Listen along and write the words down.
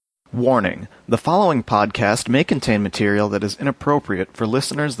Warning: the following podcast may contain material that is inappropriate for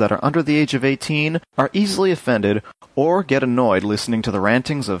listeners that are under the age of 18, are easily offended, or get annoyed listening to the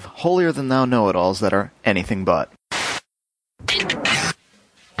rantings of holier-than-thou know-it-alls that are anything but.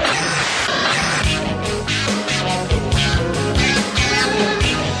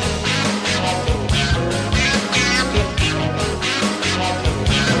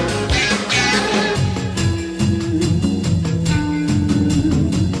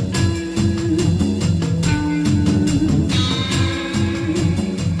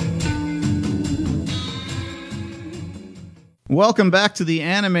 Welcome back to the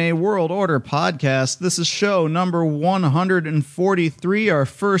Anime World Order podcast. This is show number 143, our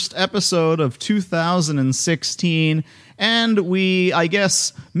first episode of 2016. And we, I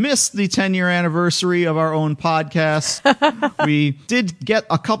guess, missed the 10-year anniversary of our own podcast. We did get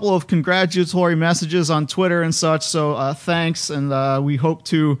a couple of congratulatory messages on Twitter and such, so thanks. And we hope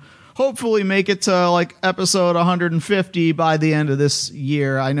to hopefully make it to like episode 150 by the end of this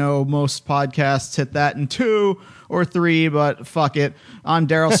year. I know most podcasts hit that in 2 or 3, but fuck it. I'm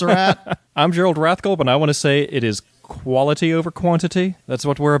Darou Surratt. I'm Gerald Rathgall, but I want to say it is quality over quantity. That's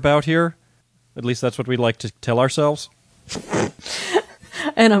what we're about here. At least that's what we like to tell ourselves.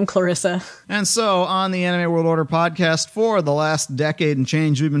 And I'm Clarissa. And so, on the Anime World Order podcast, for the last decade and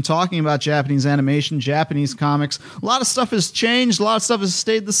change, we've been talking about Japanese animation, Japanese comics. A lot of stuff has changed. A lot of stuff has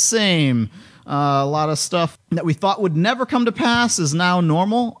stayed the same. A lot of stuff that we thought would never come to pass is now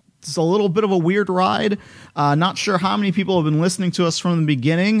normal. It's a little bit of a weird ride. Not sure how many people have been listening to us from the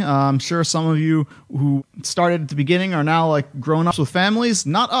beginning. I'm sure some of you who started at the beginning are now like grown-ups with families.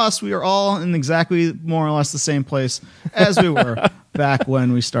 Not us. We are all in exactly more or less the same place as we were back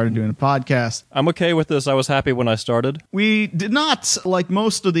when we started doing the podcast. I'm okay with this. I was happy when I started. We did not, like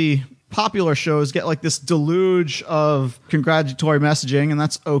most of the popular shows, get like this deluge of congratulatory messaging, and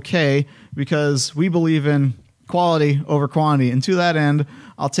that's okay because we believe in quality over quantity. And to that end,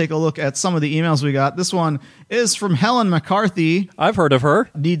 I'll take a look at some of the emails we got. This one is from Helen McCarthy. I've heard of her.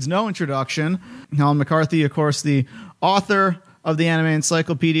 Needs no introduction. Helen McCarthy, of course, the author of the Anime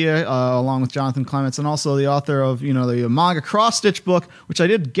Encyclopedia, along with Jonathan Clements, and also the author of, the manga cross-stitch book, which I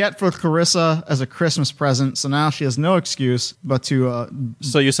did get for Clarissa as a Christmas present, so now she has no excuse but to...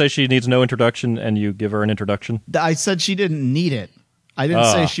 So you say she needs no introduction, and you give her an introduction? I said she didn't need it. I didn't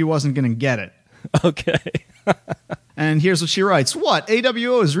say she wasn't going to get it. Okay. And here's what she writes. What?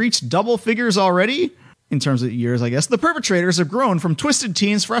 AWO has reached double figures already? In terms of years, I guess. The perpetrators have grown from twisted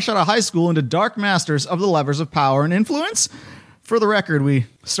teens fresh out of high school into dark masters of the levers of power and influence. For the record, we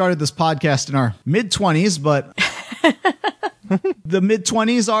started this podcast in our mid-20s, but the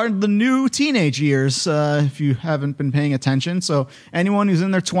mid-20s are the new teenage years, if you haven't been paying attention. So anyone who's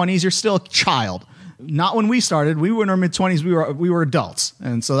in their 20s, you're still a child. Not when we started. We were in our mid-20s. We were adults.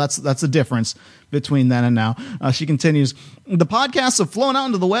 And so that's the difference between then and now. She continues, the podcasts have flown out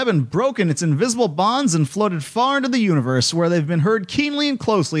into the web and broken its invisible bonds and floated far into the universe, where they've been heard keenly and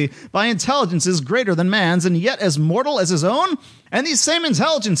closely by intelligences greater than man's and yet as mortal as his own. And these same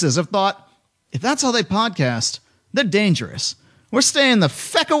intelligences have thought, if that's how they podcast, they're dangerous. We're staying the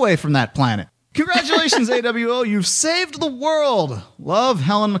feck away from that planet. Congratulations, AWO. You've saved the world. Love,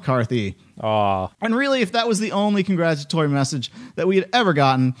 Helen McCarthy. Aww. And really, if that was the only congratulatory message that we had ever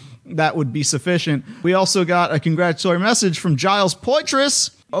gotten, that would be sufficient. We also got a congratulatory message from Giles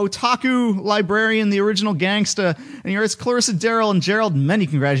Poitras, otaku librarian, the original gangsta. And he writes, Clarissa, Darryl, and Gerald, many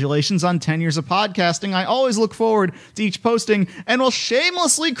congratulations on 10 years of podcasting. I always look forward to each posting and will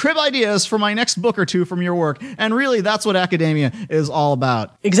shamelessly crib ideas for my next book or two from your work. And really, that's what academia is all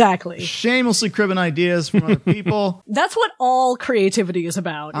about. Exactly. Shamelessly cribbing ideas from other people. That's what all creativity is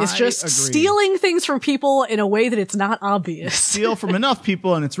about. It's just stealing things from people in a way that it's not obvious. Steal from enough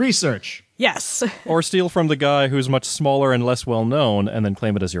people and it's research. Yes. Or steal from the guy who's much smaller and less well known and then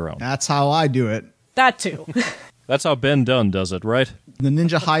claim it as your own. That's how I do it. That too. That's how Ben Dunn does it, right? The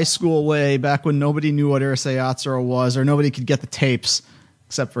ninja high school way, back when nobody knew what Urusei Yatsura was, or nobody could get the tapes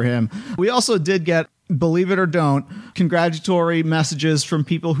except for him. We also did get, believe it or don't, congratulatory messages from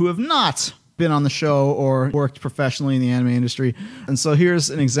people who have not been on the show or worked professionally in the anime industry. And so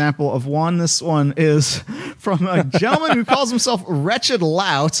here's an example of one. This one is from a gentleman who calls himself Wretched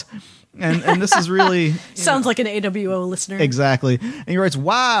Lout. And this is really... Sounds like an AWO listener. Exactly. And he writes,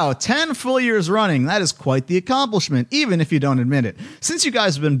 wow, 10 full years running. That is quite the accomplishment, even if you don't admit it. Since you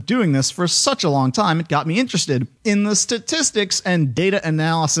guys have been doing this for such a long time, it got me interested in the statistics and data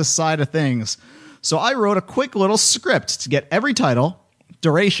analysis side of things. So I wrote a quick little script to get every title,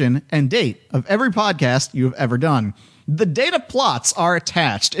 duration, and date of every podcast you have ever done. The data plots are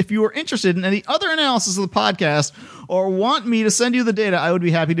attached. If you are interested in any other analysis of the podcast or want me to send you the data, I would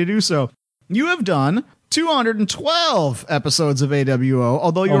be happy to do so. You have done 212 episodes of AWO,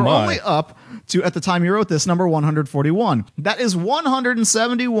 although you're only up to, at the time you wrote this, number 141. That is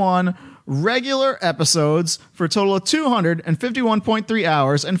 171 regular episodes for a total of 251.3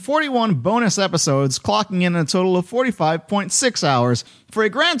 hours and 41 bonus episodes, clocking in a total of 45.6 hours for a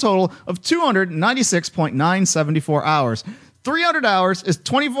grand total of 296.974 hours. 300 hours is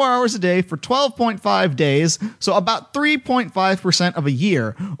 24 hours a day for 12.5 days, so about 3.5% of a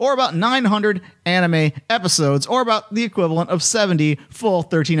year, or about 900 anime episodes, or about the equivalent of 70 full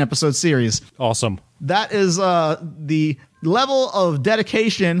 13-episode series. Awesome. That is the level of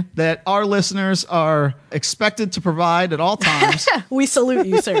dedication that our listeners are expected to provide at all times. We salute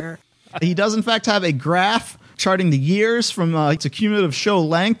you, sir. He does, in fact, have a graph charting the years from to cumulative show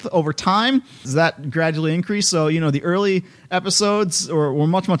length over time. Does that gradually increase? So, the early episodes were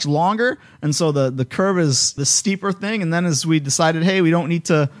much, much longer. And so the curve is the steeper thing. And then as we decided, hey, we don't need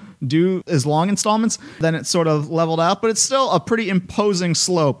to do as long installments, then it sort of leveled out. But it's still a pretty imposing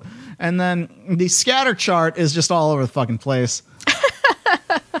slope. And then the scatter chart is just all over the fucking place.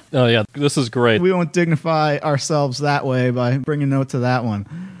 Oh, yeah. This is great. We won't dignify ourselves that way by bringing a note to that one.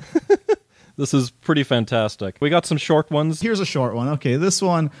 This is pretty fantastic. We got some short ones. Here's a short one. Okay, this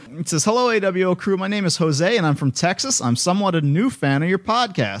one, it says, "Hello, AWO crew. My name is Jose, and I'm from Texas. I'm somewhat a new fan of your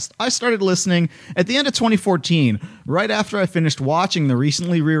podcast. I started listening at the end of 2014, right after I finished watching the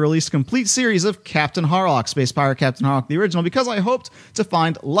recently re-released complete series of Captain Harlock, Space Pirate Captain Harlock, the original, because I hoped to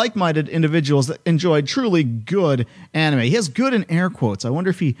find like-minded individuals that enjoyed truly good anime." He has good in air quotes. I wonder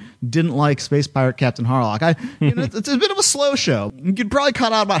if he didn't like Space Pirate Captain Harlock. It's a bit of a slow show. You could probably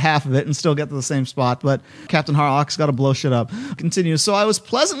cut out about half of it and still get to the same spot, but Captain Harlock's got to blow shit up. Continues. "So I was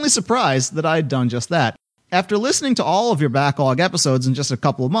pleasantly surprised that I had done just that. After listening to all of your backlog episodes in just a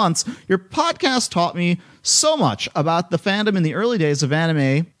couple of months, your podcast taught me so much about the fandom in the early days of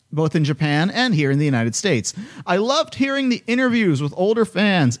anime, both in Japan and here in the United States. I loved hearing the interviews with older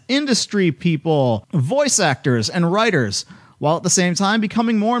fans, industry people, voice actors, and writers, while at the same time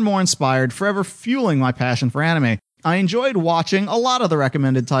becoming more and more inspired, forever fueling my passion for anime. I enjoyed watching a lot of the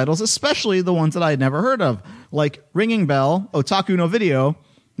recommended titles, especially the ones that I had never heard of, like Ringing Bell, Otaku no Video,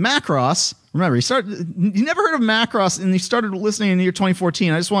 Macross." Remember, you never heard of Macross, and you started listening in the year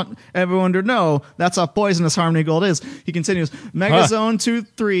 2014. I just want everyone to know that's how poisonous Harmony Gold is. He continues, "Megazone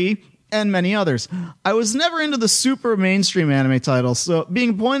 2-3, and many others. I was never into the super mainstream anime titles, so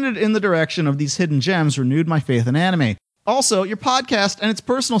being pointed in the direction of these hidden gems renewed my faith in anime. Also, your podcast and its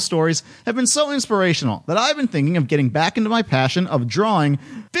personal stories have been so inspirational that I've been thinking of getting back into my passion of drawing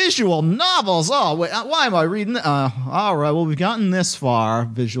visual novels." Oh, wait, why am I reading that? All right, well, we've gotten this far,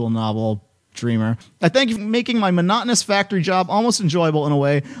 visual novel dreamer. "I thank you for making my monotonous factory job almost enjoyable in a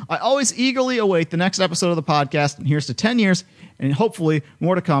way. I always eagerly await the next episode of the podcast, and here's to 10 years, and hopefully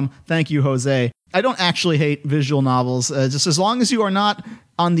more to come. Thank you, Jose." I don't actually hate visual novels, just as long as you are not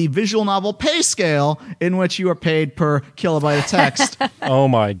on the visual novel pay scale in which you are paid per kilobyte of text. Oh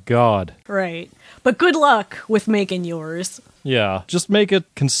my god. Right. But good luck with making yours. Yeah, just make it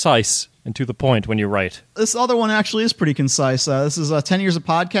concise and to the point when you write. This other one actually is pretty concise. This is 10 years of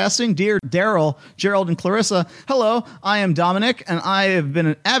podcasting. "Dear Darou, Gerald, and Clarissa, hello, I am Dominic, and I have been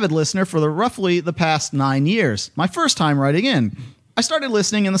an avid listener for roughly the past 9 years. My first time writing in. I started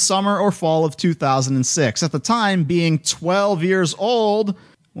listening in the summer or fall of 2006, at the time being 12 years old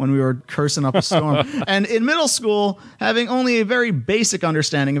when we were cursing up a storm, and in middle school, having only a very basic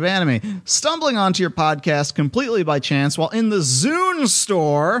understanding of anime. Stumbling onto your podcast completely by chance while in the Zune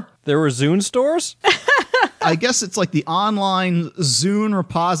store." There were Zune stores? I guess it's like the online Zune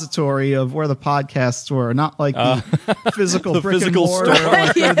repository of where the podcasts were, not like the physical the brick physical and mortar, store.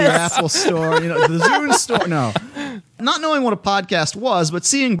 like the Apple store, the Zune store. No. Not knowing what a podcast was, but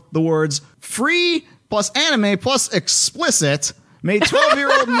seeing the words free plus anime plus explicit made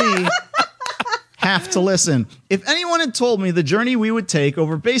 12-year-old me have to listen. If anyone had told me the journey we would take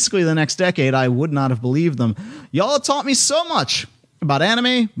over basically the next decade, I would not have believed them. Y'all have taught me so much about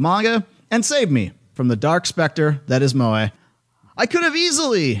anime, manga, and saved me from the dark specter that is Moe. I could have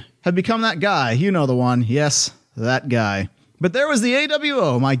easily have become that guy. You know the one. Yes, that guy. But there was the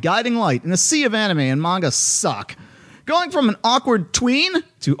AWO, my guiding light in a sea of anime and manga suck. Going from an awkward tween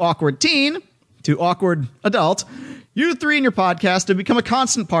to awkward teen to awkward adult, you three and your podcast have become a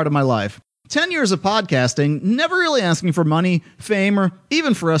constant part of my life. 10 years of podcasting, never really asking for money, fame, or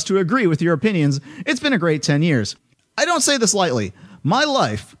even for us to agree with your opinions. It's been a great 10 years. I don't say this lightly. My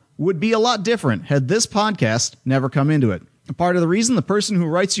life would be a lot different had this podcast never come into it. Part of the reason the person who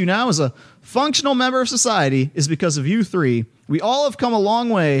writes you now is a functional member of society is because of you three. We all have come a long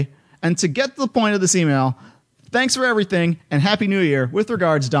way, and to get to the point of this email, thanks for everything, and Happy New Year. With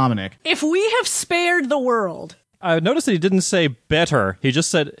regards, Dominic. If we have spared the world... I noticed that he didn't say better. He just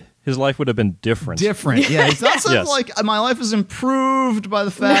said his life would have been different. Different, yeah. It's not something like my life is improved by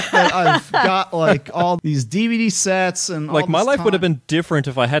the fact that I've got like all these DVD sets and like my life would have been different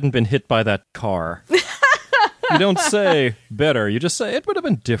if I hadn't been hit by that car. You don't say better. You just say it would have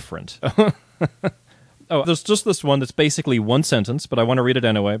been different. Oh, there's just this one that's basically one sentence, but I want to read it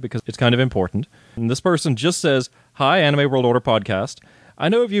anyway because it's kind of important. And this person just says, "Hi, Anime World Order Podcast. I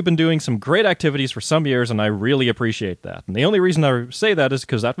know you've been doing some great activities for some years, and I really appreciate that. And the only reason I say that is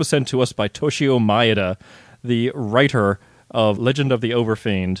because that was sent to us by Toshio Maeda, the writer of Legend of the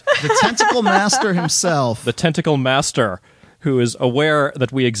Overfiend." The Tentacle Master himself. The Tentacle Master, who is aware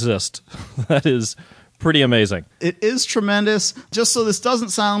that we exist. That is pretty amazing. It is tremendous. Just so this doesn't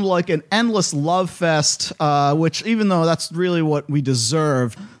sound like an endless love fest, which even though that's really what we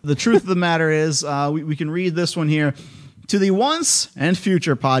deserve, the truth of the matter is we can read this one here. To the once and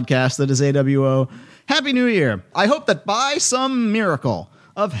future podcast that is AWO, Happy New Year. I hope that by some miracle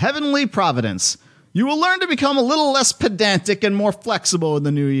of heavenly providence, you will learn to become a little less pedantic and more flexible in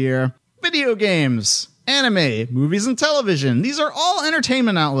the new year. Video games, anime, movies, and television. These are all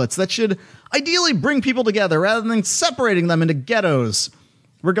entertainment outlets that should ideally bring people together rather than separating them into ghettos.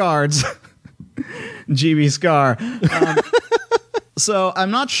 Regards, GB Scar. So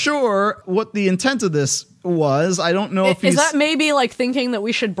I'm not sure what the intent of this was. I don't know if is that maybe like thinking that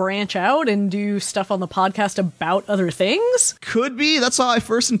we should branch out and do stuff on the podcast about other things? Could be. That's how I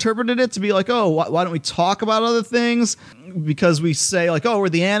first interpreted it, to be like, oh, why don't we talk about other things? Because we say like, oh, we're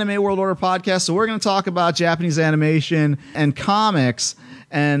the Anime World Order Podcast, so we're going to talk about Japanese animation and comics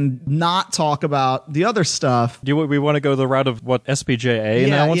and not talk about the other stuff. Do we want to go the route of what SPJA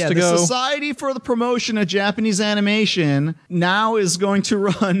now wants to go? The Society for the Promotion of Japanese Animation now is going to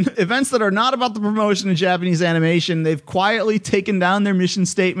run events that are not about the promotion of Japanese animation. They've quietly taken down their mission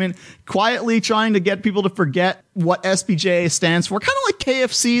statement, quietly trying to get people to forget what SPJA stands for. Kind of like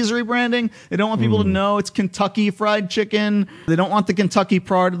KFC's rebranding. They don't want people to know it's Kentucky Fried Chicken. They don't want the Kentucky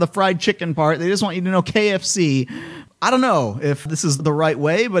part of the fried chicken part. They just want you to know KFC. I don't know if this is the right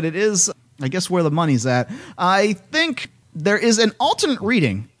way, but it is, I guess, where the money's at. I think there is an alternate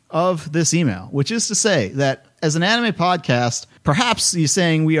reading of this email, which is to say that as an anime podcast, perhaps he's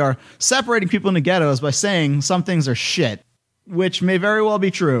saying we are separating people into ghettos by saying some things are shit, which may very well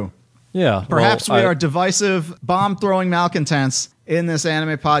be true. Yeah. Perhaps we are divisive, bomb-throwing malcontents in this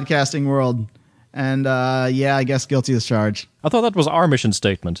anime podcasting world. And, I guess guilty as charged. I thought that was our mission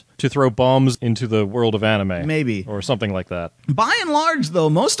statement, to throw bombs into the world of anime. Maybe. Or something like that. By and large, though,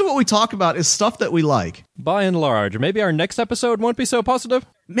 most of what we talk about is stuff that we like. By and large. Maybe our next episode won't be so positive?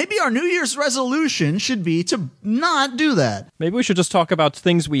 Maybe our New Year's resolution should be to not do that. Maybe we should just talk about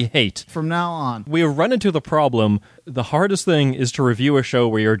things we hate. From now on. We run into the problem, the hardest thing is to review a show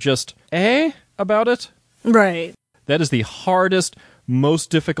where you're just, about it? Right. That is the hardest, most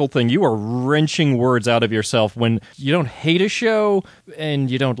difficult thing. You are wrenching words out of yourself when you don't hate a show and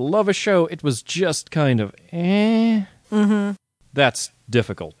you don't love a show. It was just kind of Mm-hmm. That's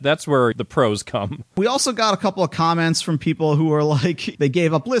difficult. That's where the pros come. We also got a couple of comments from people who were like, they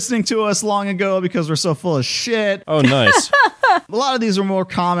gave up listening to us long ago because we're so full of shit. Oh, nice. A lot of these are more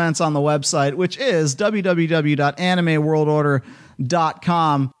comments on the website, which is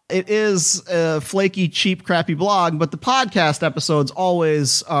www.animeworldorder.com. It is a flaky, cheap, crappy blog, but the podcast episodes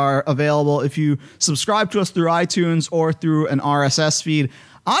always are available if you subscribe to us through iTunes or through an RSS feed.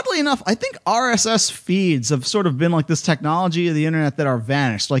 Oddly enough, I think RSS feeds have sort of been like this technology of the internet that are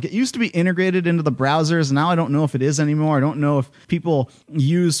vanished. Like, it used to be integrated into the browsers, and now I don't know if it is anymore. I don't know if people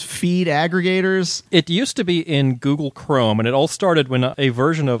use feed aggregators. It used to be in Google Chrome, and it all started when a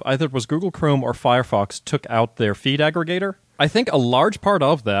version of either it was Google Chrome or Firefox took out their feed aggregator. I think a large part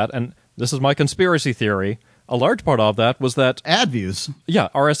of that, and this is my conspiracy theory, a large part of that was that... ad views. Yeah,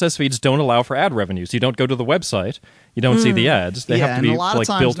 RSS feeds don't allow for ad revenues. You don't go to the website, you don't see the ads. They have to be and a lot of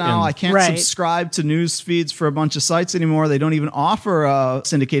times built now in. I can't subscribe to news feeds for a bunch of sites anymore. They don't even offer a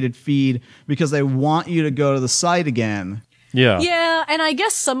syndicated feed because they want you to go to the site again. Yeah. Yeah, and I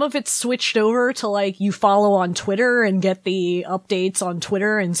guess some of it's switched over to like you follow on Twitter and get the updates on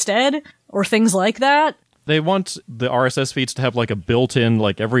Twitter instead, or things like that. They want the RSS feeds to have like a built-in,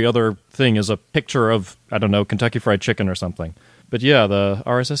 like every other thing is a picture of, I don't know, Kentucky Fried Chicken or something. But yeah, the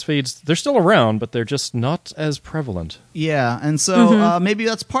RSS feeds, they're still around, but they're just not as prevalent. Yeah, and so maybe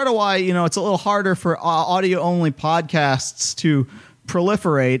that's part of why, it's a little harder for audio-only podcasts to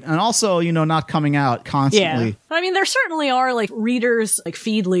proliferate, and also, not coming out constantly. Yeah. I mean, there certainly are like readers like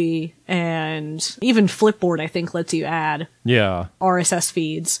Feedly, and even Flipboard, I think, lets you add RSS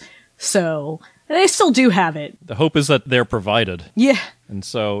feeds. So they still do have it. The hope is that they're provided. Yeah. And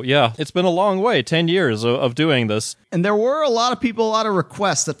so, it's been a long way, 10 years of doing this. And there were a lot of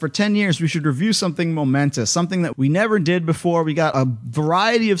requests that for 10 years we should review something momentous, something that we never did before. We got a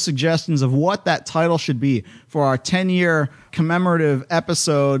variety of suggestions of what that title should be for our 10-year commemorative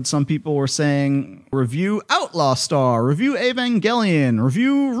episode. Some people were saying review Outlaw Star, review Evangelion,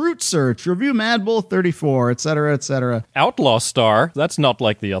 review Root Search, review Mad Bull 34, etc., etc. Outlaw Star? That's not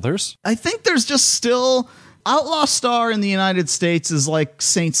like the others. I think there's just still... Outlaw Star in the United States is like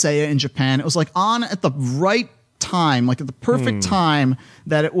Saint Seiya in Japan. It was like on at the right time, like at the perfect time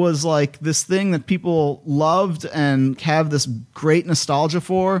that it was like this thing that people loved and have this great nostalgia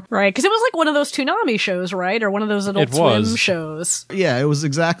for. Right, because it was like one of those Toonami shows, right? Or one of those Adult Swim shows. Yeah, it was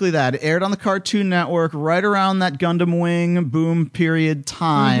exactly that. It aired on the Cartoon Network right around that Gundam Wing boom period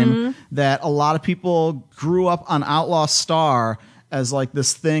time that a lot of people grew up on Outlaw Star as like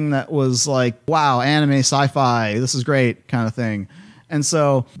this thing that was like, wow, anime, sci-fi, this is great kind of thing. And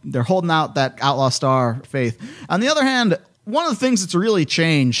so they're holding out that Outlaw Star faith. On the other hand, one of the things that's really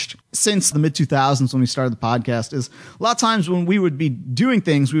changed since the mid-2000s when we started the podcast is a lot of times when we would be doing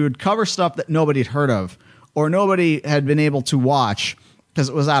things, we would cover stuff that nobody had heard of or nobody had been able to watch because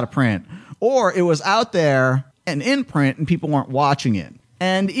it was out of print. Or it was out there and in print and people weren't watching it.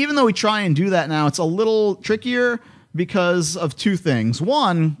 And even though we try and do that now, it's a little trickier because of two things.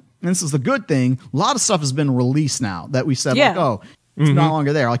 One, and this is the good thing, a lot of stuff has been released now that we said, like, oh, it's no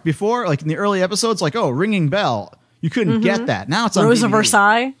longer there. Like before, like in the early episodes, like, oh, Ringing Bell, you couldn't get that. Now it's on Rose DVD. of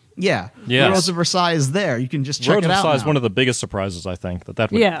Versailles? Yeah. Yes. Rose of Versailles is there. You can just check Rose it of out Versailles is now. one of the biggest surprises, I think,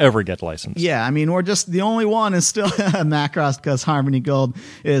 that would ever get licensed. Yeah, I mean, we're just, the only one is still Macross because Harmony Gold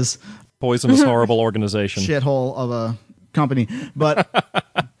is poisonous, horrible organization. Shithole of a company. But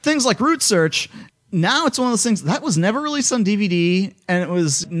things like Root Search, now it's one of those things that was never released on DVD and it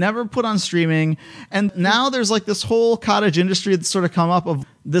was never put on streaming. And now there's like this whole cottage industry that's sort of come up of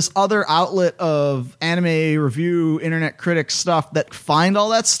this other outlet of anime review, internet critic stuff that find all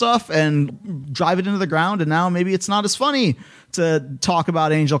that stuff and drive it into the ground. And now maybe it's not as funny to talk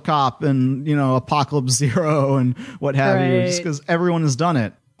about Angel Cop and, you know, Apocalypse Zero and what have you, just because everyone has done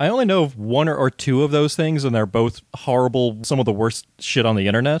it. I only know of one or two of those things, and they're both horrible, some of the worst shit on the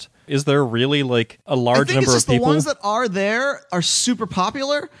internet. Is there really, like, a large number of people? I think it's just the ones that are there are super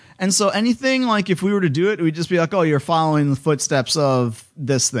popular, and so anything, like, if we were to do it, we'd just be like, oh, you're following the footsteps of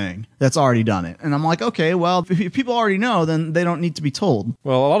this thing that's already done it. And I'm like, okay, well, if people already know, then they don't need to be told.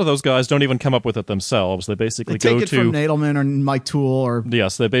 Well, a lot of those guys don't even come up with it themselves. They basically take it from Nadelman or Mike Toole or...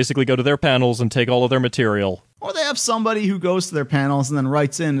 Yes, they basically go to their panels and take all of their material. Or they have somebody who goes to their panels and then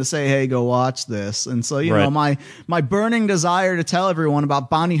writes in to say, hey, go watch this. And so, you know, my burning desire to tell everyone about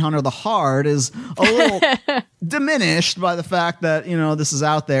Bounty Hunter the Hard is a little diminished by the fact that, you know, this is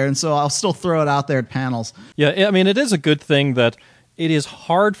out there. And so I'll still throw it out there at panels. Yeah, I mean, it is a good thing that it is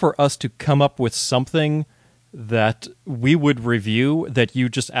hard for us to come up with something that we would review that you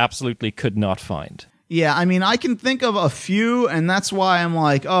just absolutely could not find. Yeah, I mean, I can think of a few, and that's why I'm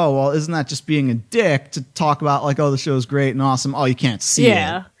like, oh, well, isn't that just being a dick to talk about, like, oh, the show's great and awesome. Oh, you can't see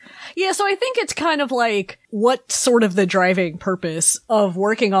it. Yeah, so I think it's kind of like, what's sort of the driving purpose of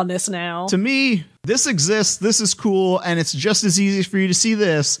working on this now? To me, this exists, this is cool, and it's just as easy for you to see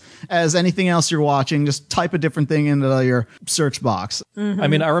this as anything else you're watching. Just type a different thing into your search box. Mm-hmm. I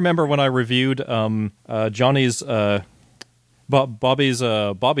mean, I remember when I reviewed Johnny's... Bobby's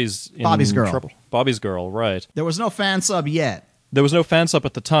Girl. Trouble. Bobby's Girl, right. There was no fan sub yet. There was no fan sub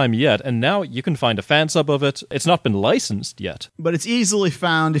at the time yet, and now you can find a fan sub of it. It's not been licensed yet. But it's easily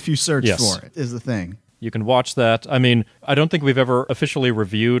found if you search for it, is the thing. You can watch that. I mean, I don't think we've ever officially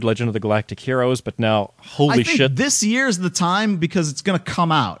reviewed Legend of the Galactic Heroes, but now, holy shit. I think this year's the time because it's going to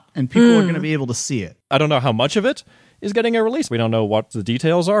come out, and people are going to be able to see it. I don't know how much of it is getting a release. We don't know what the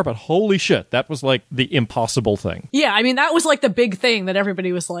details are, but holy shit, that was like the impossible thing. Yeah, I mean, that was like the big thing that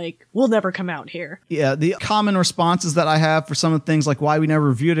everybody was like, we'll never come out here. Yeah, the common responses that I have for some of the things like why we never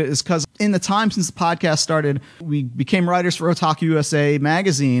reviewed it is because in the time since the podcast started, we became writers for Otaku USA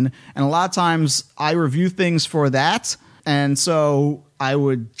magazine, and a lot of times I review things for that, and so I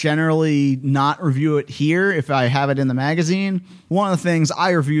would generally not review it here if I have it in the magazine. One of the things I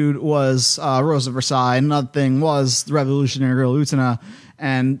reviewed was Rose of Versailles. Another thing was The Revolutionary Girl Utena.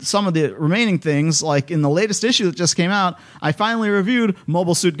 And some of the remaining things, like in the latest issue that just came out, I finally reviewed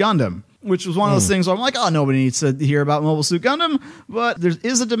Mobile Suit Gundam. which was one of those things where I'm like, oh, nobody needs to hear about Mobile Suit Gundam, but there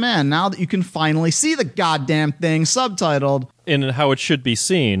is a demand now that you can finally see the goddamn thing subtitled. In how it should be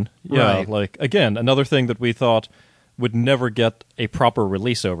seen. Yeah, Right. like, again, another thing that we thought would never get a proper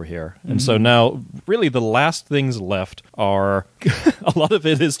release over here. And so now, really, the last things left are, a lot of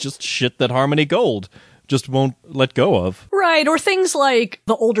it is just shit that Harmony Gold just won't let go of. Right, or things like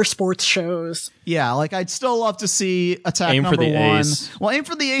the older sports shows. Yeah, like I'd still love to see Attack Aim for number the 1. Ace. Well, Aim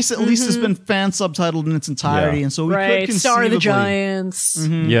for the Ace at least has been fan subtitled in its entirety, Yeah. and so we could Right, conceivably... Star of the Giants.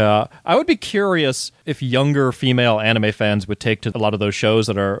 Yeah, I would be curious if younger female anime fans would take to a lot of those shows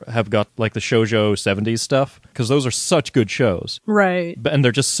that have got like the shoujo 70s stuff, because those are such good shows. Right. And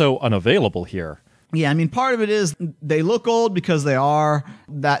they're just so unavailable here. Yeah, I mean, part of it is they look old because they are.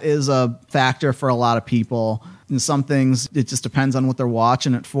 That is a factor for a lot of people. And some things, it just depends on what they're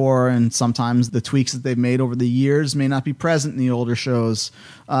watching it for. And sometimes the tweaks that they've made over the years may not be present in the older shows.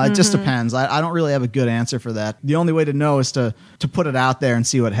 It just depends. I don't really have a good answer for that. The only way to know is to put it out there and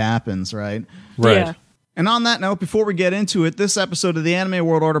see what happens, right? Right. Yeah. And on that note, before we get into it, this episode of the Anime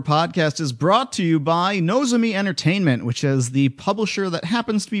World Order podcast is brought to you by Nozomi Entertainment, which is the publisher that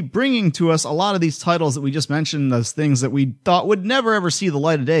happens to be bringing to us a lot of these titles that we just mentioned as things that we thought would never ever see the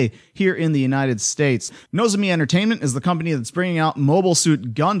light of day here in the United States. Nozomi Entertainment is the company that's bringing out Mobile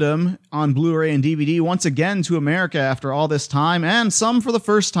Suit Gundam on Blu-ray and DVD once again to America after all this time, and some for the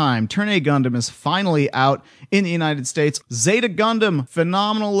first time. Turn A Gundam is finally out in the United States. Zeta Gundam,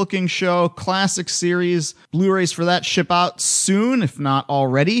 phenomenal looking show, classic series. Blu-rays for that ship out soon, if not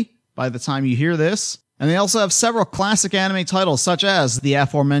already, by the time you hear this. And they also have several classic anime titles, such as the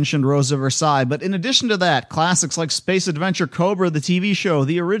aforementioned Rose of Versailles. But in addition to that, classics like Space Adventure Cobra, the TV show,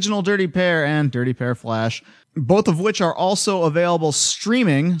 the original Dirty Pair, and Dirty Pair Flash, both of which are also available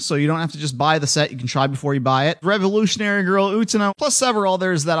streaming, so you don't have to just buy the set. You can try before you buy it. Revolutionary Girl Utena, plus several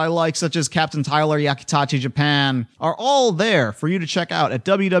others that I like, such as Captain Tyler, Yakitachi Japan, are all there for you to check out at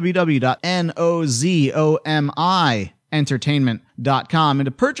www.nozomientertainment.com. And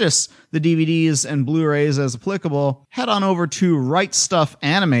to purchase the DVDs and Blu-rays as applicable, head on over to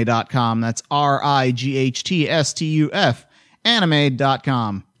rightstuffanime.com. That's RIGHTSTUF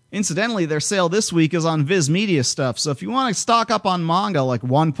anime.com. Incidentally, their sale this week is on Viz Media stuff, so if you want to stock up on manga like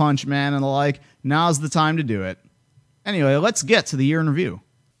One Punch Man and the like, now's the time to do it. Anyway, let's get to the year in review.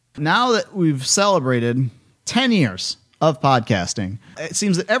 Now that we've celebrated 10 years of podcasting, it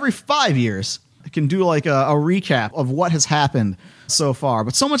seems that every 5 years I can do like a recap of what has happened so far.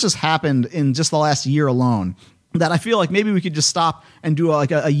 But so much has happened in just the last year alone that I feel like maybe we could just stop and do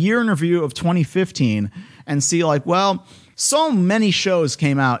like a year in review of 2015 and see like, well, so many shows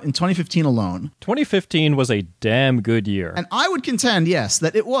came out in 2015 alone. 2015 was a damn good year. And I would contend, yes,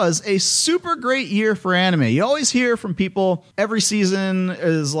 that it was a super great year for anime. You always hear from people every season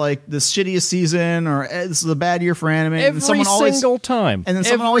is like the shittiest season, or this is a bad year for anime. Every single time. And then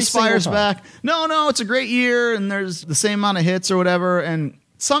someone always fires back, no, it's a great year, and there's the same amount of hits or whatever. And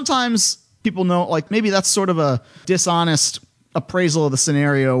sometimes people know, like, maybe that's sort of a dishonest appraisal of the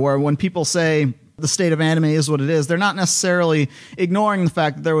scenario, where when people say the state of anime is what it is, they're not necessarily ignoring the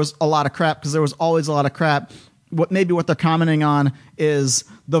fact that there was a lot of crap, because there was always a lot of crap. What they're commenting on is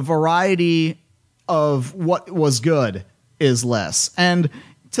the variety of what was good is less. And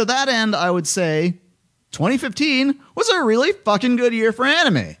to that end, I would say 2015 was a really fucking good year for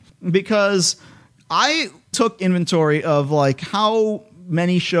anime, because I took inventory of like how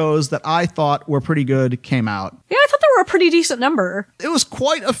many shows that I thought were pretty good came out. Yeah, I thought there were a pretty decent number. It was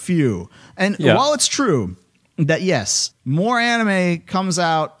quite a few. And while it's true that, yes, more anime comes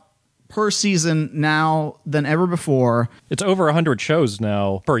out per season now than ever before. It's over 100 shows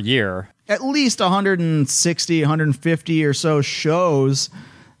now per year. At least 160, 150 or so shows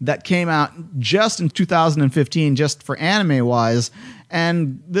that came out just in 2015, just for anime-wise.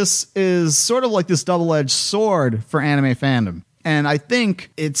 And this is sort of like this double-edged sword for anime fandom. And I think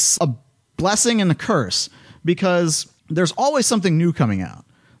it's a blessing and a curse, because there's always something new coming out.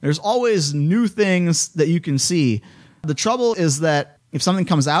 There's always new things that you can see. The trouble is that if something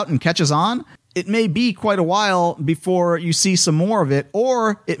comes out and catches on, it may be quite a while before you see some more of it,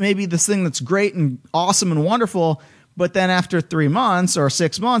 or it may be this thing that's great and awesome and wonderful, but then after 3 months or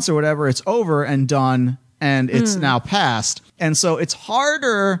 6 months or whatever, it's over and done, and it's now past. And so it's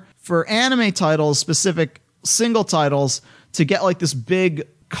harder for anime titles, specific single titles, to get like this big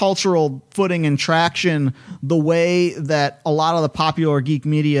cultural footing and traction the way that a lot of the popular geek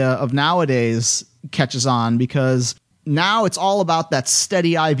media of nowadays catches on, because now it's all about that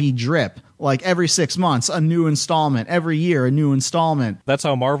steady IV drip. Like every 6 months, a new installment. Every year, a new installment. That's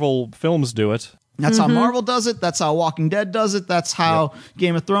how Marvel films do it. That's how Marvel does it. That's how Walking Dead does it. That's how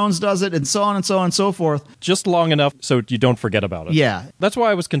Game of Thrones does it, and so on and so on and so forth. Just long enough so you don't forget about it. Yeah. That's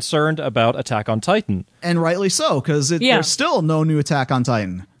why I was concerned about Attack on Titan. And rightly so, because there's still no new Attack on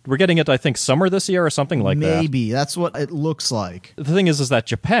Titan. We're getting it, I think, summer this year or something like that. Maybe. That's what it looks like. The thing is that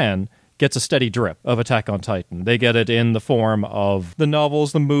Japan gets a steady drip of Attack on Titan. They get it in the form of the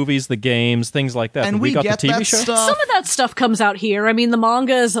novels, the movies, the games, things like that. And we got get the TV that show. stuff. Some of that stuff comes out here. I mean, the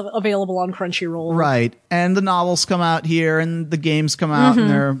manga is available on Crunchyroll. Right. And the novels come out here, and the games come out, and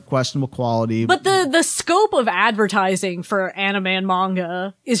they're questionable quality. But the scope of advertising for anime and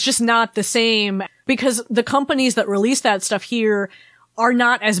manga is just not the same, because the companies that release that stuff here are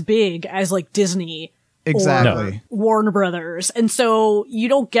not as big as like Disney. Exactly. Or Warner Brothers. And so you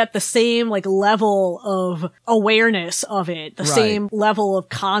don't get the same like level of awareness of it, the same level of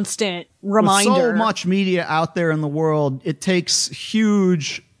constant reminder. With so much media out there in the world, it takes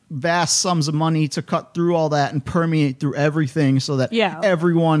huge, vast sums of money to cut through all that and permeate through everything so that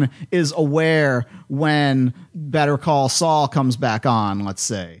everyone is aware when Better Call Saul comes back on, let's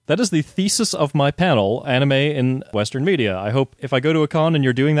say. That is the thesis of my panel, Anime in Western Media. I hope if I go to a con and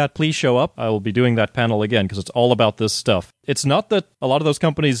you're doing that, please show up. I will be doing that panel again because it's all about this stuff. It's not that a lot of those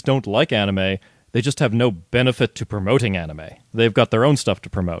companies don't like anime. They just have no benefit to promoting anime. They've got their own stuff to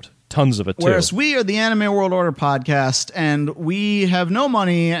promote. Tons of it, too. Whereas we are the Anime World Order podcast, and we have no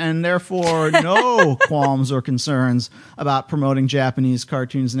money and therefore no qualms or concerns about promoting Japanese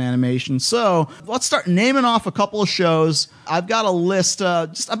cartoons and animation. So let's start naming off a couple of shows. I've got a list,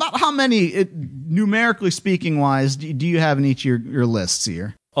 just about how many, numerically speaking wise, do you have in each of your lists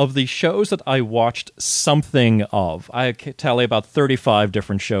here? Of the shows that I watched something of, I tally about 35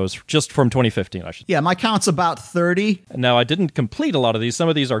 different shows just from 2015, I should say. Yeah, my count's about 30. Now, I didn't complete a lot of these. Some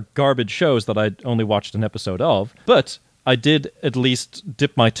of these are garbage shows that I only watched an episode of, but I did at least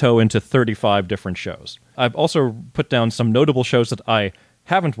dip my toe into 35 different shows. I've also put down some notable shows that I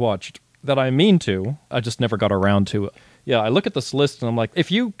haven't watched that I mean to. I just never got around to. Yeah, I look at this list and I'm like,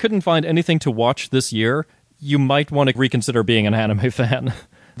 if you couldn't find anything to watch this year, you might want to reconsider being an anime fan.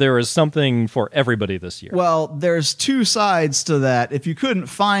 There is something for everybody this year. Well, there's two sides to that. If you couldn't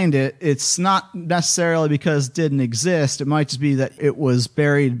find it, it's not necessarily because it didn't exist. It might just be that it was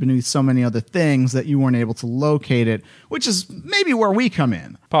buried beneath so many other things that you weren't able to locate it, which is maybe where we come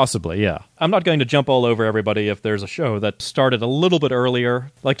in. Possibly, yeah. I'm not going to jump all over everybody if there's a show that started a little bit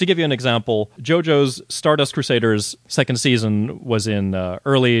earlier. Like, to give you an example, JoJo's Stardust Crusaders second season was in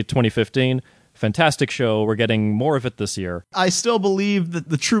early 2015. Fantastic show. We're getting more of it this year. I still believe that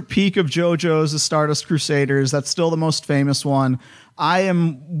the true peak of JoJo's is Stardust Crusaders. That's still the most famous one. I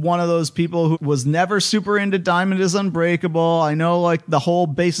am one of those people who was never super into Diamond is Unbreakable. I know like the whole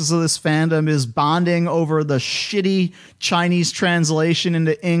basis of this fandom is bonding over the shitty Chinese translation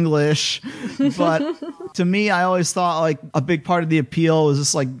into English. But to me, I always thought like a big part of the appeal was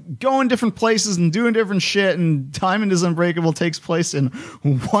just like going different places and doing different shit. And Diamond is Unbreakable takes place in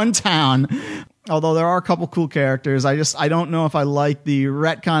one town. Although there are a couple cool characters, I don't know if I like the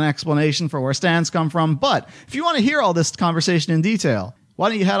retcon explanation for where stands come from. But if you want to hear all this conversation in detail, why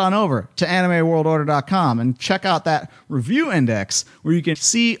don't you head on over to animeworldorder.com and check out that review index where you can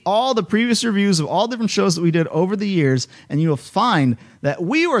see all the previous reviews of all different shows that we did over the years, and you will find that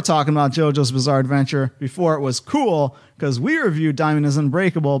we were talking about JoJo's Bizarre Adventure before it was cool, because we reviewed Diamond is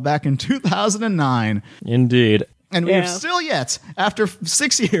Unbreakable back in 2009. Indeed. And we have still yet, after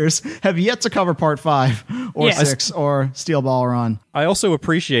 6 years, have yet to cover part 5 or 6 or Steel Ball Run. I also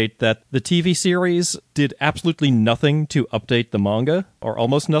appreciate that the TV series did absolutely nothing to update the manga, or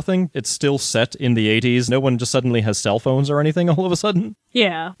almost nothing. It's still set in the 80s. No one just suddenly has cell phones or anything all of a sudden.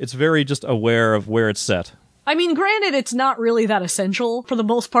 Yeah. It's very just aware of where it's set. I mean, granted, it's not really that essential for the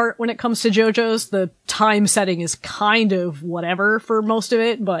most part when it comes to JoJo's. The time setting is kind of whatever for most of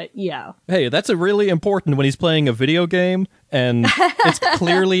it, but yeah. Hey, that's a really important when he's playing a video game, and it's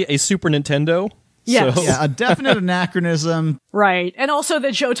clearly a Super Nintendo. Yes. So. Yeah, a definite anachronism. Right. And also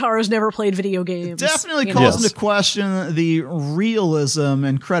that Jotaro's never played video games. Definitely calls into question the realism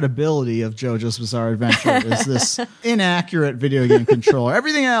and credibility of JoJo's Bizarre Adventure. Is this inaccurate video game controller?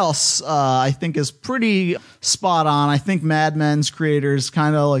 Everything else, I think, is pretty spot on. I think Mad Men's creators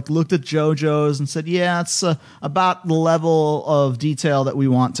kind of like looked at JoJo's and said, yeah, it's about the level of detail that we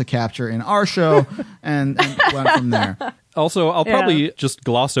want to capture in our show, and went from there. Also, I'll probably just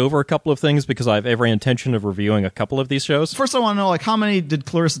gloss over a couple of things because I have every intention of reviewing a couple of these shows. First, I want to know, like, how many did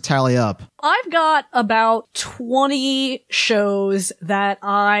Clarissa tally up? I've got about 20 shows that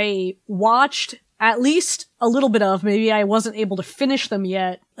I watched at least a little bit of. Maybe I wasn't able to finish them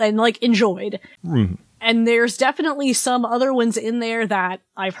yet and, like, enjoyed. And there's definitely some other ones in there that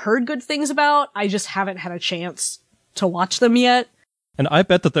I've heard good things about. I just haven't had a chance to watch them yet. And I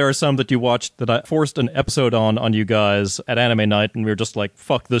bet that there are some that you watched that I forced an episode on you guys at anime night, and we were just like,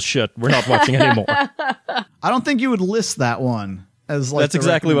 fuck this shit, we're not watching anymore. I don't think you would list that one as like. That's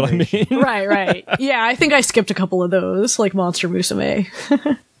exactly what I mean. Right. Yeah, I think I skipped a couple of those, like Monster Musume.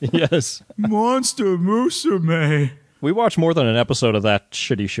 Yes. Monster Musume. We watched more than an episode of that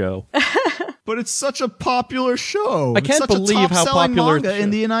shitty show. But it's such a popular show. I can't believe how popular manga in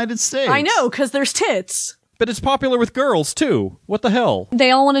the United States. I know, because there's tits. But it's popular with girls, too. What the hell? They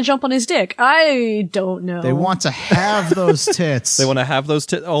all want to jump on his dick. I don't know. They want to have those tits. They want to have those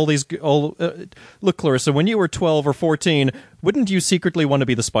tits. Look, Clarissa, when you were 12 or 14, wouldn't you secretly want to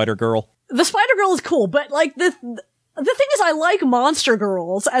be the Spider Girl? The Spider Girl is cool, but like the thing is I like Monster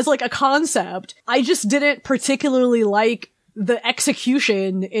Girls as like a concept. I just didn't particularly like the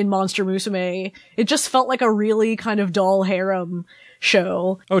execution in Monster Musume. It just felt like a really kind of dull harem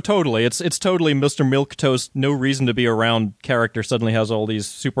show. Oh, totally. It's totally Mr. Milquetoast, no reason to be around character suddenly has all these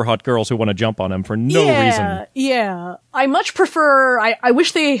super hot girls who want to jump on him for no reason. Yeah. I much prefer, I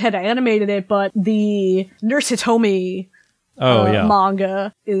wish they had animated it, but the Nurse Hitomi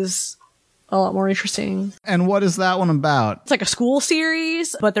manga is a lot more interesting. And what is that one about? It's like a school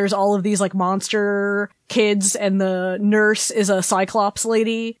series, but there's all of these like monster kids, and the nurse is a Cyclops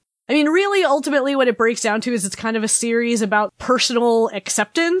lady. I mean, really, ultimately, what it breaks down to is it's kind of a series about personal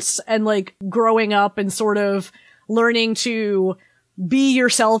acceptance and like growing up and sort of learning to be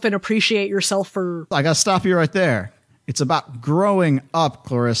yourself and appreciate yourself for... I gotta stop you right there. It's about growing up,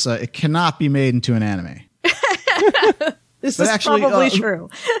 Clarissa. It cannot be made into an anime. This is actually, probably true.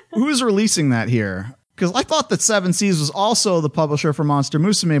 Who's releasing that here? Because I thought that Seven Seas was also the publisher for Monster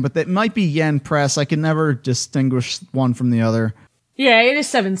Musume, but that might be Yen Press. I can never distinguish one from the other. Yeah, it is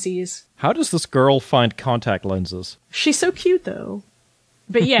Seven Seas. How does this girl find contact lenses? She's so cute, though.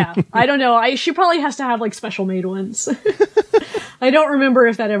 But yeah, I don't know. She probably has to have like special made ones. I don't remember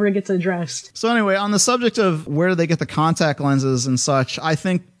if that ever gets addressed. So anyway, on the subject of where they get the contact lenses and such, I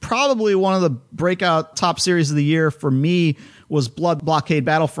think probably one of the breakout top series of the year for me was Blood Blockade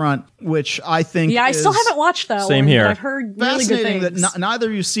Battlefront, which I think I still haven't watched that Same one. here. But I've heard really good things. That neither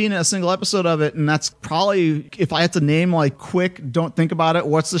of you've seen a single episode of it, and that's probably, if I had to name like quick, don't think about it,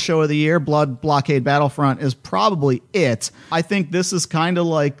 what's the show of the year? Blood Blockade Battlefront is probably it. I think this is kind of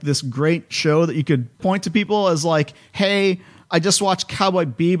like this great show that you could point to people as like, hey, I just watched Cowboy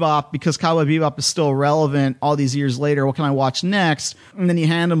Bebop because Cowboy Bebop is still relevant all these years later. What can I watch next? And then you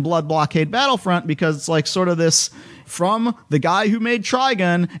hand them Blood Blockade Battlefront because it's like sort of this from the guy who made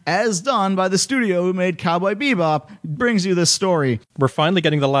Trigun, as done by the studio who made Cowboy Bebop, brings you this story. We're finally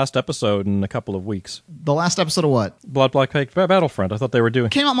getting the last episode in a couple of weeks. The last episode of what? Blood Blockade Battlefront. I thought they were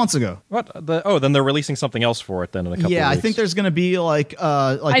doing... Came out months ago. What? Then they're releasing something else for it then in a couple of weeks. Yeah, I think there's going to be like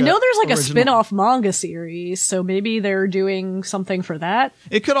I know there's like a spin-off manga series, so maybe they're doing something for that.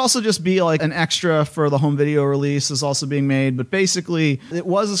 It could also just be like an extra for the home video release is also being made, but basically it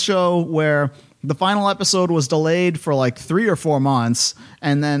was a show where the final episode was delayed for like 3 or 4 months,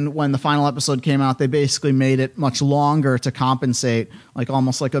 and then when the final episode came out, they basically made it much longer to compensate, like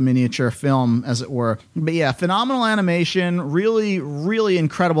almost like a miniature film, as it were. But yeah, phenomenal animation, really, really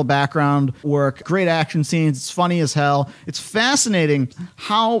incredible background work, great action scenes, it's funny as hell. It's fascinating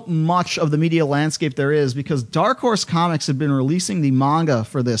how much of the media landscape there is, because Dark Horse Comics had been releasing the manga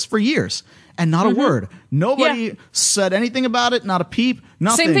for this for years. And not a word. Nobody said anything about it, not a peep,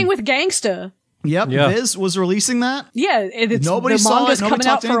 nothing. Same thing with Gangsta. Yep, Viz was releasing that. Yeah, nobody saw it. Nobody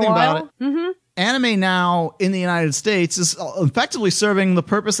talked anything about it. Mm-hmm. Anime now in the United States is effectively serving the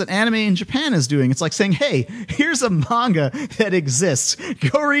purpose that anime in Japan is doing. It's like saying, hey, here's a manga that exists.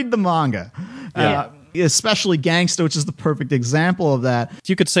 Go read the manga. Yeah. Especially Gangsta, which is the perfect example of that.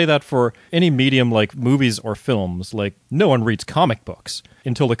 You could say that for any medium like movies or films. Like, no one reads comic books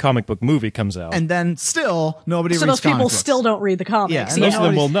until the comic book movie comes out. And then still, nobody reads comic books. So those people still don't read the comics. Yeah, most of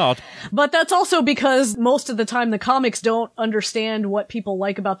them will not. But that's also because most of the time the comics don't understand what people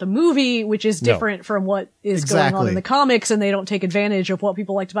like about the movie, which is different from what is going on in the comics, and they don't take advantage of what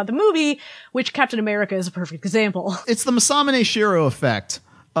people liked about the movie, which Captain America is a perfect example. It's the Masamune Shiro effect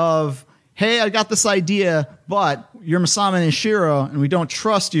of, hey, I got this idea, but you're Masamune Shiro, and we don't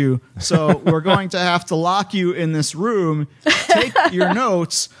trust you, so we're going to have to lock you in this room, take your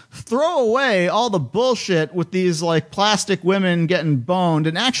notes, throw away all the bullshit with these like plastic women getting boned,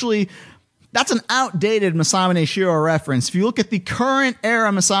 and actually that's an outdated Masamune Shirow reference. If you look at the current era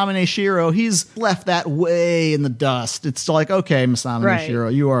Masamune Shirow, he's left that way in the dust. It's like, okay, Masamune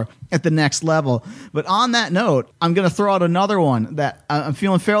Shirow, you are at the next level. But on that note, I'm going to throw out another one that I'm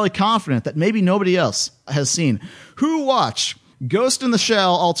feeling fairly confident that maybe nobody else has seen. Who watched Ghost in the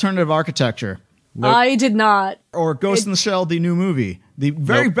Shell Alternative Architecture? Nope. I did not. Or Ghost in the Shell, the new movie. The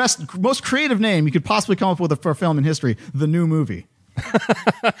very best, most creative name you could possibly come up with for a film in history. The new movie.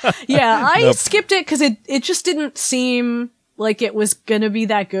 Yeah, I skipped it because it just didn't seem like it was going to be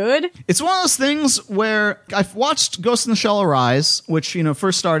that good. It's one of those things where I've watched Ghost in the Shell Arise, which,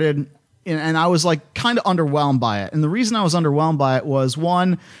 first started... and I was like kind of underwhelmed by it. And the reason I was underwhelmed by it was,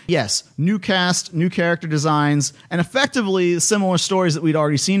 one, yes, new cast, new character designs, and effectively similar stories that we'd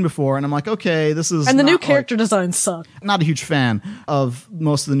already seen before. And I'm like, okay, this is... And the new character designs suck. Not a huge fan of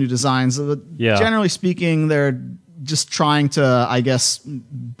most of the new designs. Yeah. Generally speaking, they're just trying to, I guess,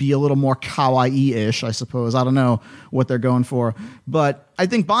 be a little more kawaii-ish, I suppose. I don't know what they're going for. But I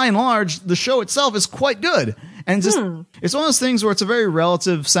think by and large, the show itself is quite good. And just it's one of those things where it's a very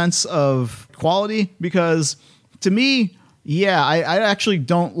relative sense of quality, because to me, I actually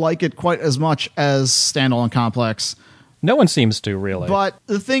don't like it quite as much as Standalone Complex. No one seems to, really. But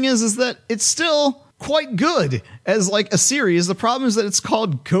the thing is that it's still quite good as like a series. The problem is that it's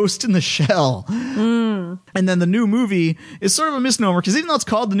called Ghost in the Shell. And then the new movie is sort of a misnomer, because even though it's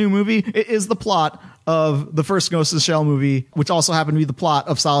called the new movie, it is the plot of the first Ghost in the Shell movie, which also happened to be the plot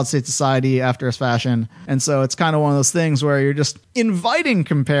of Solid State Society after its fashion. And so it's kind of one of those things where you're just inviting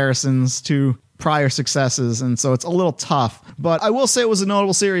comparisons to prior successes, and so it's a little tough. But I will say it was a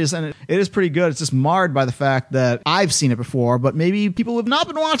notable series, and it is pretty good. It's just marred by the fact that I've seen it before, but maybe people who have not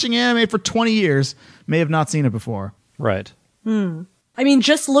been watching anime for 20 years may have not seen it before. Right. I mean,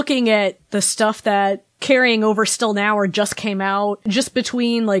 just looking at the stuff that carrying over still now or just came out, just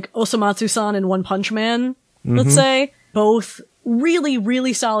between like Osamatsu-san and One Punch Man, let's say, both really,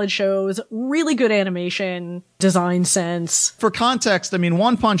 really solid shows, really good animation, design sense. For context, I mean,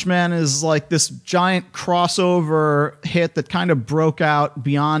 One Punch Man is like this giant crossover hit that kind of broke out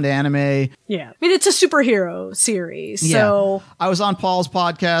beyond anime. Yeah. I mean, it's a superhero series, so... I was on Paul's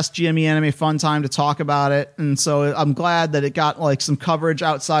podcast, GME Anime Fun Time, to talk about it, and so I'm glad that it got like some coverage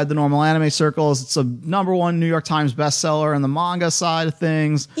outside the normal anime circles. It's a #1 New York Times bestseller on the manga side of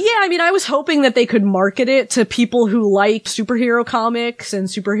things. Yeah, I mean, I was hoping that they could market it to people who like superhero comics and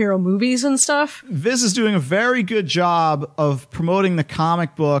superhero movies and stuff. Viz is doing a very good job of promoting the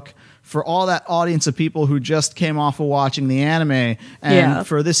comic book for all that audience of people who just came off of watching the anime. And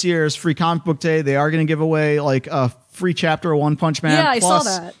for this year's Free Comic Book Day, they are going to give away like a free chapter of One Punch Man. Yeah, I plus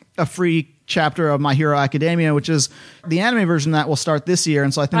saw that. A free chapter of My Hero Academia, which is the anime version that will start this year.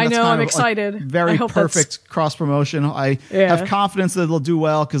 And so I think that's I'm excited. Like very perfect cross promotion. I have confidence that it'll do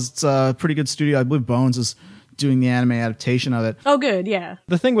well because it's a pretty good studio. I believe Bones is doing the anime adaptation of it. Oh, good, yeah.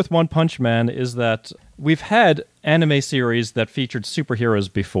 The thing with One Punch Man is that we've had anime series that featured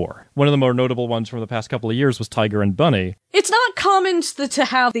superheroes before. One of the more notable ones from the past couple of years was Tiger and Bunny. It's not common to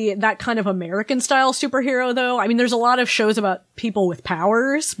have that kind of American-style superhero, though. I mean, there's a lot of shows about people with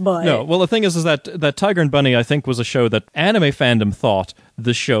powers, but... No, well, the thing is that Tiger and Bunny, I think, was a show that anime fandom thought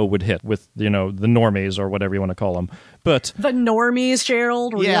the show would hit with, the normies or whatever you want to call them. But... The normies,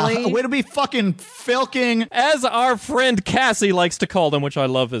 Gerald, really? Yeah, way to be fucking filking. As our friend Cassie likes to call them, I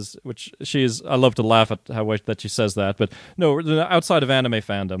love to laugh at how that she says that, but no, outside of anime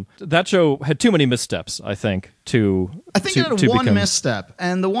fandom, that show had too many missteps, I think, I think it had one misstep,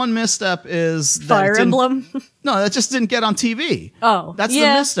 and the one misstep is that Fire Emblem? No, that just didn't get on TV. Oh, that's the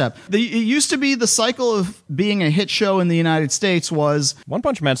misstep. It used to be the cycle of being a hit show in the United States was... One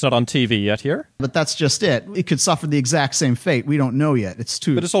Punch Man's not on TV yet here. But that's just it. It could suffer the exact same fate. We don't know yet.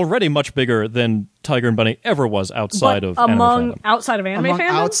 But it's already much bigger than Tiger and Bunny ever was outside of anime fandom. Outside of anime fandom?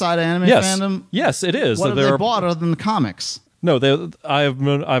 Outside of anime fandom? Yes, it is. What have they bought other than the comics? No, I've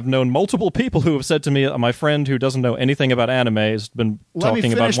known multiple people who have said to me, my friend who doesn't know anything about anime has been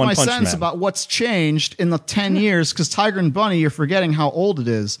talking about One Punch Man. Let me finish my sentence about what's changed in the 10 years, because Tiger and Bunny, you're forgetting how old it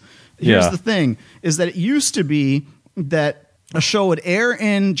is. Here's the thing, is that it used to be that a show would air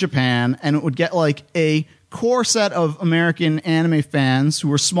in Japan, and it would get like a core set of American anime fans who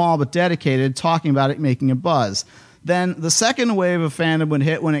were small but dedicated, talking about it, making a buzz. Then the second wave of fandom would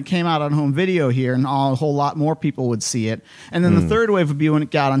hit when it came out on home video here, and a whole lot more people would see it. And then the third wave would be when it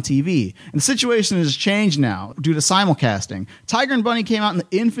got on TV. And the situation has changed now due to simulcasting. Tiger and Bunny came out in the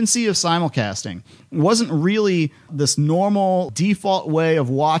infancy of simulcasting. It wasn't really this normal default way of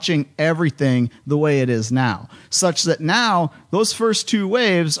watching everything the way it is now, such that now those first two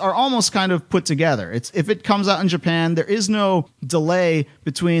waves are almost kind of put together. If it comes out in Japan, there is no delay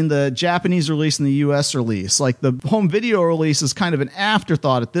between the Japanese release and the US release. Like the home video release is kind of an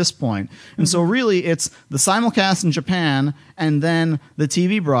afterthought at this point. And so really it's the simulcast in Japan and then the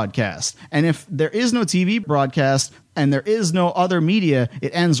TV broadcast. And if there is no TV broadcast and there is no other media,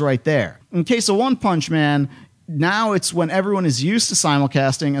 it ends right there. In case of One Punch Man, now it's when everyone is used to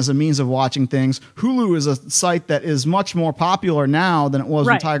simulcasting as a means of watching things. Hulu is a site that is much more popular now than it was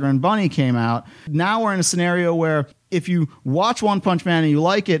when Tiger and Bunny came out. Now we're in a scenario where if you watch One Punch Man and you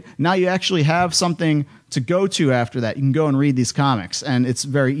like it, now you actually have something to go to after that. You can go and read these comics, and it's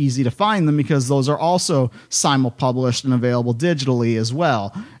very easy to find them because those are also simul-published and available digitally as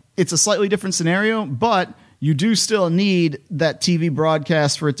well. It's a slightly different scenario, but you do still need that TV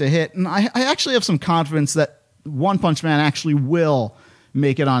broadcast for it to hit. And I actually have some confidence that One Punch Man actually will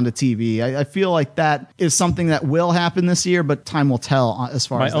make it onto TV. I feel like that is something that will happen this year, but time will tell as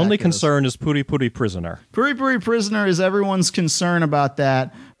far as that My only goes. concern is Puri Puri Prisoner. Puri Puri Prisoner is everyone's concern about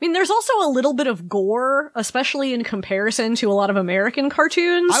that. I mean, there's also a little bit of gore, especially in comparison to a lot of American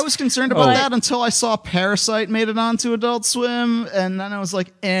cartoons. I was concerned about that until I saw Parasite made it onto Adult Swim, and then I was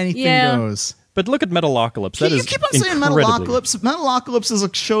like, anything goes. But look at Metalocalypse. You keep on saying Metalocalypse. Metalocalypse is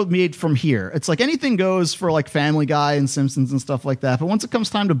a show made from here. It's like anything goes for like Family Guy and Simpsons and stuff like that. But once it comes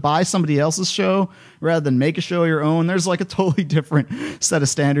time to buy somebody else's show rather than make a show your own, there's like a totally different set of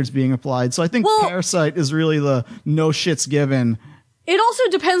standards being applied. So I think Parasite is really the no shits given. It also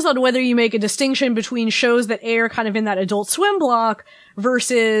depends on whether you make a distinction between shows that air kind of in that Adult Swim block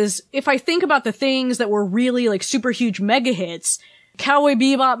versus if I think about the things that were really like super huge mega hits. Cowboy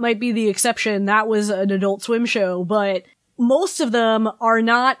Bebop might be the exception. That was an Adult Swim show, but most of them are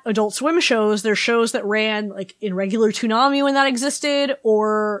not Adult Swim shows. They're shows that ran like in regular Toonami when that existed,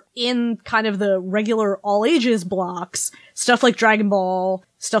 or in kind of the regular all ages blocks. Stuff like Dragon Ball,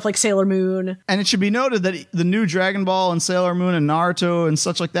 stuff like Sailor Moon. And it should be noted that the new Dragon Ball and Sailor Moon and Naruto and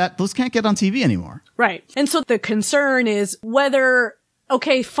such like that, those can't get on TV anymore. Right. And so the concern is whether,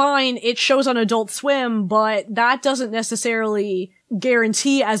 okay, fine, it shows on Adult Swim, but that doesn't necessarily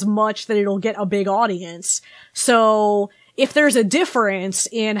guarantee as much that it'll get a big audience. So if there's a difference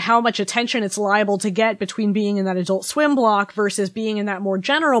in how much attention it's liable to get between being in that Adult Swim block versus being in that more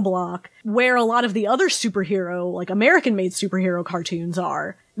general block, where a lot of the other superhero, like American-made superhero cartoons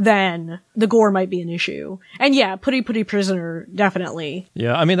are, then the gore might be an issue. And yeah, Puri Puri Prisoner, definitely.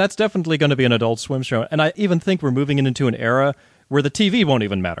 Yeah, I mean, that's definitely going to be an Adult Swim show. And I even think we're moving into an era where the TV won't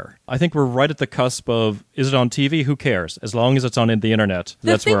even matter. I think we're right at the cusp of, is it on TV? Who cares? As long as it's on the internet,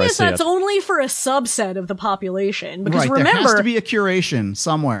 that's where I see it. The thing is, that's only for a subset of the population. Because remember, there has to be a curation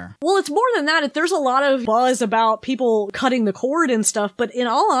somewhere. Well, it's more than that. There's a lot of buzz about people cutting the cord and stuff, but in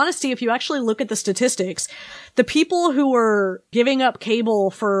all honesty, if you actually look at the statistics, the people who are giving up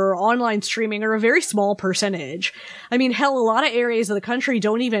cable for online streaming are a very small percentage. I mean, hell, a lot of areas of the country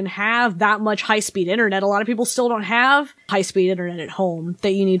don't even have that much high-speed internet. A lot of people still don't have high-speed internet at home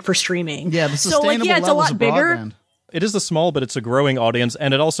that you need for streaming. Yeah, the sustainable it's a lot bigger. Broadband. It is a small, but it's a growing audience,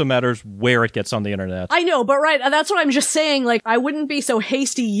 and it also matters where it gets on the internet. I know, but that's what I'm just saying. Like, I wouldn't be so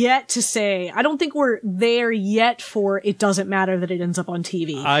hasty yet to say, I don't think we're there yet for it doesn't matter that it ends up on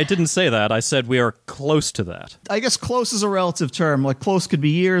TV. I didn't say that. I said we are close to that. I guess close is a relative term. Like, close could be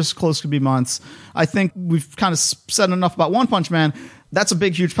years, close could be months. I think we've kind of said enough about One Punch Man. That's a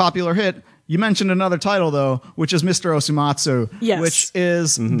big, huge popular hit. You mentioned another title, though, which is Mr. Osumatsu, which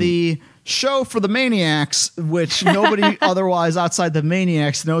is the show for the Maniacs, which nobody otherwise outside the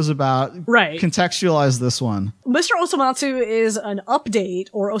Maniacs knows about. Right. Contextualize this one. Mr. Osumatsu is an update,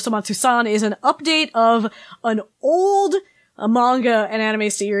 or Osumatsu-san is an update of an old manga and anime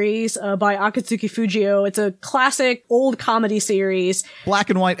series by Akatsuki Fujio. It's a classic old comedy series. Black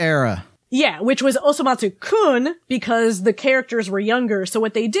and white era. Yeah, which was Osumatsu-kun because the characters were younger. So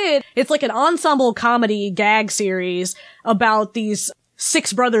what they did, it's like an ensemble comedy gag series about these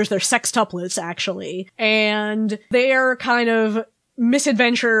 6 brothers. They're sextuplets, actually. And they're kind of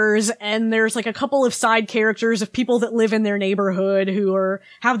misadventures, and there's like a couple of side characters of people that live in their neighborhood who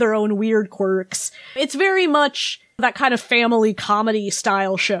have their own weird quirks. It's very much that kind of family comedy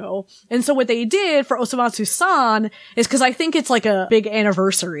style show. And so what they did for Osumatsu-san is, because I think it's like a big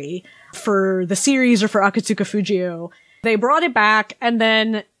anniversary for the series or for Akatsuki Fujio, They brought it back, and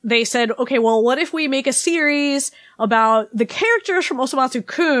then they said, okay, well, what if we make a series about the characters from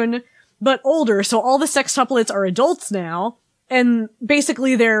Osomatsu-kun, but older, so all the sextuplets are adults now, and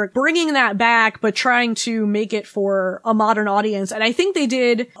basically they're bringing that back, but trying to make it for a modern audience, and I think they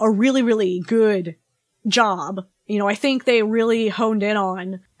did a really, really good job. You know, I think they really honed in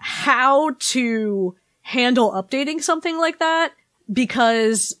on how to handle updating something like that,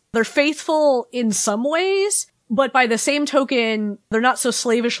 because they're faithful in some ways, but by the same token, they're not so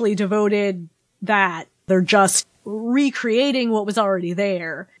slavishly devoted that they're just recreating what was already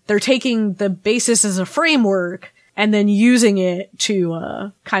there. They're taking the basis as a framework and then using it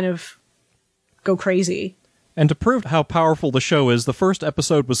to kind of go crazy. And to prove how powerful the show is, the first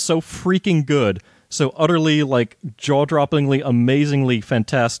episode was so freaking good, so utterly, like, jaw-droppingly, amazingly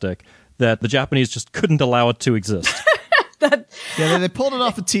fantastic, that the Japanese just couldn't allow it to exist. Yeah, they pulled it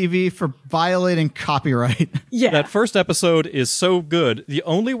off of TV for violating copyright. Yeah. That first episode is so good, the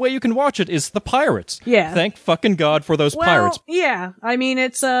only way you can watch it is the pirates. Yeah. Thank fucking God for those pirates. Yeah. I mean,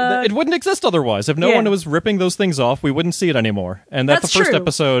 it's, It wouldn't exist otherwise. If no one was ripping those things off, we wouldn't see it anymore. And that That's the first true.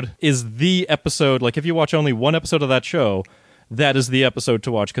 episode is the episode, like, if you watch only one episode of that show, that is the episode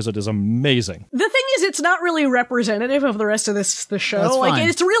to watch because it is amazing. The thing is, it's not really representative of the rest of the show. That's like, fine.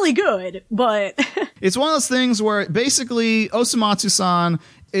 it's really good, but It's one of those things where basically Osomatsu-san,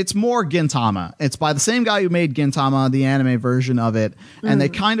 it's more Gintama. It's by the same guy who made Gintama, the anime version of it, and they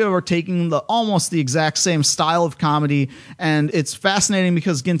kind of are taking almost the exact same style of comedy, and it's fascinating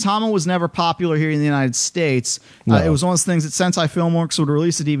because Gintama was never popular here in the United States. No. It was one of those things that Sentai Filmworks would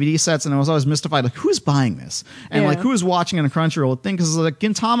release the DVD sets, and I was always mystified, like, who's buying this? And like, who's watching it on Crunchyroll? Thing, because like,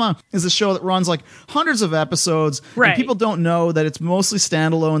 Gintama is a show that runs like hundreds of episodes, Right. and people don't know that it's mostly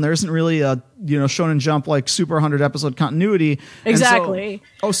standalone. There isn't really a Shonen Jump like super 100 episode continuity. Exactly.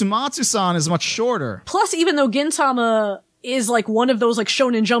 And so Osomatsu-san is much shorter. plus, even though Gintama is like one of those like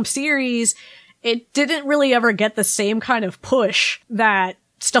Shonen Jump series, it didn't really ever get the same kind of push that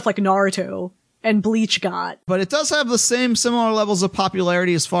stuff like Naruto and Bleach got. But it does have the same similar levels of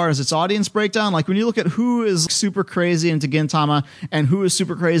popularity as far as its audience breakdown. Like when you look at who is super crazy into Gintama and who is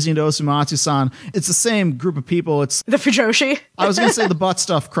super crazy into Osomatsu-san, it's the same group of people. It's, The Fujoshi. I was going to say the butt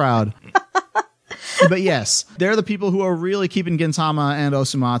stuff crowd. But yes, they're the people who are really keeping Gintama and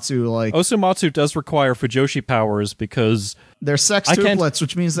Osomatsu like Osomatsu does require Fujoshi powers because they're I can't- sextuplets,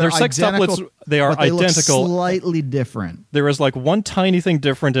 which means they're they're identical. sextuplets, they are but they identical. Look slightly different. there is like one tiny thing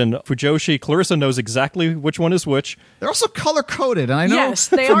different in Fujoshi. Clarissa knows exactly which one is which. They're also color coded, and I know Yes,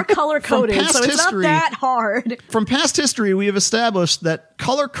 they are color coded, past so it's history- not that hard. From past history, we have established that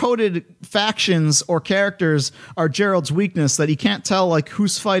color-coded factions or characters are Gerald's weakness, that he can't tell like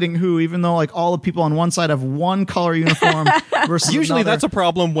who's fighting who, even though like all the people on one side have one color uniform versus Usually another. that's a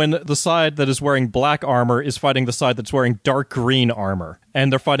problem when the side that is wearing black armor is fighting the side that's wearing dark green armor,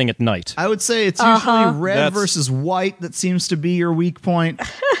 and they're fighting at night. I would say it's usually red That's- versus white that seems to be your weak point.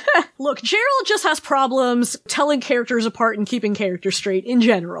 Look, Gerald just has problems telling characters apart and keeping characters straight in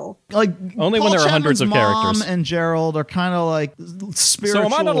general. Like Only Paul when there are Chapman's hundreds of mom characters. and Gerald are kind of like spiritual.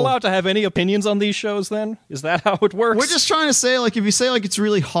 So am I not allowed to have any opinions on these shows then? Is that how it works? We're just trying to say, like, if you say like it's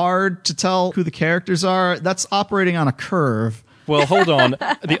really hard to tell who the characters are, that's operating on a curve. Well, hold on.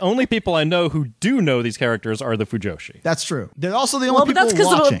 The only people I know who do know these characters are the Fujoshi. That's true. They're also the Well, only but that's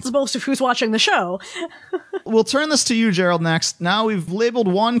people watching. because most of who's watching the show. We'll turn this to you, Gerald, next. Now we've labeled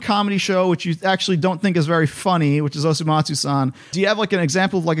one comedy show which you actually don't think is very funny, which is Osomatsu-san. Do you have like an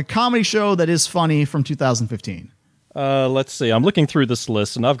example of like a comedy show that is funny from 2015? Let's see. I'm looking through this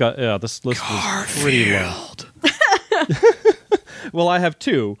list, and I've got this list is pretty long. Well, I have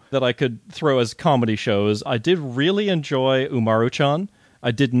two that I could throw as comedy shows. I did really enjoy Umaru-chan.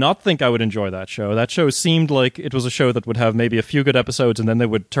 I did not think I would enjoy that show. That show seemed like it was a show that would have maybe a few good episodes, and then they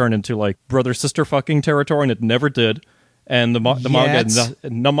would turn into like brother-sister fucking territory, and it never did. And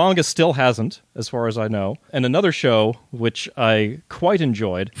the manga still hasn't, as far as I know. And another show, which I quite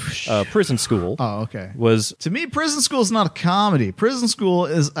enjoyed, Prison School. Oh, okay. Was To me, Prison School is not a comedy. Prison School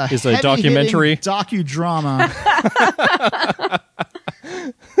is a a documentary docudrama.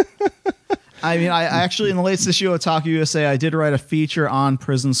 I mean, I actually, in the latest issue of Otaku USA, I did write a feature on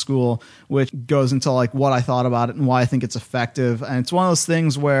Prison School, which goes into like what I thought about it and why I think it's effective. And it's one of those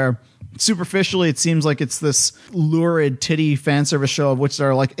things where superficially it seems like it's this lurid titty fan service show, of which there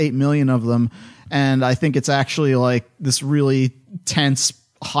are like 8 million of them. And I think it's actually like this really tense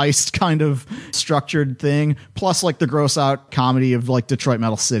heist kind of structured thing, plus like the gross out comedy of like Detroit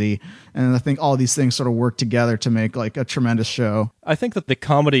Metal City. And I think all these things sort of work together to make like a tremendous show. I think that the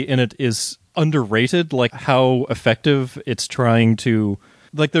comedy in it is underrated, like how effective it's trying to...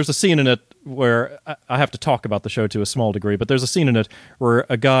 Like, there's a scene in it where I have to talk about the show to a small degree, but there's a scene in it where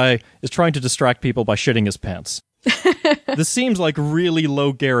a guy is trying to distract people by shitting his pants. This seems like really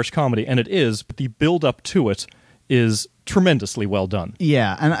low garish comedy, and it is, but the build-up to it is tremendously well done.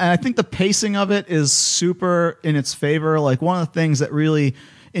 Yeah, and I think the pacing of it is super in its favor. Like, one of the things that really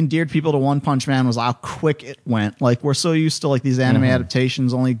endeared people to One Punch Man was how quick it went. Like, we're so used to like these anime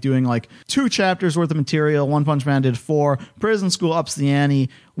adaptations only doing like 2 chapters worth of material. One Punch Man did 4. Prison School ups the ante.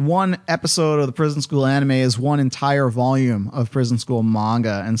 One episode of the Prison School anime is one entire volume of Prison School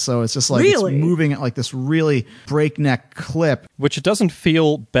manga, and so it's just like it's moving at like this really breakneck clip, which it doesn't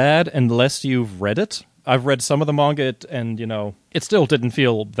feel bad unless you've read it. I've read some of the manga, and it still didn't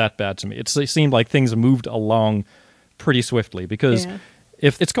feel that bad to me. It seemed like things moved along pretty swiftly, because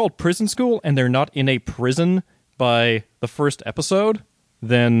if it's called Prison School and they're not in a prison by the first episode,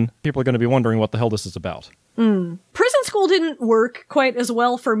 then people are going to be wondering what the hell this is about. Prison School didn't work quite as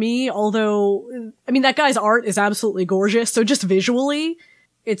well for me, although, I mean, that guy's art is absolutely gorgeous, so just visually,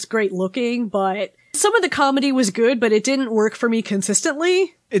 it's great looking, but some of the comedy was good, but it didn't work for me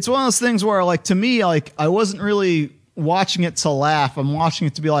consistently. It's one of those things where, like, to me, like, I wasn't really watching it to laugh. I'm watching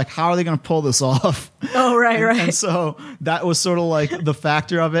it to be like, how are they going to pull this off? Oh, right. And so that was sort of like the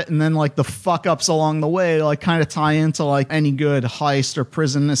factor of it. And then like the fuck ups along the way, like kind of tie into like any good heist or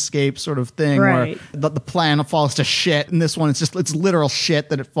prison escape sort of thing, where the plan falls to shit. And this one, it's literal shit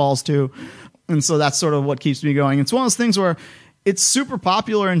that it falls to. And so that's sort of what keeps me going. It's one of those things where it's super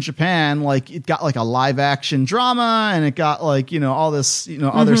popular in Japan. Like, it got like a live action drama, and it got like, all this,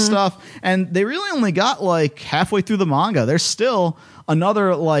 other stuff. And they really only got like halfway through the manga. There's still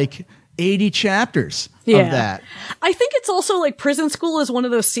another like 80 chapters of that. I think it's also like Prison School is one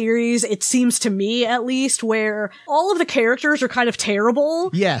of those series, it seems to me at least, where all of the characters are kind of terrible.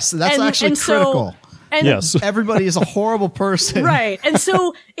 Yes, that's actually critical. And everybody is a horrible person. Right. And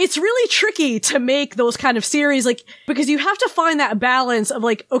so it's really tricky to make those kind of series, like, because you have to find that balance of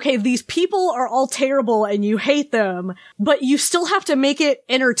like, okay, these people are all terrible and you hate them, but you still have to make it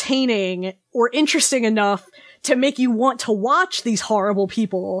entertaining or interesting enough to make you want to watch these horrible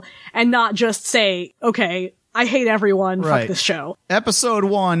people and not just say, okay, I hate everyone. Fuck this show. Episode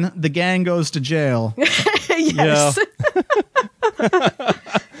 1, the gang goes to jail. Yes.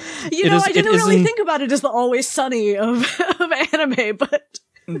 I didn't really think about it as the Always Sunny of anime, but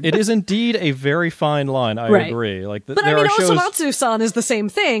it is indeed a very fine line. I agree. Like, but I mean, Osomatsu-san is the same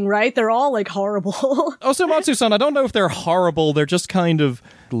thing, right? They're all like horrible. Osomatsu-san, I don't know if they're horrible. They're just kind of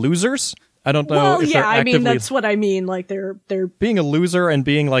losers. I don't know. Well, if they're actively... I mean, that's what I mean. Like, they're being a loser and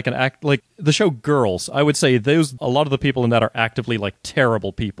being like like the show Girls. I would say a lot of the people in that are actively like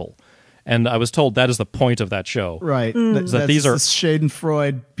terrible people. And I was told that is the point of that show. Right. That these are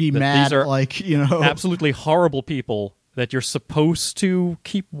Schadenfreude, be mad, these are like, absolutely horrible people that you're supposed to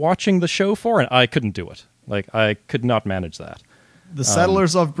keep watching the show for, and I couldn't do it. Like, I could not manage that. The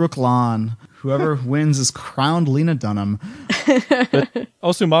Settlers of Brooklyn. Whoever wins is crowned Lena Dunham. But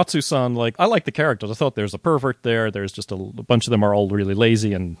Osomatsu-san, like, I like the characters. I thought there's a pervert there. There's just a bunch of them are all really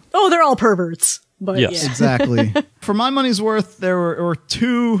lazy and... Oh, they're all perverts. But yes, exactly. For my money's worth, there were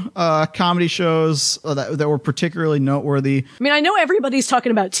 2 comedy shows that were particularly noteworthy. I mean, I know everybody's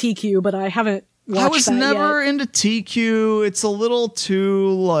talking about TQ, but I haven't watched I was that never yet. into TQ. It's a little too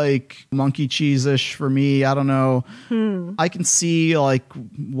like monkey cheese-ish for me. I don't know. I can see like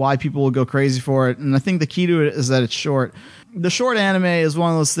why people will go crazy for it, and I think the key to it is that it's short. The short anime is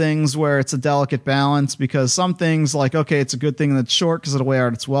one of those things where it's a delicate balance, because some things like, okay, it's a good thing that it's short because it'll wear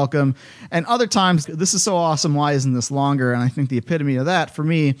out its welcome. And other times, this is so awesome, why isn't this longer? And I think the epitome of that for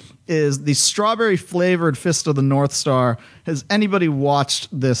me is the strawberry flavored Fist of the North Star. Has anybody watched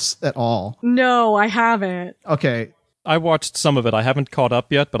this at all? No, I haven't. Okay. I watched some of it. I haven't caught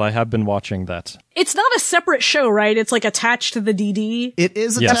up yet, but I have been watching that. It's not a separate show, right? It's like attached to the DD. It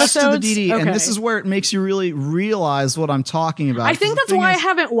is attached to the DD, okay. And this is where it makes you really realize what I'm talking about. I think that's why I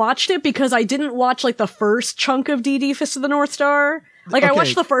haven't watched it, because I didn't watch like the first chunk of DD Fist of the North Star. Like, I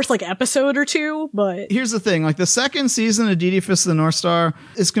watched the first like episode or 2, but here's the thing: like, the second season of DD Fist of the North Star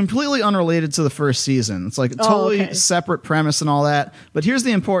is completely unrelated to the first season. It's like a totally separate premise and all that. But here's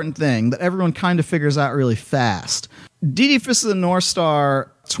the important thing that everyone kind of figures out really fast: DD Fist of the North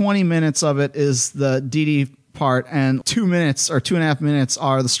Star, 20 minutes of it is the DD part, and 2 minutes or 2.5 minutes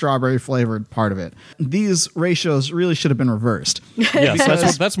are the strawberry flavored part of it. These ratios really should have been reversed.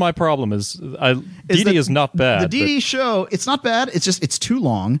 Yes, that's my problem. DD is not bad. The DD show, it's not bad. It's too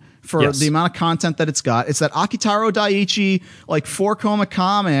long for the amount of content that it's got. It's that Akitaro Daiichi like 4-coma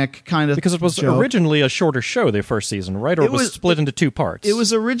comic kind of, because it was originally a shorter show the first season, right? Or it was split into 2 parts. It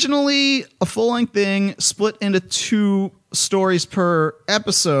was originally a full-length thing split into 2 stories per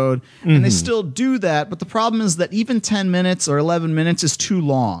episode, and they still do that, but the problem is that even 10 minutes or 11 minutes is too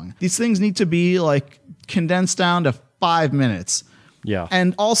long. These things need to be like condensed down to 5 minutes. Yeah.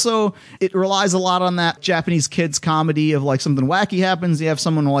 And also, it relies a lot on that Japanese kids comedy of like something wacky happens, you have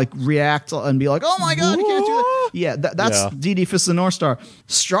someone like react and be like, oh my god, you can't do that. Yeah, that's DD Fist of the North Star.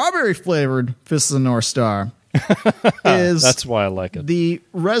 Strawberry flavored Fist of the North Star is that's why I like it. The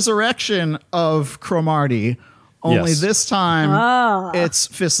resurrection of Cromartie. Only this time it's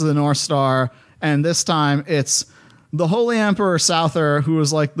Fist of the North Star, and this time it's the Holy Emperor Souther, who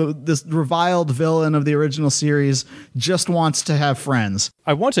was like this reviled villain of the original series, just wants to have friends.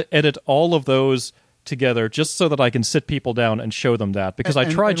 I want to edit all of those together just so that I can sit people down and show them that, because I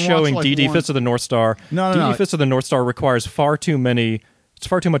tried showing like DD Fist of the North Star. DD Fist of the North Star requires far too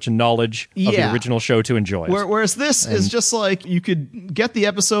much knowledge of the original show to enjoy it. Whereas this is just like you could get the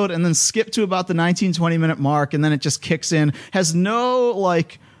episode and then skip to about the 19-20 minute mark, and then it just kicks in. Has no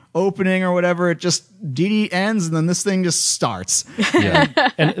like opening or whatever. It just DD ends and then this thing just starts. Yeah.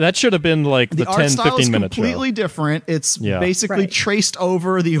 And that should have been like the 10-15 minute show. It's completely different. It's basically traced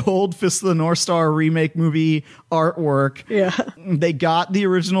over the old Fist of the North Star remake movie artwork. Yeah. They got the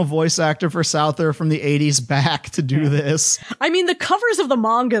original voice actor for Souther from the 80s back to do this. I mean, the covers of the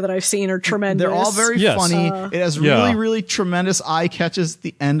manga that I've seen are tremendous. They're all very funny. It has really, really tremendous eye catches at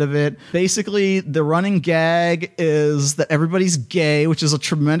the end of it. Basically, the running gag is that everybody's gay, which is a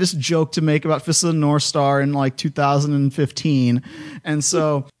tremendous joke to make about Fist of the North Star in like 2015. And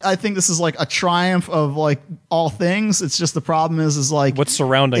so I think this is like a triumph of like all things. It's just the problem is like what's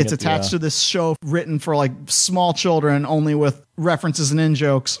surrounding it's attached to this show written for like small children, only with references and in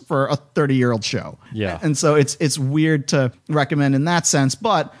jokes for a 30-year-old show. Yeah. And so it's weird to recommend in that sense,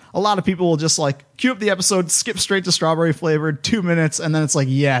 but a lot of people will just like cue up the episode, skip straight to strawberry flavored, 2 minutes, and then it's like,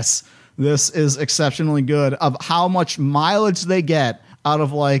 yes, this is exceptionally good. Of how much mileage they get out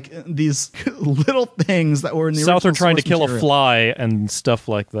of like these little things that were in the Souther original trying to kill material. a fly and stuff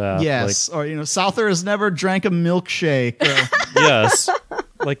like that. Yes, or Souther has never drank a milkshake. Yes.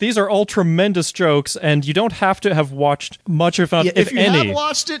 Like, these are all tremendous jokes, and you don't have to have watched much, if not, if you any. have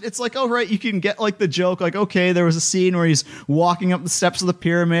watched it, it's like, oh, right, you can get like the joke, like, okay, there was a scene where he's walking up the steps of the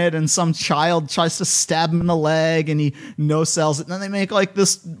pyramid and some child tries to stab him in the leg and he no-sells it, and then they make like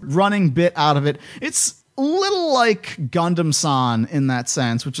this running bit out of it. It's a little like Gundam-san in that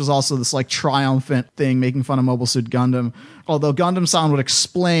sense, which is also this like triumphant thing making fun of Mobile Suit Gundam. Although Gundam-san would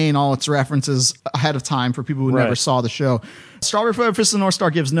explain all its references ahead of time for people who never saw the show. Strawberry Flavored Fist of the North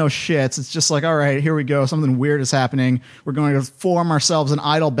Star gives no shits. It's just like, all right, here we go. Something weird is happening. We're going to form ourselves an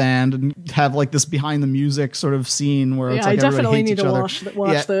idol band and have like this behind the music sort of scene where it's like I definitely everybody hates need each to other.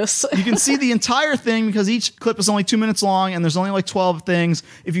 watch this. You can see the entire thing because each clip is only 2 minutes long and there's only like 12 things.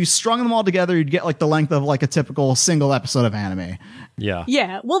 If you strung them all together, you'd get like the length of like a typical single episode of anime. Yeah.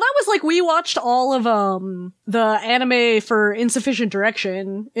 Yeah. Well, that was like, we watched all of the anime for Insufficient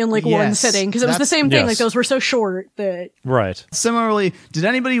Direction in like one sitting, because it was the same thing. Like, those were so short that... Right. Similarly, did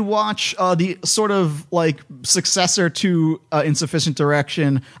anybody watch the sort of like successor to Insufficient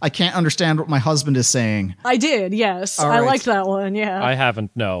Direction, I Can't Understand What My Husband Is Saying? I did, yes. All I right. liked that one, yeah. I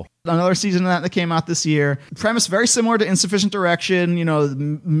haven't, no. Another season of that came out this year. Premise very similar to Insufficient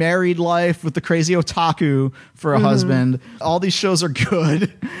Direction, married life with the crazy otaku for a husband. All these shows are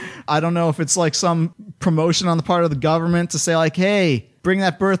good. I don't know if it's like some promotion on the part of the government to say like, hey, bring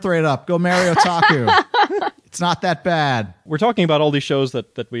that birth rate up, go marry otaku. It's not that bad. We're talking about all these shows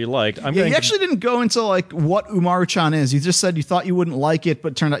that we liked. You actually didn't go into like what Umaru-chan is. You just said you thought you wouldn't like it,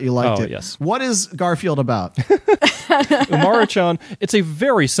 but it turned out you liked it. Yes. What is Garfield about? Umaru-chan, it's a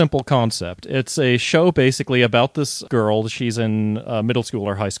very simple concept. It's a show basically about this girl. She's in middle school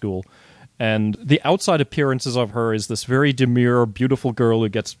or high school. And the outside appearances of her is this very demure, beautiful girl who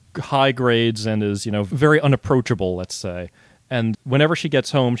gets high grades and is, very unapproachable, let's say. And whenever she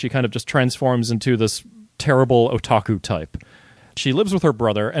gets home, she kind of just transforms into this terrible otaku type. She lives with her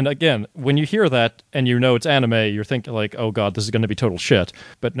brother, and again, when you hear that and it's anime, you're thinking like, oh god, this is going to be total shit.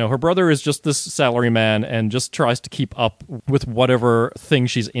 But no, her brother is just this salaryman and just tries to keep up with whatever thing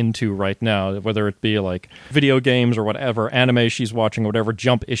she's into right now, whether it be like video games or whatever, anime she's watching, or whatever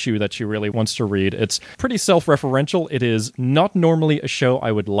jump issue that she really wants to read. It's pretty self-referential. It is not normally a show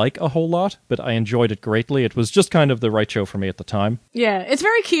I would like a whole lot, but I enjoyed it greatly. It was just kind of the right show for me at the time. Yeah, it's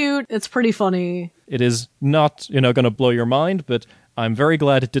very cute. It's pretty funny. It is not, going to blow your mind, but I'm very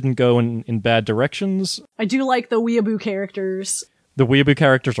glad it didn't go in bad directions. I do like the weeaboo characters. The weeaboo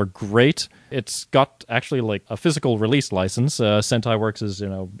characters are great. It's got actually like a physical release license. Sentai Works is,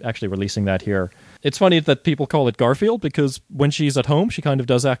 actually releasing that here. It's funny that people call it Garfield because when she's at home, she kind of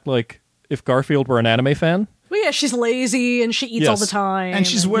does act like if Garfield were an anime fan. Well, yeah, she's lazy and she eats all the time. And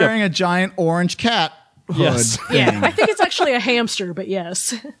she's wearing a giant orange cat hood. Yes. Yeah, I think it's actually a hamster, but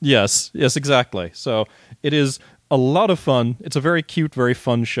yes. Yes, exactly. So it is a lot of fun. It's a very cute, very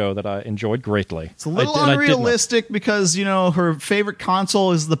fun show that I enjoyed greatly. It's a little unrealistic because, her favorite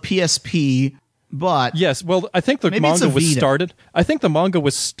console is the PSP, but... Yes, well, I think the manga was started... I think the manga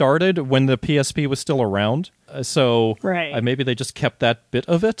was started when the PSP was still around, so maybe they just kept that bit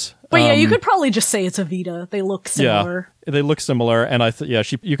of it. But yeah, you could probably just say it's a Vita. They look similar. Yeah, they look similar, and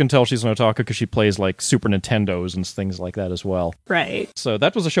you can tell she's an otaku because she plays, like, Super Nintendos and things like that as well. Right. So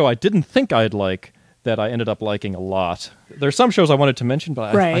that was a show I didn't think I'd like, that I ended up liking a lot. There's some shows I wanted to mention,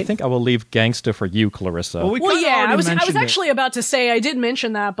 but I think I will leave Gangsta for you, Clarissa. I was actually about to say I did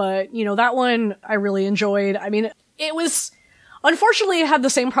mention that, but that one I really enjoyed. I mean, it was unfortunately it had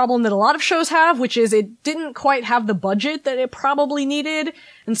the same problem that a lot of shows have, which is it didn't quite have the budget that it probably needed,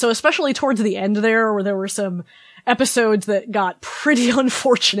 and so especially towards the end there, where there were some episodes that got pretty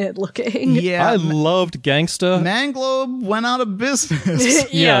unfortunate looking. Yeah, I loved Gangsta. Manglobe went out of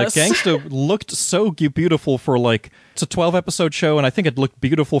business. Yeah, Gangsta looked so beautiful for it's a 12-episode show, and I think it looked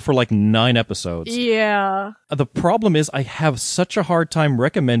beautiful for 9 episodes. Yeah. The problem is I have such a hard time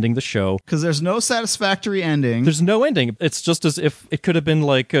recommending the show. Because there's no satisfactory ending. There's no ending. It's just as if it could have been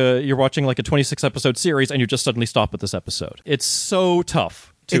you're watching a 26-episode series and you just suddenly stop at this episode. It's so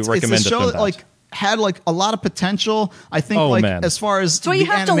tough to recommend it's a show that had a lot of potential. I think as far as so you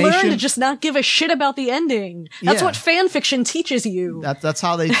have to learn to just not give a shit about the ending. That's what fan fiction teaches you. That's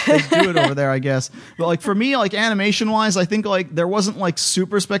how they do it over there, I guess. But for me, animation wise, I think there wasn't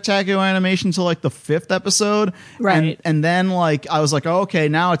super spectacular animation until the 5th episode. Right. And then I was like, oh, okay,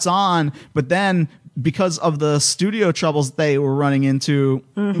 now it's on. But then because of the studio troubles they were running into,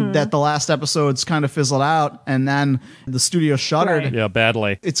 that the last episodes kind of fizzled out, and then the studio shuttered. Right. Yeah,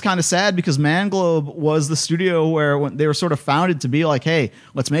 badly. It's kind of sad because Manglobe was the studio where they were sort of founded to be hey,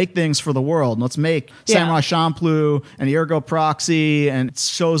 let's make things for the world. Let's make Samurai Champloo and Ergo Proxy and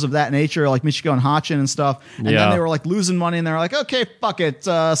shows of that nature, like Michiko and Hachin and stuff. And then they were losing money, and they were okay, fuck it,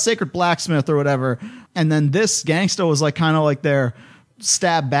 Sacred Blacksmith or whatever. And then this Gangsta was kind of their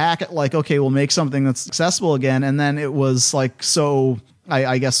stab back at okay, we'll make something that's accessible again. And then it was so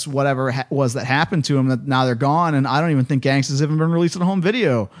I guess whatever was that happened to them, that now they're gone, and I don't even think Gangsta's even been released in a home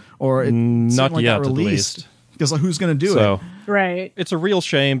video, or it not yet got released. At least. Because who's going to do it? Right. It's a real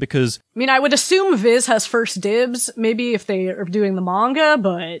shame because... I mean, I would assume Viz has first dibs, maybe if they are doing the manga,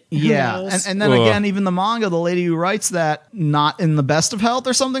 but who knows? And then again, even the manga, the lady who writes that, not in the best of health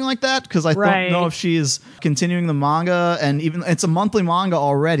or something like that, because I don't know if she's continuing the manga, and even it's a monthly manga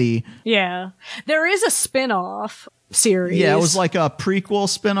already. Yeah. There is a spin-off series. Yeah, it was a prequel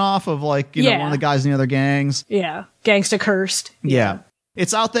spin-off of one of the guys in the other gangs. Yeah. Gangsta Cursed. Yeah.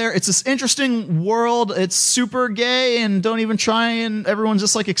 It's out there. It's this interesting world. It's super gay, and don't even try, and everyone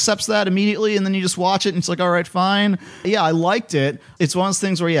just accepts that immediately, and then you just watch it and it's all right, fine. Yeah, I liked it. It's one of those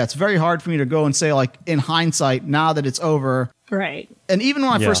things where it's very hard for me to go and say in hindsight, now that it's over. Right. And even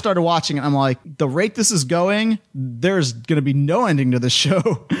when I first started watching it, I'm the rate this is going, there's going to be no ending to this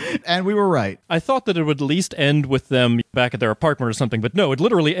show. And we were right. I thought that it would at least end with them back at their apartment or something, but no, it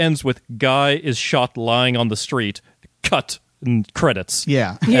literally ends with guy is shot lying on the street, cut. And credits.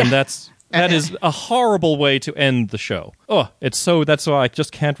 Yeah. And that is a horrible way to end the show. That's why I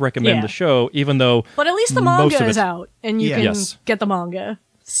just can't recommend the show, even though... But at least the manga is out, and you can get the manga.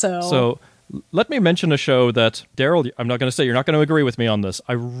 So let me mention a show that, Darryl, I'm not going to say you're not going to agree with me on this.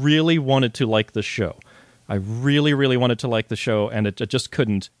 I really wanted to like this show. I really, really wanted to like the show, and it just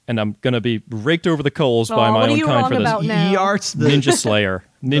couldn't. And I'm going to be raked over the coals by my own kind for this. Ninja Slayer.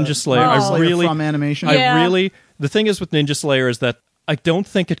 Ninja Slayer. I really... From animation. The thing is with Ninja Slayer is that I don't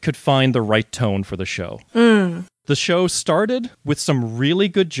think it could find the right tone for the show. The show started with some really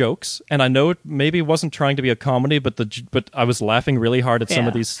good jokes, and I know it maybe wasn't trying to be a comedy, but I was laughing really hard at some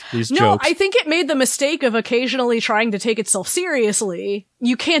of these jokes. No, I think it made the mistake of occasionally trying to take itself seriously.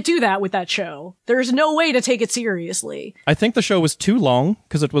 You can't do that with that show. There's no way to take it seriously. I think the show was too long,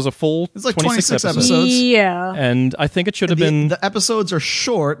 because it was a full 26 episodes. Yeah. And I think it should have been... The episodes are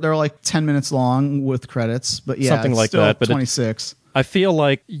short. They're 10 minutes long with credits, but something like that. But 26. I feel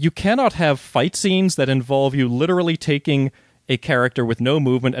like you cannot have fight scenes that involve you literally taking a character with no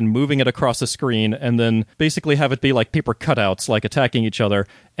movement and moving it across a screen, and then basically have it be like paper cutouts, attacking each other,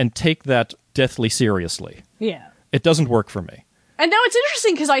 and take that deathly seriously. Yeah. It doesn't work for me. And now it's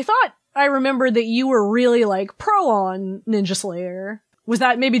interesting, because I thought I remembered that you were really, pro on Ninja Slayer. Was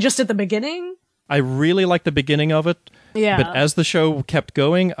that maybe just at the beginning? I really liked the beginning of it. Yeah. But as the show kept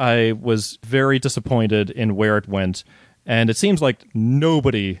going, I was very disappointed in where it went. And it seems like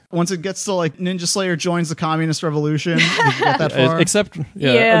nobody... Once it gets to, like, Ninja Slayer joins the Communist Revolution, did you get that far? Except,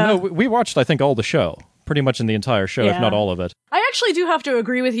 no, we watched, I think, all the show. Pretty much in the entire show, if not all of it. I actually do have to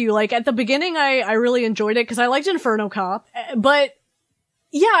agree with you. Like, at the beginning, I really enjoyed it because I liked Inferno Cop. But,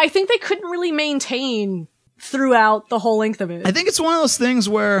 yeah, I think they couldn't really maintain throughout the whole length of it. I think it's one of those things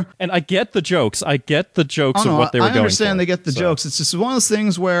where... And I get the jokes. of what they were going for. I understand they get the jokes. It's just one of those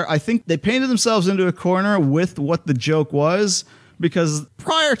things where I think they painted themselves into a corner with what the joke was, because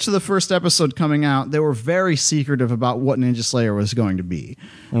prior to the first episode coming out, they were very secretive about what Ninja Slayer was going to be.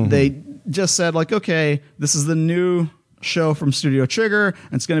 Mm-hmm. They just said, like, okay, this is the new show from Studio Trigger,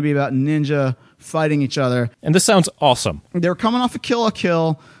 and it's going to be about ninja fighting each other. And this sounds awesome. They were coming off of Kill la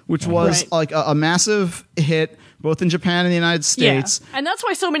Kill, which was like a massive hit, both in Japan and the United States. Yeah. And that's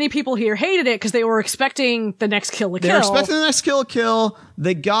why so many people here hated it, because they were expecting the next Kill la Kill. They were expecting the next Kill la Kill.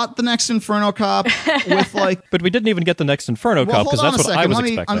 They got the next Inferno Cop with, like... But we didn't even get the next Inferno Cop, because that's what I was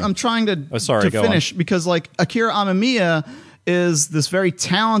expecting. I'm trying to finish, because, like, Akira Amamiya is this very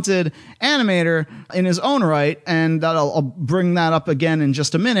talented animator in his own right, and I'll bring that up again in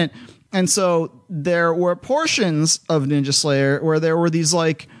just a minute. And so there were portions of Ninja Slayer where there were these,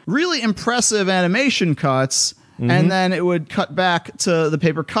 like, really impressive animation cuts, and then it would cut back to the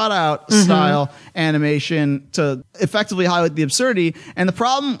paper cutout style animation to effectively highlight the absurdity. And the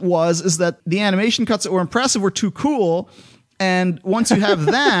problem is that the animation cuts that were impressive were too cool, and once you have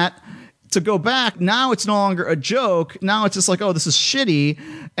that... to go back, now it's no longer a joke. Now it's just like, oh, this is shitty.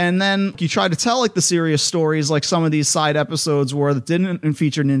 And then you try to tell, like, the serious stories, like some of these side episodes where that didn't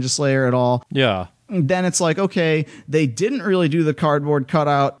feature Ninja Slayer at all. Yeah. Then it's like, okay, they didn't really do the cardboard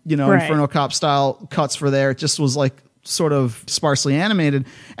cutout, Inferno Cop style cuts for there. It just was like sort of sparsely animated.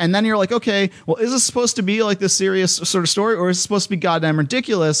 And then you're like, okay, well, is this supposed to be like this serious sort of story, or is it supposed to be goddamn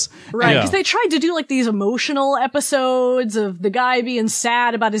ridiculous? Right, because they tried to do like these emotional episodes of the guy being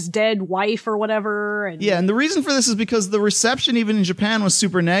sad about his dead wife or whatever. And the reason for this is because the reception even in Japan was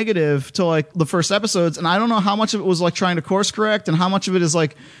super negative to like the first episodes, and I don't know how much of it was like trying to course correct and how much of it is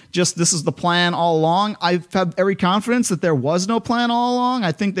like just this is the plan all along. I've had every confidence that there was no plan all along.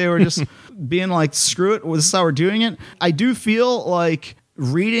 I think they were just being like, screw it, this is how we're doing it. I do feel like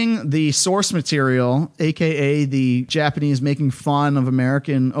reading the source material, aka the Japanese making fun of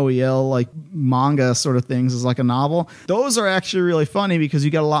American OEL like manga sort of things, is like a novel. Those are actually really funny because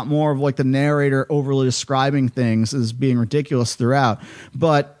you get a lot more of like the narrator overly describing things as being ridiculous throughout.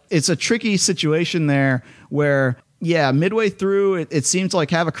 But it's a tricky situation there where midway through, it seemed to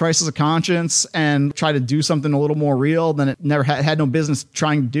like have a crisis of conscience and try to do something a little more real than it never had no business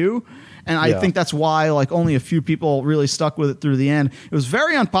trying to do. And I think that's why like only a few people really stuck with it through the end. It was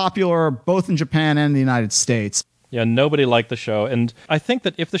very unpopular both in Japan and the United States. Yeah, nobody liked the show. And I think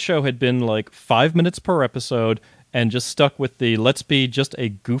that if the show had been like 5 minutes per episode and just stuck with the let's be just a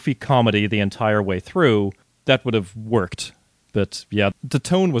goofy comedy the entire way through, that would have worked. But yeah, the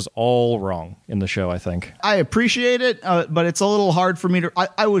tone was all wrong in the show, I think. I appreciate it, but it's a little hard for me to...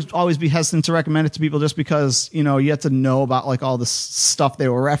 I would always be hesitant to recommend it to people just because, you had to know about like all this stuff they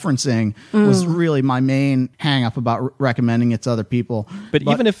were referencing was really my main hang up about recommending it to other people. But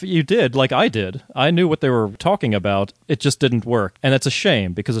even if you did, like I did, I knew what they were talking about. It just didn't work. And that's a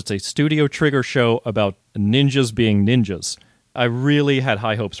shame because it's a Studio Trigger show about ninjas being ninjas. I really had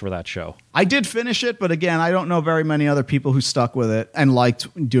high hopes for that show. I did finish it, but again, I don't know very many other people who stuck with it and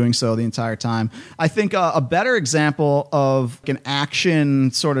liked doing so the entire time. I think a better example of an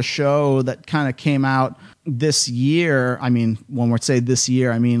action sort of show that kind of came out this year, I mean, when we say this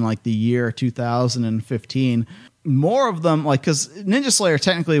year, I mean like the year 2015, more of them, like, because Ninja Slayer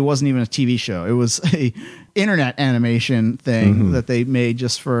technically wasn't even a TV show. It was a internet animation thing that they made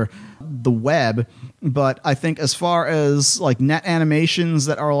just for the web. But I think as far as like net animations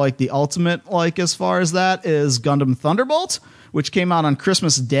that are like the ultimate, like as far as that is Gundam Thunderbolt, which came out on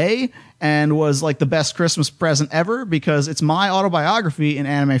Christmas Day and was like the best Christmas present ever because it's my autobiography in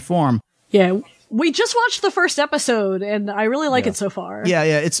anime form. Yeah. We just watched the first episode and I really like it so far. Yeah.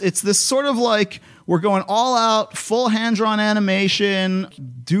 It's this sort of like, we're going all out, full hand-drawn animation,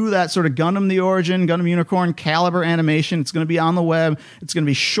 do that sort of Gundam the Origin, Gundam Unicorn caliber animation. It's going to be on the web. It's going to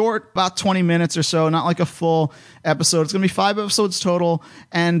be short, about 20 minutes or so, not like a full episode. It's going to be 5 episodes total.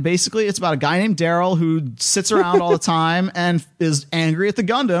 And basically, it's about a guy named Darou who sits around all the time and is angry at the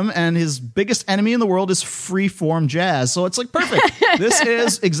Gundam. And his biggest enemy in the world is freeform jazz. So it's like perfect. This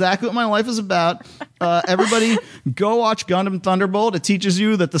is exactly what my life is about. Everybody, go watch Gundam Thunderbolt. It teaches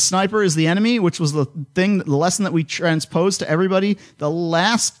you that the sniper is the enemy, which was the lesson that we transposed to everybody. The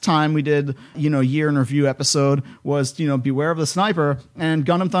last time we did, year in review episode was, beware of the sniper. And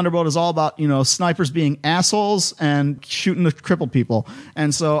Gundam Thunderbolt is all about, snipers being assholes and shooting the crippled people.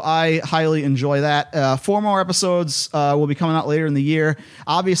 And so I highly enjoy that. 4 more episodes will be coming out later in the year.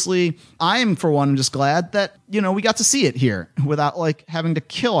 Obviously, I am, for one, just glad that, we got to see it here without having to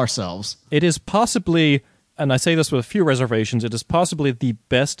kill ourselves. It is possibly, and I say this with a few reservations, it is possibly the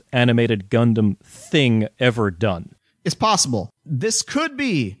best animated Gundam thing ever done. It's possible. This could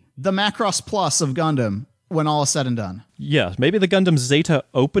be the Macross Plus of Gundam when all is said and done. Yeah, maybe the Gundam Zeta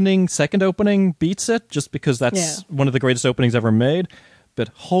second opening beats it, just because that's one of the greatest openings ever made. But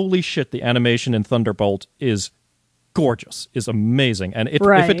holy shit, the animation in Thunderbolt is gorgeous, is amazing. And if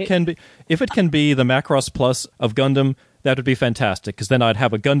it can be the Macross Plus of Gundam, that would be fantastic, because then I'd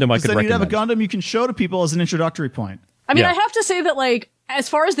have a Gundam I could recommend. Then you'd have a Gundam you can show to people as an introductory point. I mean, I have to say that, as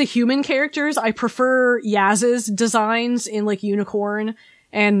far as the human characters, I prefer Yaz's designs in, Unicorn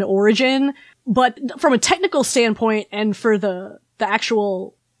and Origin. But from a technical standpoint and for the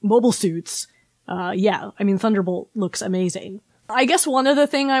actual mobile suits, Thunderbolt looks amazing. I guess one other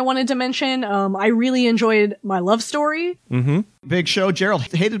thing I wanted to mention, I really enjoyed My Love Story. Mm-hmm. Big show. Gerald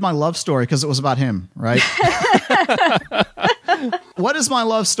hated My Love Story because it was about him, right? What is My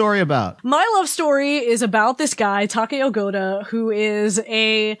Love Story about? My Love Story is about this guy, Takeo Goda, who is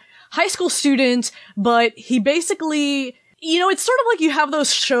a high school student, but he basically, it's sort of like you have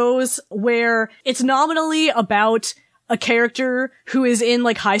those shows where it's nominally about a character who is in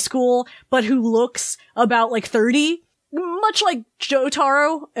high school, but who looks about 30. Much like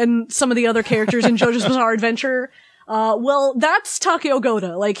Jotaro and some of the other characters in JoJo's Bizarre Adventure. Well, that's Takeo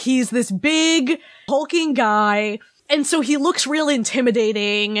Goda. He's this big, hulking guy, and so he looks real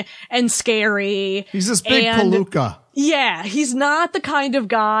intimidating and scary. He's this big palooka. Yeah, he's not the kind of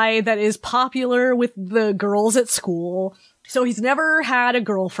guy that is popular with the girls at school. So he's never had a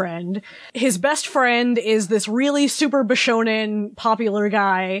girlfriend. His best friend is this really super Bishonen popular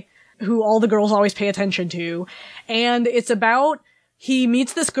guy who all the girls always pay attention to. And it's about, he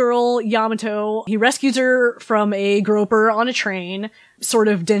meets this girl, Yamato. He rescues her from a groper on a train, sort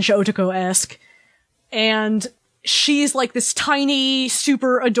of Densha Otoko-esque. And she's this tiny,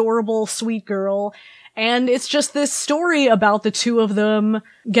 super adorable, sweet girl. And it's just this story about the two of them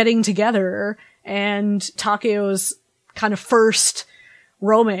getting together and Takeo's kind of first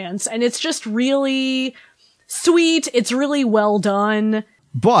romance. And it's just really sweet. It's really well done.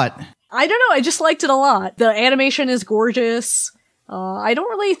 But I don't know. I just liked it a lot. The animation is gorgeous. I don't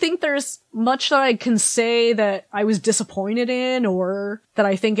really think there's much that I can say that I was disappointed in or that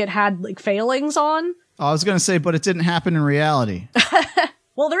I think it had failings on. I was going to say, but it didn't happen in reality.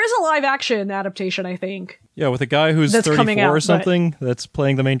 Well, there is a live action adaptation, I think. Yeah, with a guy who's 34 or something that's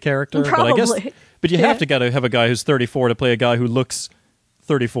playing the main character. Probably. But you have to have a guy who's 34 to play a guy who looks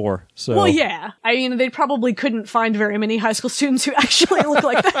 34. So. Well, yeah. I mean, they probably couldn't find very many high school students who actually look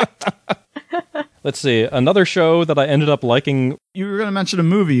like that. Let's see. Another show that I ended up liking. You were going to mention a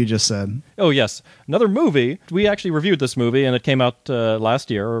movie you just said. Oh, yes. Another movie. We actually reviewed this movie, and it came out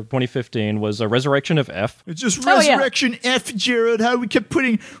last year, or 2015, was Resurrection of F. It's just Resurrection F, Gerald. How we kept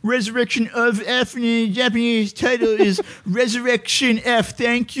putting Resurrection of F, and the Japanese title is Resurrection F.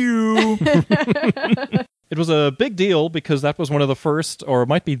 Thank you. It was a big deal because that was one of the first, or it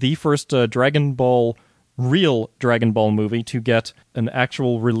might be the first real Dragon Ball movie to get an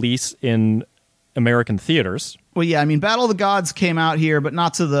actual release in American theaters. Well, yeah, I mean, Battle of the Gods came out here, but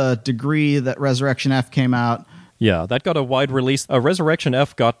not to the degree that Resurrection F came out. Yeah, that got a wide release. Resurrection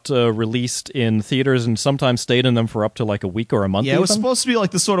F got released in theaters and sometimes stayed in them for up to a week or a month. Yeah, it was supposed to be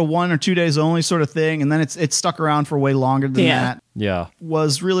the sort of 1 or 2 days only sort of thing, and then it stuck around for way longer than that. Yeah.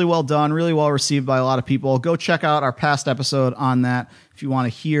 Was really well done, really well received by a lot of people. Go check out our past episode on that if you want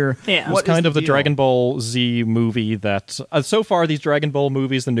to hear. Yeah. It was kind of the Dragon Ball Z movie that, so far these Dragon Ball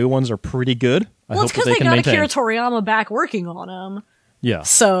movies, the new ones, are pretty good. Well, it's because they got Akira Toriyama back working on them. Yeah.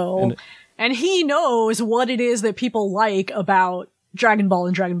 So... And he knows what it is that people like about Dragon Ball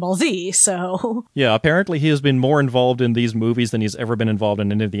and Dragon Ball Z, so... Yeah, apparently he has been more involved in these movies than he's ever been involved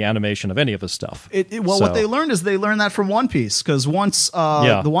in any of the animation of any of his stuff. What they learned is they learned that from One Piece, because once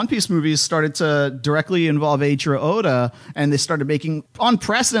the One Piece movies started to directly involve Eiichiro Oda, and they started making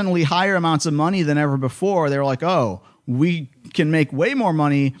unprecedentedly higher amounts of money than ever before, they were like, oh, we can make way more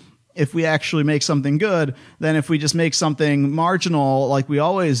money if we actually make something good than if we just make something marginal like we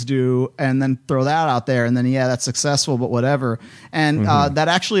always do and then throw that out there and then, yeah, that's successful, but whatever. And that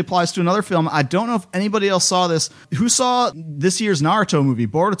actually applies to another film. I don't know if anybody else saw this. Who saw this year's Naruto movie,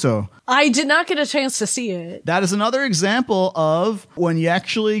 Boruto? I did not get a chance to see it. That is another example of when you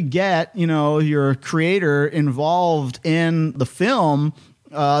actually get, your creator involved in the film,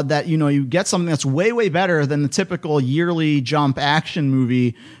 that, you get something that's way, way better than the typical yearly jump action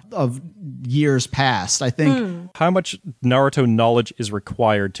movie of years past. I think. How much Naruto knowledge is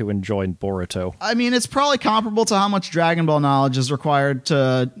required to enjoy Boruto? I mean, it's probably comparable to how much Dragon Ball knowledge is required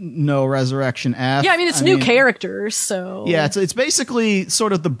to know Resurrection F. Yeah, I mean, it's new characters, so... Yeah, it's basically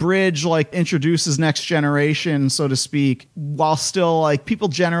sort of the bridge, like, introduces next generation, so to speak, while still, like, people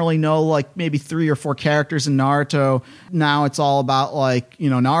generally know, like, maybe 3 or 4 characters in Naruto. Now it's all about, like,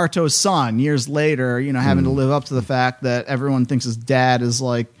 Naruto's son, years later, having to live up to the fact that everyone thinks his dad is,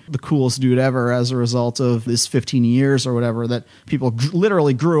 like, the coolest dude ever as a result of this 15 years or whatever that people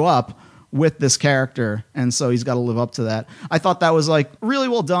literally grew up with this character, and so he's got to live up to that. I thought that was like really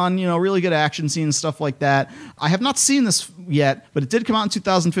well done, really good action scenes, stuff like that. I have not seen this yet, but it did come out in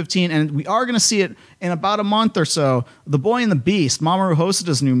 2015, and we are going to see it in about a month or so. The Boy and the Beast, Mamoru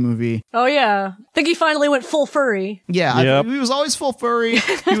Hosoda's new movie. Oh yeah, I think he finally went full furry. Yeah, yep. He was always full furry.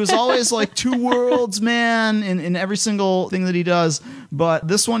 He was always like 2 worlds, man, in every single thing that he does. But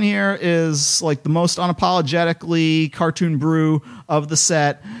this one here is like the most unapologetically cartoon brew of the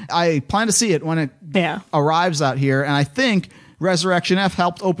set. I plan to see it when it arrives out here, and I think Resurrection F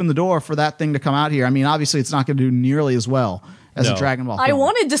helped open the door for that thing to come out here. I mean, obviously it's not going to do nearly as well as a Dragon Ball film. I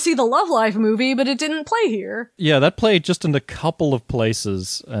wanted to see the Love Live movie, but it didn't play here. Yeah, that played just in a couple of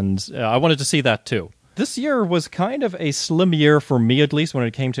places, and I wanted to see that too. This year was kind of a slim year for me, at least, when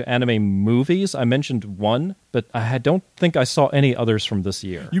it came to anime movies. I mentioned one, but I don't think I saw any others from this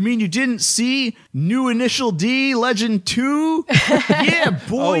year. You mean you didn't see New Initial D Legend 2? Yeah,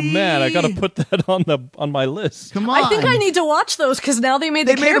 boy. Oh man, I gotta put that on my list. Come on. I think I need to watch those because now they made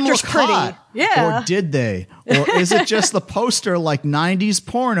the characters pretty. Hot. Yeah. Or did they? Or is it just the poster like 90s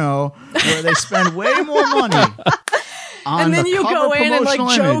porno where they spend way more money? And then you go in and like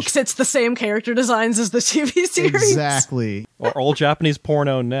image. jokes, it's the same character designs as the TV series. Exactly. Or old Japanese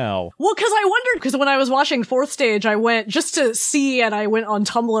porno now. Well, because I wondered, because when I was watching Fourth Stage, I went just to see, and I went on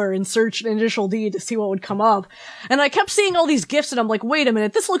Tumblr and searched Initial D to see what would come up. And I kept seeing all these GIFs, and I'm like, wait a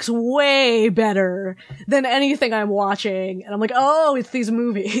minute, this looks way better than anything I'm watching. And I'm like, oh, it's these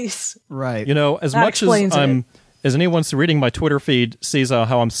movies. Right. As much as anyone reading my Twitter feed sees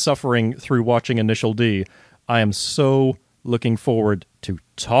how I'm suffering through watching Initial D, I am so looking forward to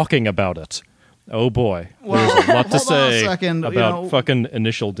talking about it. Oh boy, there's a lot to say about fucking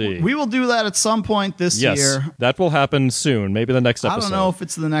Initial D. We will do that at some point this year. Yes, that will happen soon. Maybe the next episode. I don't know if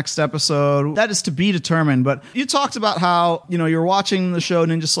it's the next episode. That is to be determined. But you talked about how, you're watching the show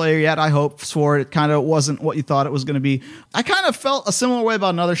Ninja Slayer. You had high hopes for it. It kind of wasn't what you thought it was going to be. I kind of felt a similar way about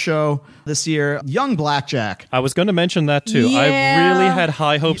another show this year, Young Blackjack. I was going to mention that too. Yeah. I really had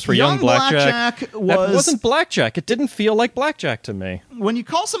high hopes for Young Blackjack. That wasn't Blackjack. It didn't feel like Blackjack to me. When you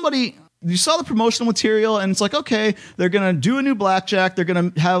call somebody... You saw the promotional material, and it's like, okay, they're going to do a new Blackjack. They're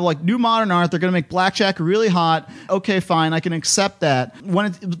going to have, like, new modern art. They're going to make Blackjack really hot. Okay, fine. I can accept that.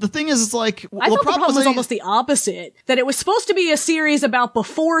 The thing is, it's like... I thought the problem was almost the opposite. That it was supposed to be a series about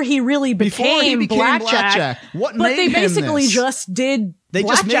before he really became Blackjack. What but made they him basically this? just did They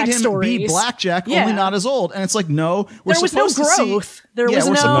Blackjack just made him stories. be Blackjack, only not as old. And it's like, no, we're there was no supposed to growth. see... There was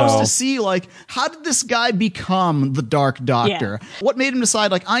we're no... supposed to see, like, how did this guy become the Dark Doctor? Yeah. What made him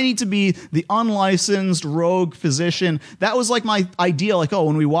decide, like, I need to be the unlicensed rogue physician? That was, like, my idea. Like, oh,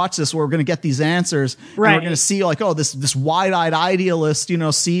 when we watch this, we're going to get these answers. Right. And we're going to see, like, oh, this wide-eyed idealist,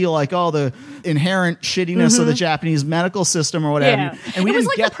 see, like, oh, the inherent shittiness of the Japanese medical system or whatever. Yeah. And we it was didn't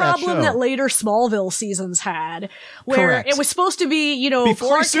like get the problem that, that later Smallville seasons had, where Correct. it was supposed to be, Before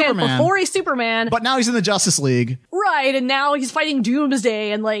Clark he's Kent Superman. before he's Superman. But now he's in the Justice League. Right, and now he's fighting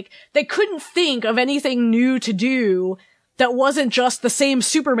Doomsday, and like, they couldn't think of anything new to do that wasn't just the same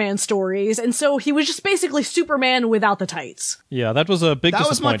Superman stories, and so he was just basically Superman without the tights. Yeah, that was a big disappointment. That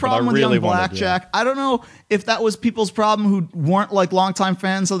was my problem with Young Blackjack. I don't know if that was people's problem who weren't like longtime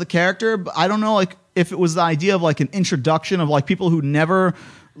fans of the character, but I don't know like if it was the idea of like an introduction of like people who never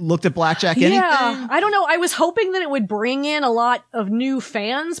looked at Blackjack anything. Yeah, I don't know. I was hoping that it would bring in a lot of new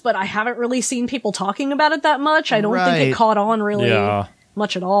fans, but I haven't really seen people talking about it that much. I don't think it caught on really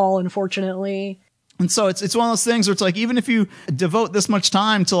much at all, unfortunately. And so it's one of those things where it's like, even if you devote this much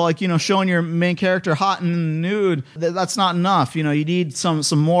time to like, showing your main character hot and nude, that's not enough. You need some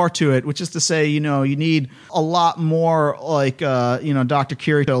more to it, which is to say, you need a lot more like, Dr.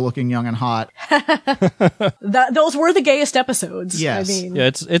 Kirito looking young and hot. Those were the gayest episodes. Yes. I mean, Yeah,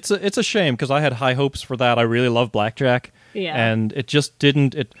 it's a shame because I had high hopes for that. I really love Blackjack. Yeah. And it just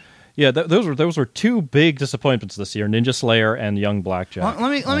didn't. Those were two big disappointments this year: Ninja Slayer and Young Blackjack.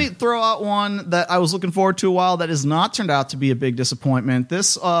 Let me throw out one that I was looking forward to a while that has not turned out to be a big disappointment.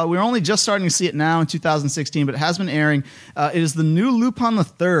 This we're only just starting to see it now in 2016, but it has been airing. It is the new Lupin the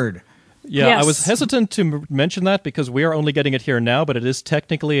Third. Yeah, Yes. I was hesitant to mention that because we are only getting it here now, but it is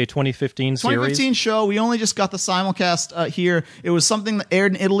technically a 2015 series. 2015 show. We only just got the simulcast here. It was something that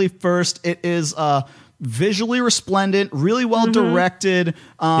aired in Italy first. It is visually resplendent, really well directed.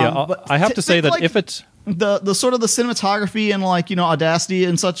 But I have to say that if it's the sort of the cinematography and like Audacity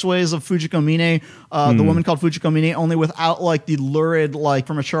in such ways of Fujiko Mine, the woman called Fujiko Mine, only without like the lurid, like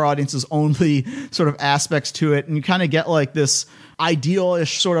for mature audiences only sort of aspects to it, and you kind of get like this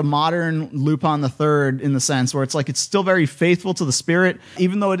ideal-ish sort of modern Lupin the Third in the sense where it's like it's still very faithful to the spirit,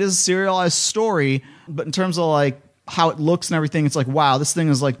 even though it is a serialized story. But in terms of like how it looks and everything, it's like, wow, this thing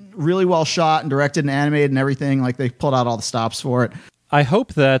is like really well shot and directed and animated and everything. Like they pulled out all the stops for it. I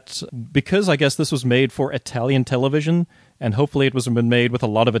hope that because I guess this was made for Italian television, and hopefully it was been made with a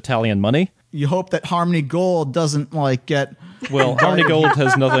lot of Italian money. You hope that Harmony Gold doesn't like get... Well, Harmony Gold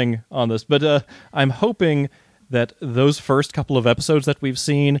has nothing on this, but I'm hoping that those first couple of episodes that we've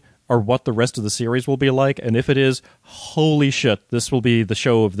seen are what the rest of the series will be like, and if it is, holy shit, this will be the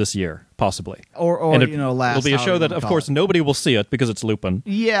show of this year, possibly. Or and last. It'll be a show that, of course, nobody will see it because it's Lupin.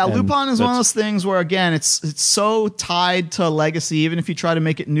 Yeah, And Lupin is one of those things where, again, it's so tied to legacy, even if you try to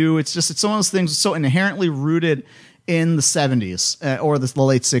make it new, it's one of those things so inherently rooted in the 70s, or the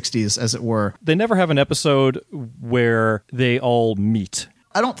late 60s, as it were. They never have an episode where they all meet.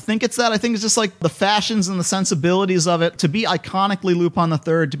 I don't think it's that. I think it's just like the fashions and the sensibilities of it. To be iconically Lupin the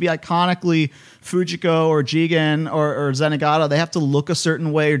Third, to be iconically Fujiko or Jigen or Zenigata, they have to look a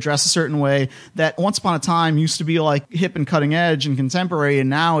certain way or dress a certain way that once upon a time used to be like hip and cutting edge and contemporary, and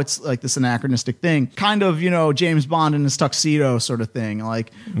now it's like this anachronistic thing. Kind of, James Bond in his tuxedo sort of thing.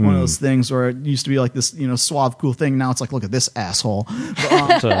 Like one of those things where it used to be like this, suave, cool thing. Now it's like, look at this asshole.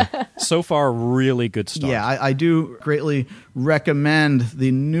 But, so far, really good stuff. Yeah, I do greatly recommend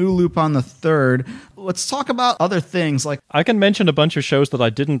the new Lupin the Third. Let's talk about other things. Like I can mention a bunch of shows that I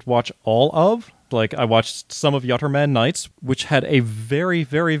didn't watch all of. Like I watched some of Yatterman Nights, which had a very,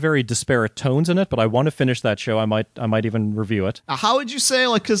 very, very disparate tones in it. But I want to finish that show. I might even review it. How would you say,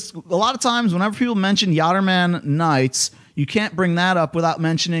 like, because a lot of times whenever people mention Yatterman Nights, you can't bring that up without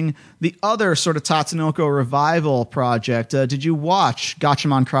mentioning the other sort of Tatsunoko revival project. Did you watch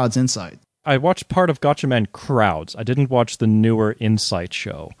Gatchaman Crowd's Insight? I watched part of Gatchaman Crowds. I didn't watch the newer Insight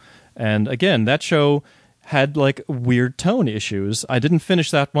show. And again, that show had like weird tone issues. I didn't finish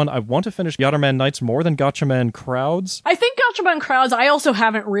that one. I want to finish Yatterman Nights more than Gatchaman Crowds. I think Gatchaman Crowds, I also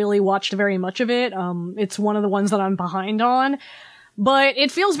haven't really watched very much of it. It's one of the ones that I'm behind on. But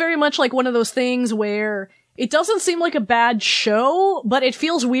it feels very much like one of those things where it doesn't seem like a bad show, but it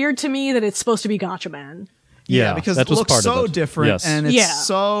feels weird to me that it's supposed to be Gatchaman. Yeah, because it looks so different, yes. and it's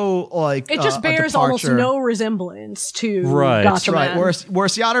so like it just bears almost no resemblance to Gatchaman. Right.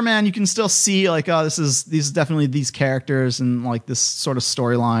 Whereas Yatterman, you can still see like, oh, these definitely these characters and like this sort of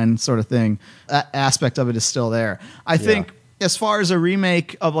storyline sort of thing. That aspect of it is still there. I think as far as a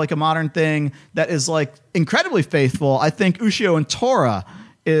remake of like a modern thing that is like incredibly faithful, I think Ushio and Tora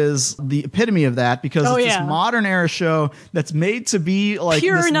is the epitome of that, because it's this modern era show that's made to be like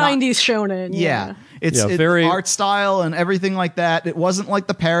pure 90s shonen. Yeah. It's very art style and everything like that. It wasn't like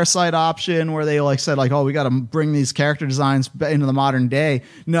the Parasite option where they like said like, oh, we got to bring these character designs into the modern day.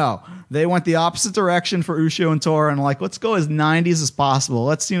 No, they went the opposite direction for Ushio and Tora and like, let's go as 90s as possible.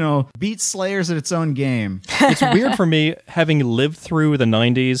 Let's, beat Slayers at its own game. It's weird for me, having lived through the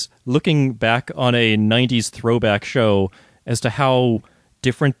 90s, looking back on a 90s throwback show as to how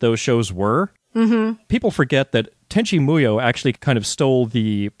different those shows were. Mm-hmm. People forget that Tenchi Muyo actually kind of stole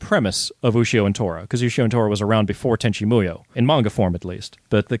the premise of Ushio and Tora, because Ushio and Tora was around before Tenchi Muyo, in manga form at least.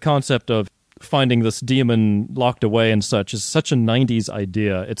 But the concept of finding this demon locked away and such is such a 90s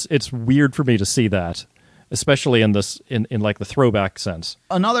idea. It's weird for me to see that, especially in this in like the throwback sense.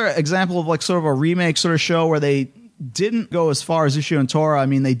 Another example of like sort of a remake sort of show where they didn't go as far as Ushio and Tora. I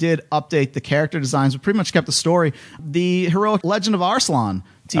mean, they did update the character designs, but pretty much kept the story. The Heroic Legend of Arslan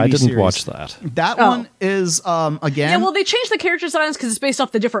TV I didn't series. watch that. That one is, again... Yeah, well, they changed the character designs because it's based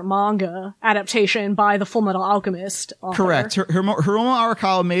off the different manga adaptation by the Full Metal Alchemist author. Correct. Hiromu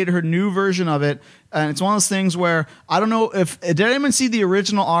Arakawa made her new version of it, And it's one of those things where I don't know if did anyone see the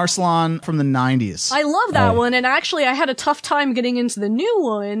original Arslan from the 90s? I love that one, and actually I had a tough time getting into the new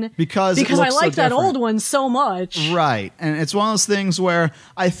one because I liked that old one so much. Right. And it's one of those things where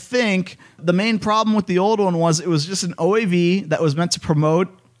I think the main problem with the old one was it was just an OAV that was meant to promote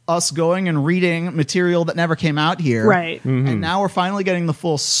us going and reading material that never came out here. Right. Mm-hmm. And now we're finally getting the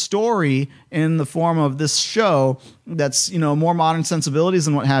full story in the form of this show that's, more modern sensibilities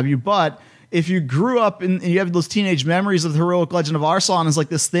and what have you. But if you grew up and you have those teenage memories of the heroic legend of Arslan as like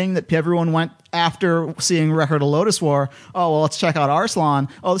this thing that everyone went after seeing Record of Lotus War, oh, well, let's check out Arslan.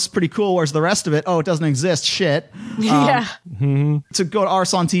 Oh, this is pretty cool. Where's the rest of it? Oh, it doesn't exist. Shit. Yeah. To go to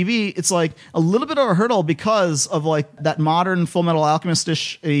Arslan TV, it's like a little bit of a hurdle because of like that modern Full Metal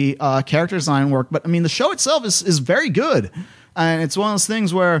Alchemist-ish character design work. But I mean, the show itself is very good. And it's one of those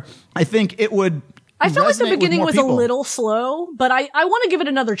things where I think it would I felt like the resonate with beginning more was people. a little slow, but I want to give it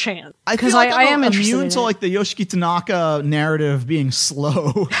another chance. I feel Because like I am I'm interested immune in to it. like the Yoshiki Tanaka narrative being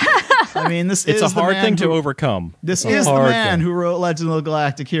slow. I mean, It's a hard thing to overcome. This It's a is the hard man thing. who wrote Legend of the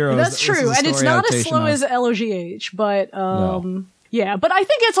Galactic Heroes. That's This is true, a and it's story not as adaptation slow of. as LOGH, but No. yeah. But I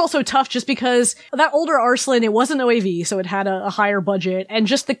think it's also tough just because that older Arslan, it wasn't OAV, so it had a higher budget, and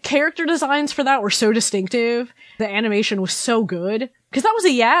just the character designs for that were so distinctive. The animation was so good. Because that was a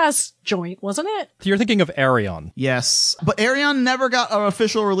Yaz joint, wasn't it? You're thinking of Arion. Yes, but Arion never got an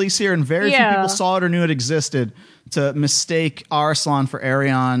official release here, and very few Yeah. people saw it or knew it existed. To mistake Arslan for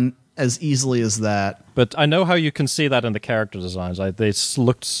Arion as easily as that. But I know how you can see that in the character designs. They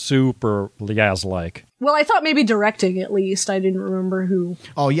looked super Yaz-like. Well, I thought maybe directing at least. I didn't remember who.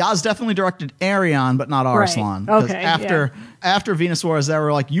 Oh, Yaz definitely directed Arion, but not Arslan. Right. 'Cause Okay, after Venus Wars, they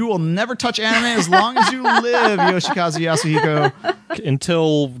were like, you will never touch anime as long as you live, Yoshikazu Yasuhiko.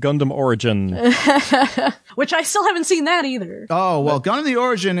 Until Gundam Origin. Which I still haven't seen that either. Oh, well, Gundam the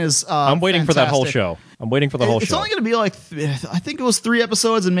Origin is I'm waiting for that whole fantastic. show. I'm waiting for the whole It's show. only going to be like, I think it was 3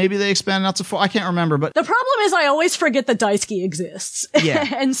 episodes, and maybe they expanded out to 4. I can't remember, but The problem is I always forget that Daisuke exists. Yeah.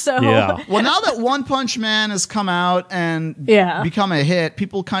 And so Yeah. well, now that One Punch Man has come out and Yeah. become a hit,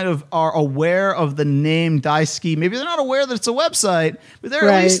 people kind of are aware of the name Daisuke. Maybe they're not aware that it's a website, but they're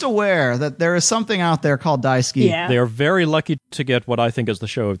Right. at least aware that there is something out there called Daisuke. Yeah. They are very lucky to get what I think is the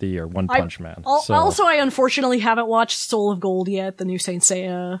show of the year, One Punch Man. So- Also, I unfortunately haven't watched Soul of Gold yet, the new Saint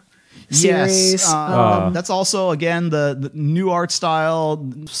Seiya series. Yes, that's also again the new art style,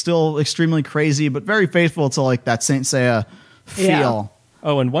 still extremely crazy, but very faithful to like that Saint Seiya feel.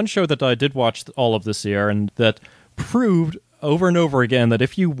 Oh, and one show that I did watch all of this year and that proved over and over again that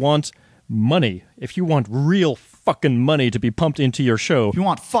if you want money, if you want real fucking money to be pumped into your show, If you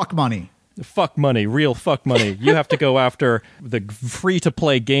want fuck money, fuck money, real fuck money, you have to go after the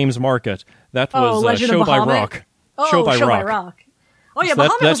free-to-play games market. That was Legend Show of by Bahamut? Rock. Oh, Show by Rock. Oh, yeah, So Bahamut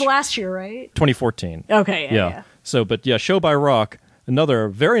was that's- last year, right? 2014. Okay, yeah. So, but yeah, Show by Rock, another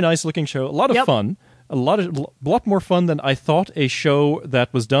very nice looking show, a lot of Yep. fun, a lot more fun than I thought a show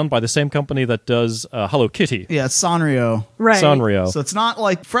that was done by the same company that does Hello Kitty, yeah, it's Sanrio. Right. Sanrio. So it's not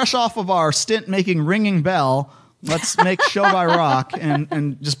like fresh off of our stint making Ringing Bell. Let's make Show by Rock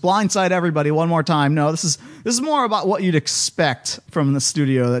and just blindside everybody one more time. No, this is more about what you'd expect from the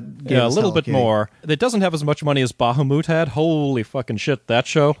studio that gave Yeah, a us little Hello bit Kitty. more. It doesn't have as much money as Bahamut had. Holy fucking shit, that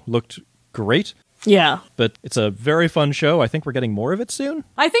show looked great. Yeah. But it's a very fun show. I think we're getting more of it soon.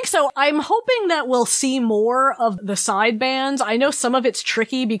 I think so. I'm hoping that we'll see more of the side bands. I know some of it's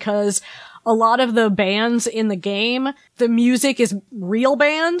tricky because a lot of the bands in the game, the music is real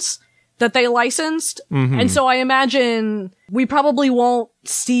bands that they licensed. And so I imagine we probably won't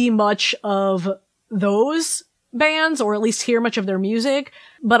see much of those bands or at least hear much of their music.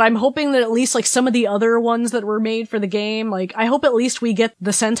 But I'm hoping that at least like some of the other ones that were made for the game, like I hope at least we get the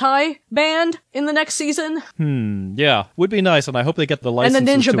Sentai band in the next season. Yeah, would be nice, and I hope they get the the licenses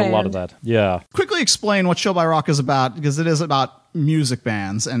Ninja to a lot of Band. that. Yeah. Quickly explain what Show by Rock is about, because it is about music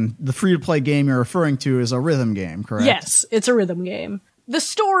bands, and the free-to-play game you're referring to is a rhythm game, correct? Yes, it's a rhythm game. The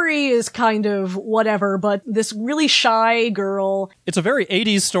story is kind of whatever, but this really shy girl. It's a very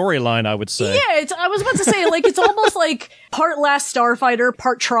 80s storyline, I would say. Yeah, I was about to say, like, it's almost like part Last Starfighter,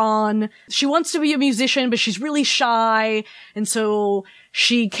 part Tron. She wants to be a musician, but she's really shy, and so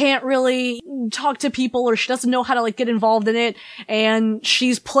she can't really talk to people, or she doesn't know how to, like, get involved in it, and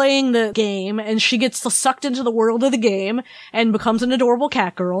she's playing the game, and she gets sucked into the world of the game, and becomes an adorable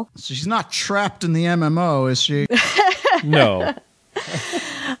cat girl. So she's not trapped in the MMO, is she? No.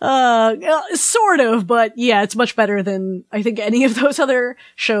 Sort of, but yeah, it's much better than I think any of those other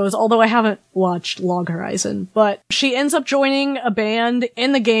shows, although I haven't watched Log Horizon. But she ends up joining a band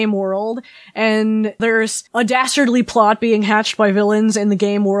in the game world, and there's a dastardly plot being hatched by villains in the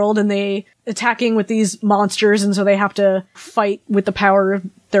game world, and they attacking with these monsters, and so they have to fight with the power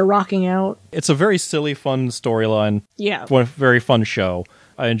they're rocking out. It's a very silly, fun storyline. Yeah. One very fun show.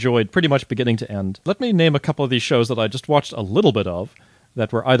 I enjoyed pretty much beginning to end. Let me name a couple of these shows that I just watched a little bit of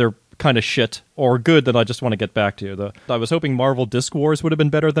that were either kind of shit or good that I just want to get back to. I was hoping Marvel Disc Wars would have been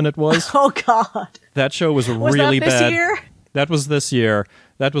better than it was. Oh, God. That show was really that this bad. year? That was this year.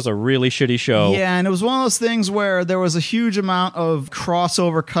 That was a really shitty show. Yeah, and it was one of those things where there was a huge amount of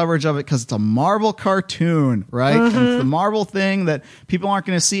crossover coverage of it because it's a Marvel cartoon, right? And it's the Marvel thing that people aren't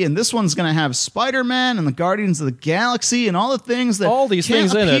going to see. And this one's going to have Spider-Man and the Guardians of the Galaxy and all the things that all these can't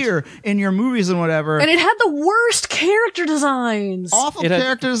things appear in your movies and whatever. And it had the worst character designs. Awful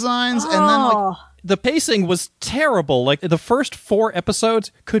character designs. And then like... The pacing was terrible. Like, the first 4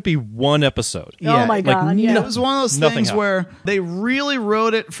 episodes could be 1 episode. Yeah, oh my God. Like, yeah. It was one of those things where they really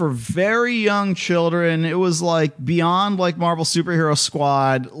wrote it for very young children. It was like beyond like Marvel Superhero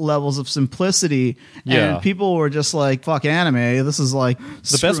Squad levels of simplicity. Yeah. And people were just like, fuck anime. This is like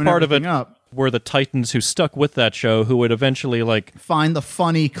The best part of it up. were the titans who stuck with that show who would eventually, like, Find the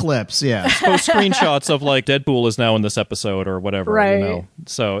funny clips, yeah. post screenshots of, like, Deadpool is now in this episode or whatever, right. you know.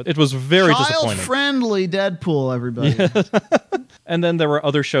 So it was very disappointing. Child-friendly Deadpool, everybody. And then there were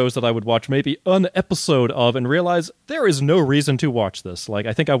other shows that I would watch maybe an episode of and realize there is no reason to watch this. Like,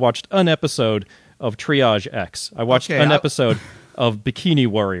 I think I watched an episode of Triage X. I watched an episode of Bikini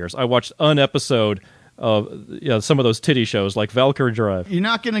Warriors. I watched an episode of some of those titty shows like Valkyrie Drive. You're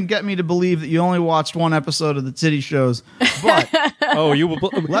not going to get me to believe that you only watched one episode of the titty shows, but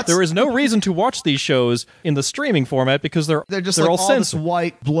there is no reason to watch these shows in the streaming format because they're just all like all this censored.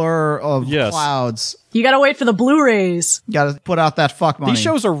 white blur of clouds. You gotta wait for the Blu-rays. Got to put out that fuck money. These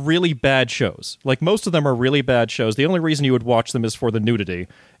shows are really bad shows. Like, most of them are really bad shows. The only reason you would watch them is for the nudity.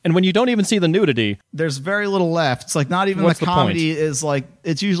 And when you don't even see the nudity, there's very little left. It's like not even What's the the comedy is like,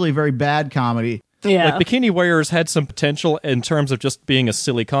 it's usually very bad comedy. Yeah. like, Bikini Warriors had some potential in terms of just being a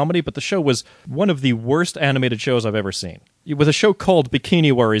silly comedy, but the show was one of the worst animated shows I've ever seen. With a show called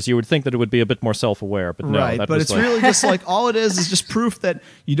Bikini Warriors, you would think that it would be a bit more self-aware, but no. Right, that but was it's like, really just like, all it is just proof that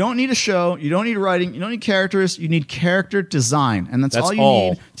you don't need a show, you don't need writing, you don't need characters, you need character design. And that's all you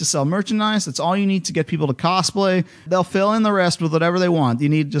need to sell merchandise. That's all you need to get people to cosplay. They'll fill in the rest with whatever they want. You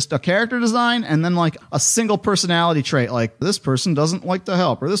need just a character design and then like a single personality trait, like this person doesn't like to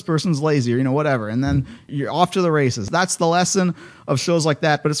help or this person's lazy or, you know, whatever. And then you're off to the races. That's the lesson of shows like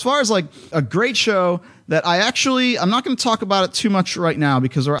that. But as far as like a great show that I'm not going to talk about it too much right now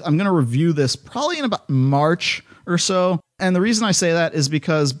because I'm going to review this probably in about March or so. And the reason I say that is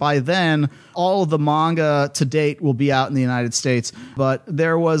because by then, all of the manga to date will be out in the United States. But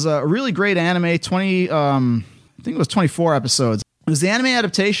there was a really great anime, I think it was 24 episodes. It was the anime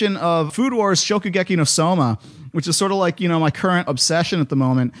adaptation of Food Wars Shokugeki no Soma, which is sort of like, you know, my current obsession at the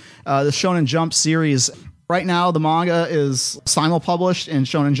moment, the Shonen Jump series. Right now, the manga is simul-published in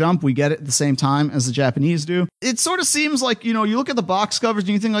Shonen Jump. We get it at the same time as the Japanese do. It sort of seems like, you know, you look at the box covers and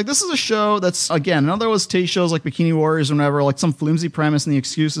you think, like, this is a show that's, again, another one of those TV shows like Bikini Warriors or whatever, like some flimsy premise and the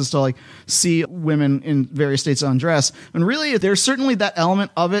excuses to, like, see women in various states undress. And really, there's certainly that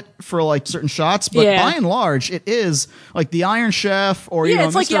element of it for, like, certain shots. But by and large, it is, like, the Iron Chef or, you know,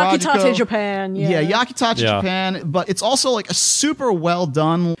 it's like Mr. Yakitate Ajiko. Japan. Yeah, Yakitate Japan. But it's also, like, a super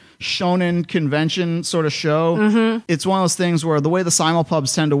well-done shonen convention sort of show. Mm-hmm. It's one of those things where the way the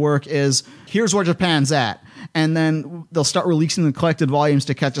simulpubs tend to work is, here's where Japan's at. And then they'll start releasing the collected volumes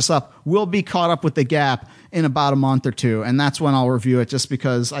to catch us up. We'll be caught up with the gap in about a month or two. And that's when I'll review it, just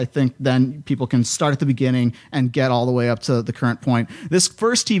because I think then people can start at the beginning and get all the way up to the current point. This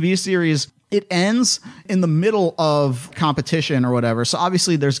first TV series, it ends in the middle of competition or whatever. So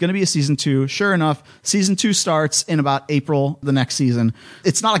obviously there's going to be a season 2. Sure enough, season 2 starts in about April the next season.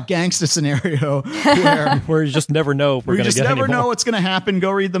 It's not a gangsta scenario where you just never know if we're going to get any more. You just never know what's going to happen. Go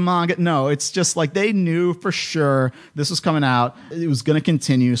read the manga. No, it's just like they knew for sure this was coming out. It was going to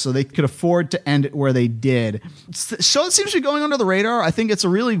continue, so they could afford to end it where they did. The show that seems to be going under the radar. I think it's a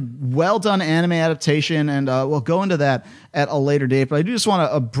really well done anime adaptation, and we'll go into that at a later date. But I do just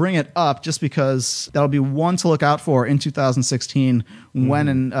want to bring it up just because that'll be one to look out for in 2016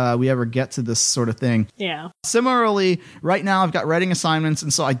 when we ever get to this sort of thing. Yeah. Similarly, right now I've got writing assignments,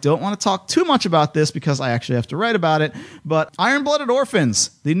 and so I don't want to talk too much about this because I actually have to write about it. But Iron-Blooded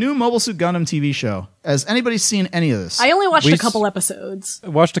Orphans, the new Mobile Suit Gundam TV show. Has anybody seen any of this? I only watched a couple episodes.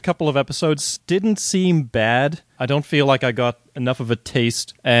 Watched a couple of episodes. Didn't seem bad. I don't feel like I got enough of a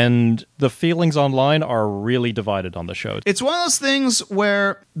taste, and the feelings online are really divided on the show. It's one of those things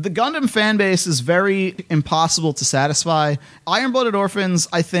where the Gundam fan base is very impossible to satisfy. Iron-Blooded Orphans,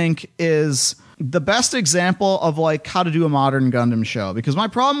 I think, is the best example of like how to do a modern Gundam show, because my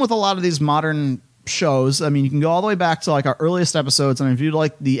problem with a lot of these modern shows, I mean, you can go all the way back to like our earliest episodes, and I viewed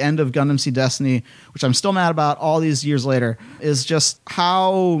like the end of Gundam Seed Destiny, which I'm still mad about all these years later, is just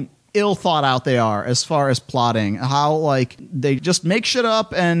how ill thought out they are as far as plotting, how like they just make shit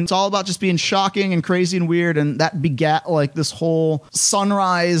up, and it's all about just being shocking and crazy and weird, and that begat like this whole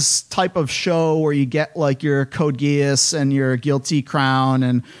Sunrise type of show where you get like your Code Geass and your Guilty Crown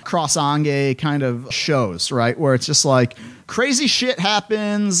and Cross Ange kind of shows, right, where it's just like crazy shit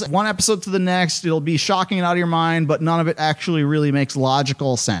happens one episode to the next, it'll be shocking and out of your mind, but none of it actually really makes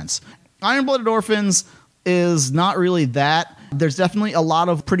logical sense. Iron-Blooded Orphans is not really that. There's definitely a lot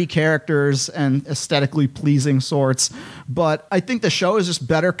of pretty characters and aesthetically pleasing sorts, but I think the show is just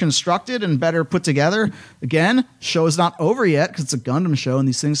better constructed and better put together. Again, show is not over yet because it's a Gundam show and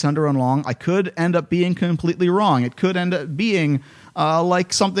these things tend to run long. I could end up being completely wrong. It could end up being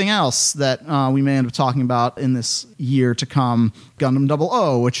like something else that we may end up talking about in this year to come, Gundam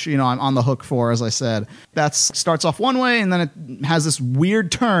 00, which, you know, I'm on the hook for, as I said. That starts off one way, and then it has this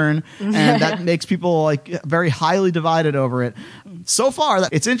weird turn, and that makes people like very highly divided over it. So far,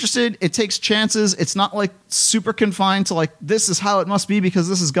 it's interested, it takes chances, it's not like super confined to like, this is how it must be because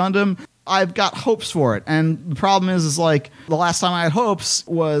this is Gundam. I've got hopes for it, and the problem is like the last time I had hopes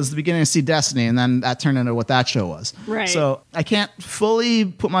was the beginning of Seed Destiny, and then that turned into what that show was. Right. So I can't fully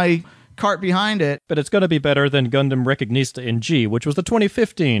put my cart behind it. But it's going to be better than Gundam Reconquista in G, which was the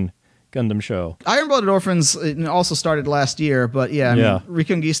 2015 Gundam show. Iron-Blooded Orphans also started last year, but yeah, I mean,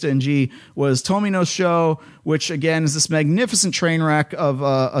 Reconquista in G was Tomino's show, which again is this magnificent train wreck of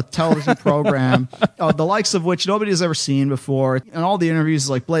a television program, the likes of which nobody has ever seen before. And all the interviews is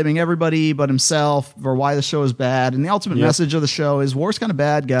like blaming everybody but himself for why the show is bad. And the ultimate message of the show is war's kind of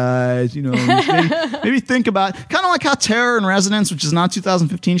bad, guys. You know, maybe think about kind of like how Terror and Resonance, which is not a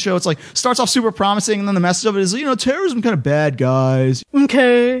 2015 show, it's like starts off super promising, and then the message of it is, you know, terrorism kind of bad, guys.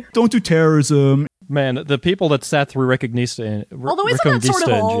 Okay, don't do terrorism. Man, the people that sat through Reconquista... Although isn't that sort of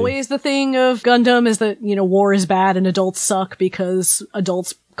always the thing of Gundam, is that, you know, war is bad and adults suck because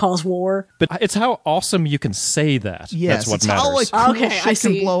adults cause war? But it's how awesome you can say that. Yes, that's what it's matters. how, like, cool shit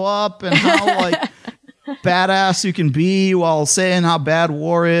can blow up, and how, like, badass you can be while saying how bad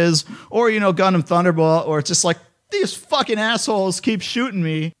war is. Or, you know, Gundam Thunderbolt, or it's just like, these fucking assholes keep shooting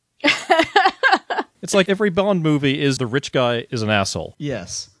me. It's like every Bond movie is the rich guy is an asshole.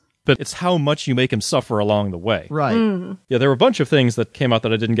 Yes. But it's how much you make him suffer along the way. Right. Yeah, there were a bunch of things that came out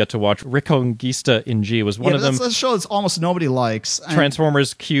that I didn't get to watch. Reconquista in G was one of them. That's a show that almost nobody likes.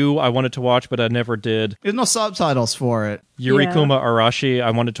 Transformers Q I wanted to watch, but I never did. There's no subtitles for it. Yurikuma Arashi, I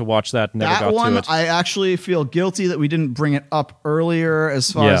wanted to watch that, never got to it. I actually feel guilty that we didn't bring it up earlier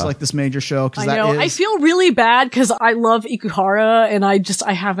as far as like this major show. I know. I feel really bad because I love Ikuhara, and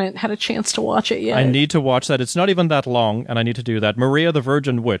I haven't had a chance to watch it yet. I need to watch that. It's not even that long, and I need to do that. Maria the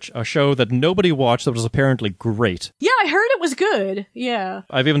Virgin Witch, a show that nobody watched that was apparently great. Yeah, I heard it was good. Yeah.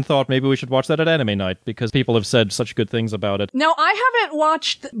 I've even thought maybe we should watch that at Anime Night because people have said such good things about it. Now, I haven't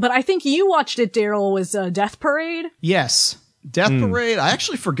watched, but I think you watched it, Daryl, was Death Parade? Yes. Death Parade, I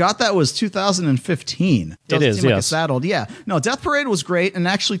actually forgot that was 2015. Doesn't seem like it's that old. Yeah. No, Death Parade was great and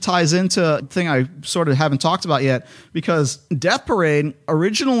actually ties into a thing I sort of haven't talked about yet, because Death Parade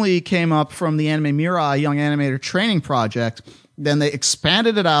originally came up from the Anime Mirai Young Animator Training Project. Then they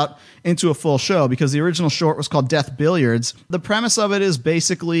expanded it out into a full show because the original short was called Death Billiards. The premise of it is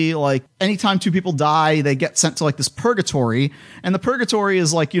basically like anytime two people die, they get sent to like this purgatory. And the purgatory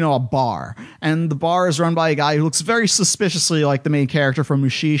is like, you know, a bar. And the bar is run by a guy who looks very suspiciously like the main character from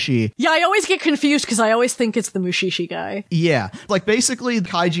Mushishi. Yeah, I always get confused because I always think it's the Mushishi guy. Yeah. Like basically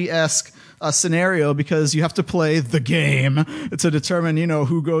Kaiji-esque scenario, because you have to play the game to determine, you know,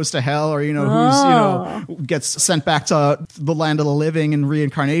 who goes to hell, or, you know, who's, you know, gets sent back to the land of the living in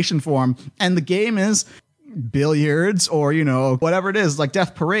reincarnation form. And the game is billiards, or, you know, whatever it is, like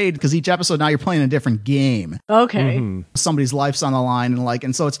Death Parade, because each episode now you're playing a different game. Okay. Somebody's life's on the line,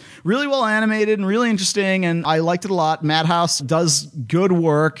 and so it's really well animated and really interesting, and I liked it a lot. Madhouse does good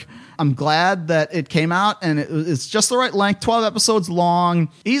work. I'm glad that it came out, and it's just the right length, 12 episodes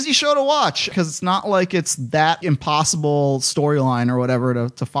long. Easy show to watch, because it's not like it's that impossible storyline or whatever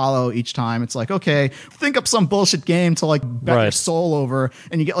to follow each time. It's like, okay, think up some bullshit game to like bet your soul over,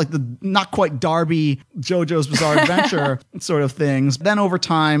 and you get like the not quite Darby JoJo's Bizarre Adventure sort of things. Then over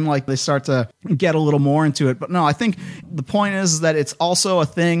time, like they start to get a little more into it. But no, I think the point is that it's also a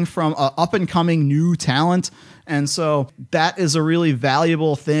thing from up and coming new talent. And so that is a really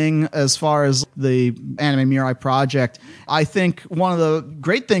valuable thing as far as the Anime Mirai project. I think one of the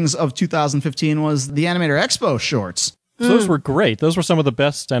great things of 2015 was the Animator Expo shorts. So those were great. Those were some of the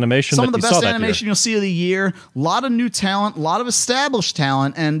best animation that you saw that year. Some of the best animation you'll see of the year. A lot of new talent, a lot of established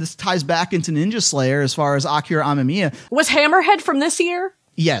talent, and this ties back into Ninja Slayer as far as Akira Amemiya. Was Hammerhead from this year?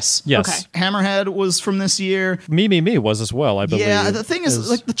 Yes. Okay. Hammerhead was from this year. Me was as well, I believe. Yeah, the thing is,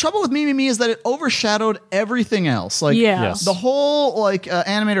 like, the trouble with Me is that it overshadowed everything else. Like, the whole, like,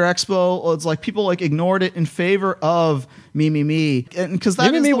 Animator Expo was, like, people, like, ignored it in favor of Me. And because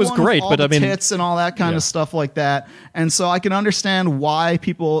that is the was one great, with all but the I mean, tits and all that kind of stuff like that. And so I can understand why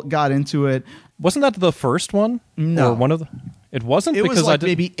people got into it. Wasn't that the first one? No. Or one of the... It wasn't? It because was like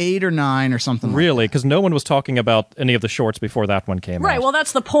maybe 8 or 9 or something. Really? Because no one was talking about any of the shorts before that one came out. Right, well,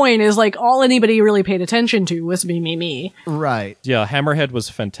 that's the point, is like all anybody really paid attention to was Me. Right. Yeah, Hammerhead was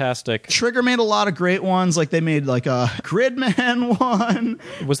fantastic. Trigger made a lot of great ones. Like they made like a Gridman one.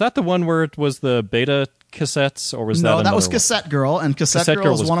 Was that the one where it was the beta cassettes, or was that No, that was one? Cassette Girl, and Cassette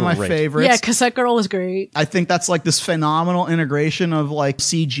Girl was one of my favorites. Yeah, Cassette Girl was great. I think that's like this phenomenal integration of like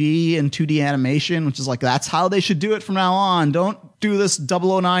CG and 2D animation, which is like, that's how they should do it from now on. Don't do this 009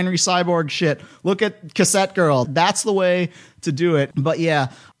 Recyborg shit. Look at Cassette Girl. That's the way to do it. But yeah,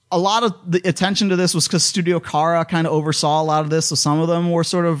 a lot of the attention to this was because Studio Kara kind of oversaw a lot of this, so some of them were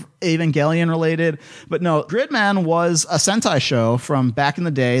sort of Evangelion related. But no, Gridman was a Sentai show from back in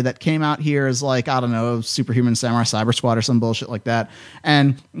the day that came out here as like, I don't know, Superhuman Samurai Cyber Squad or some bullshit like that.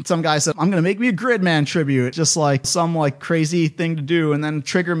 And some guy said, I'm going to make me a Gridman tribute, just like some like crazy thing to do. And then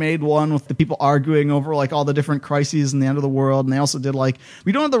Trigger made one with the people arguing over like all the different crises in the end of the world. And they also did like,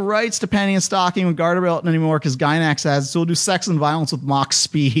 we don't have the rights to Panty and Stocking with Garter Belt anymore because Gainax has, so we'll do sex and violence with Mach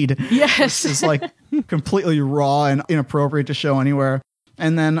Speed. Yes. It's like completely raw and inappropriate to show anywhere.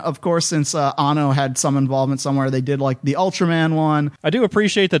 And then, of course, since Anno had some involvement somewhere, they did like the Ultraman one. I do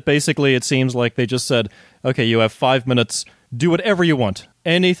appreciate that basically it seems like they just said, okay, you have 5 minutes, do whatever you want.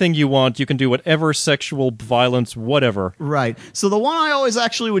 Anything you want, you can do whatever, sexual violence, whatever. Right. So the one I always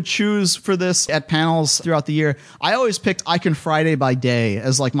actually would choose for this at panels throughout the year, I always picked Icon Friday by Day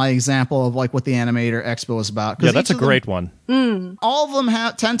as like my example of like what the Animator Expo is about. Yeah, that's a great one. All of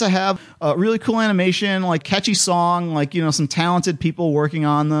them tend to have really cool animation, like catchy song, like, you know, some talented people working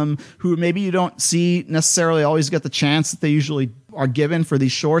on them who maybe you don't see necessarily always get the chance that they usually are given for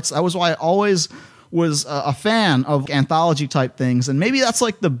these shorts. That was why I always was a fan of anthology type things. And maybe that's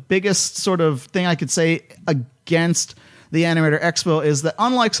like the biggest sort of thing I could say against the Animator Expo is that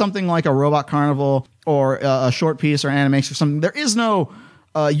unlike something like a Robot Carnival or a short piece or animation or something, there is no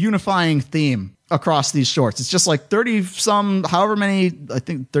unifying theme across these shorts. It's just like 30 some, however many, I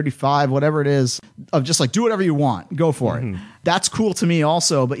think 35, whatever it is, of just like do whatever you want, go for it. That's cool to me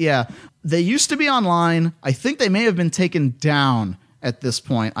also. But yeah, they used to be online. I think they may have been taken down at this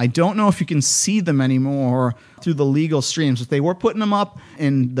point. I don't know if you can see them anymore through the legal streams, but they were putting them up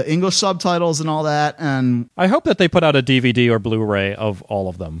in the English subtitles and all that. And I hope that they put out a DVD or Blu-ray of all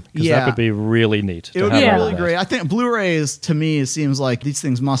of them, because that would be really neat. It would be really great. I think Blu-ray is, to me, it seems like these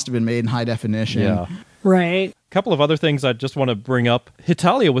things must have been made in high definition. Yeah. Right. A couple of other things I just want to bring up.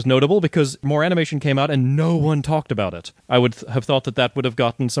 Hitalia was notable because more animation came out and no one talked about it. I would have thought that that would have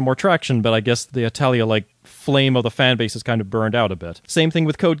gotten some more traction, but I guess the Hitalia flame of the fan base is kind of burned out a bit. Same thing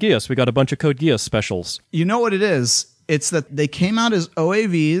with Code Geass. We got a bunch of Code Geass specials. You know what it is? It's that they came out as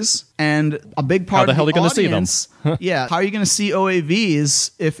OAVs, and a big part of the audience... How the hell are you going to see them? Yeah, how are you going to see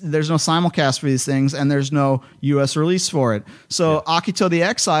OAVs if there's no simulcast for these things and there's no U.S. release for it? So Akito the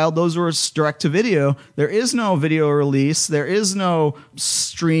Exiled, those were direct-to-video. There is no video release. There is no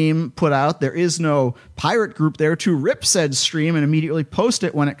stream put out. There is no pirate group there to rip said stream and immediately post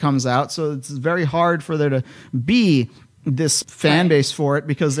it when it comes out. So it's very hard for there to be this fan base for it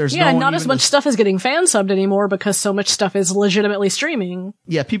because there's no one not as much stuff is getting fan subbed anymore because so much stuff is legitimately streaming.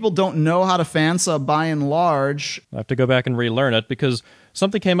 Yeah, people don't know how to fan sub by and large. I have to go back and relearn it because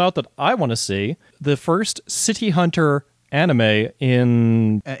something came out that I want to see. The first City Hunter anime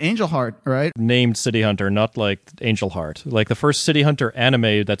in Angel Heart, right? Named City Hunter, not like Angel Heart. Like the first City Hunter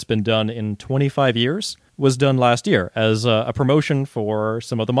anime that's been done in 25 years was done last year as a promotion for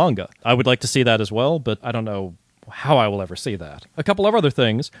some of the manga. I would like to see that as well, but I don't know how I will ever see that. A couple of other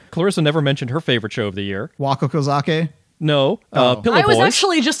things. Clarissa never mentioned her favorite show of the year. Wakokozake? No, Pillow I was Boys.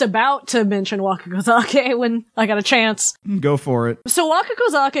 actually just about to mention Wakakozake when I got a chance. Go for it. So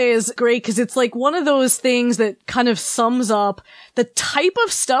Wakakozake is great because it's like one of those things that kind of sums up the type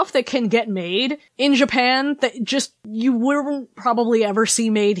of stuff that can get made in Japan that just you wouldn't probably ever see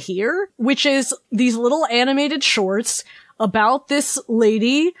made here, which is these little animated shorts about this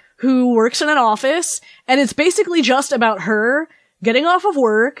lady who works in an office, and it's basically just about her getting off of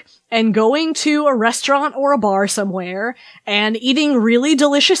work and going to a restaurant or a bar somewhere and eating really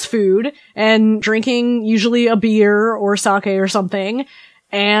delicious food and drinking usually a beer or sake or something.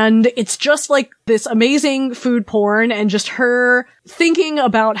 And it's just like this amazing food porn and just her thinking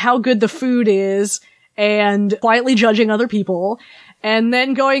about how good the food is and quietly judging other people and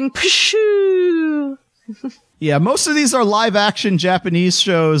then going, pshoo. Yeah, most of these are live-action Japanese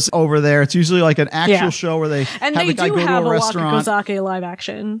shows over there. It's usually like an actual show where they and have they a guy do go to have a restaurant. Wakakozake live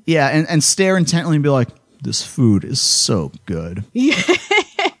action. Yeah, and stare intently and be like, this food is so good.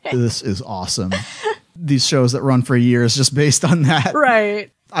 This is awesome. These shows that run for years just based on that.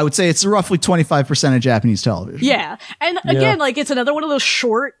 Right. I would say it's roughly 25% of Japanese television. Yeah. And again, like it's another one of those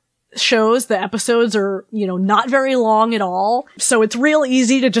short shows. The episodes are, not very long at all. So it's real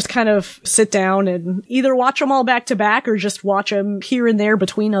easy to just kind of sit down and either watch them all back to back or just watch them here and there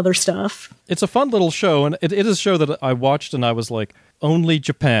between other stuff. It's a fun little show, and it is a show that I watched and I was like, only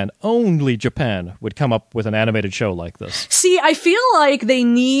Japan would come up with an animated show like this. See, I feel like they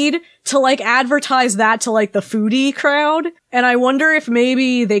need to like advertise that to like the foodie crowd. And I wonder if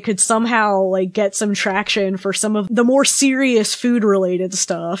maybe they could somehow like get some traction for some of the more serious food related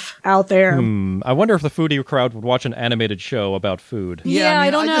stuff out there. I wonder if the foodie crowd would watch an animated show about food. Yeah, I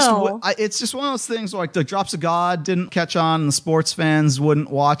don't know. It's just one of those things where like the Drops of God didn't catch on and the sports fans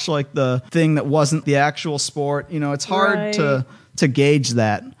wouldn't watch like the thing that wasn't the actual sport. It's hard to gauge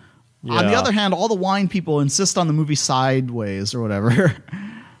that. Yeah. On the other hand, all the wine people insist on the movie Sideways or whatever.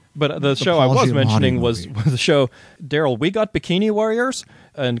 But the show I was mentioning was the show, Daryl, we got Bikini Warriors,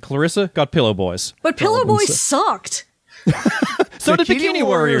 and Clarissa got Pillow Boys. But Pillow Boys sucked. So did Bikini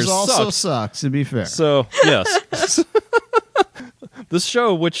Warriors also sucks, to be fair. So, yes. This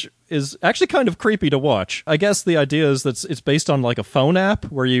show, which is actually kind of creepy to watch. I guess the idea is that it's based on like a phone app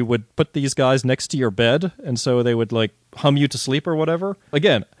where you would put these guys next to your bed, and so they would like hum you to sleep or whatever.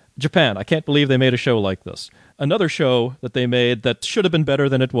 Again, Japan, I can't believe they made a show like this. Another show that they made that should have been better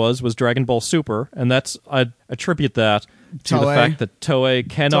than it was Dragon Ball Super, and I attribute that to the fact that Toei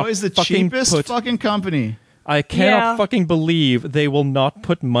cannot Toei's the cheapest fucking company. I cannot fucking believe they will not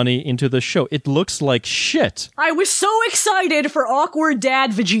put money into the show. It looks like shit. I was so excited for Awkward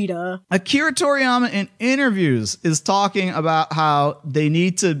Dad Vegeta. Akira Toriyama in interviews is talking about how they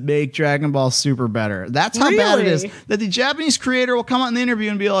need to make Dragon Ball Super better. That's how bad it is. That the Japanese creator will come out in the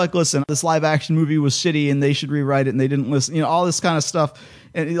interview and be like, listen, this live action movie was shitty and they should rewrite it and they didn't listen. All this kind of stuff.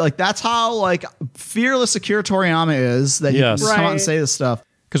 And like that's how like fearless Akira Toriyama is that he can just come out and say this stuff.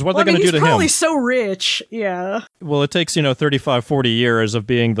 Because what are they going to do to him? He's probably so rich, yeah. Well, it takes, 35, 40 years of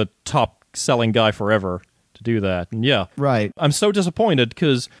being the top-selling guy forever to do that. And yeah. Right. I'm so disappointed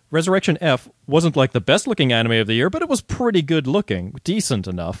because Resurrection F wasn't like the best-looking anime of the year, but it was pretty good-looking, decent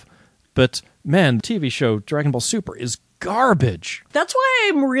enough. But, man, the TV show Dragon Ball Super is garbage. That's why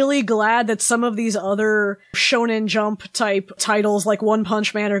I'm really glad that some of these other Shonen Jump type titles like One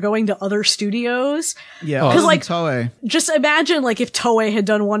Punch Man are going to other studios. Yeah, because like Toei. Just imagine like if Toei had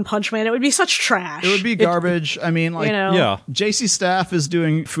done One Punch Man, it would be such trash. It would be garbage. I mean, like, JC Staff is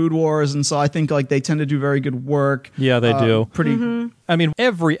doing Food Wars, and so I think like they tend to do very good work. Yeah, they do. Pretty. I mean,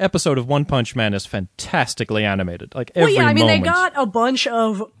 every episode of One Punch Man is fantastically animated. Like every moment. They got a bunch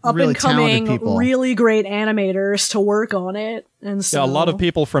of up-and-coming, really great animators to work on it. And so a lot of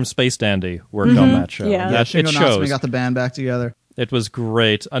people from Space Dandy worked on that show. Yeah, Shingo Natsume got the band back together. It was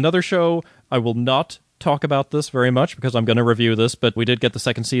great. Another show, I will not talk about this very much because I'm going to review this, but we did get the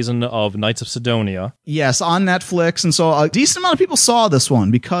second season of Knights of Sidonia. Yes, on Netflix, and so a decent amount of people saw this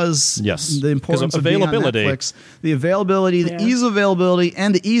one because the importance of availability. Being on Netflix, the availability, the ease of availability,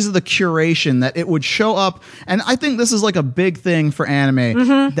 and the ease of the curation that it would show up. And I think this is like a big thing for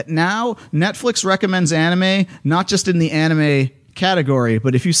anime, that now Netflix recommends anime, not just in the anime category,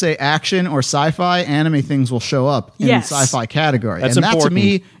 but if you say action or sci-fi, anime things will show up in the sci-fi category. That's important. That to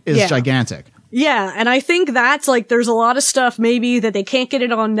me is gigantic. Yeah, and I think that's like there's a lot of stuff maybe that they can't get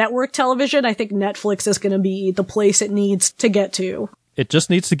it on network television. I think Netflix is going to be the place it needs to get to. It just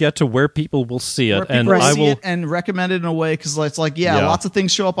needs to get to where people will see it, and I will and recommend it in a way because it's like lots of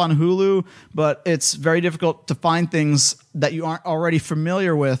things show up on Hulu, but it's very difficult to find things that you aren't already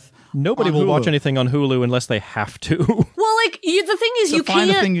familiar with Nobody On will watch Hulu. anything on Hulu unless they have to. Well, like, the thing is, you Find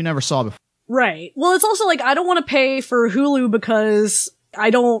a can't... thing you never saw before. Right. Well, it's also like, I don't want to pay for Hulu because I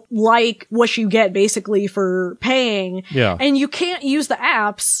don't like what you get basically for paying. Yeah. And you can't use the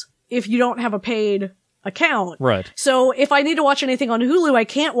apps if you don't have a paid account. Right. So if I need to watch anything on Hulu, I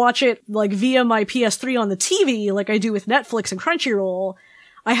can't watch it like via my PS3 on the TV like I do with Netflix and Crunchyroll.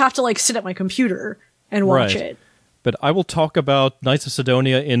 I have to like sit at my computer and watch Right. it. But I will talk about Knights of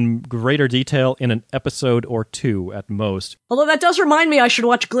Sidonia in greater detail in an episode or two at most. Although that does remind me I should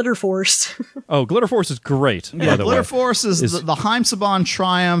watch Glitter Force. Oh, Glitter Force is great, by the way. Glitter Force is the Haim Saban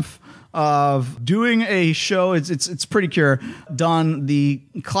triumph of doing a show. It's pretty cure done the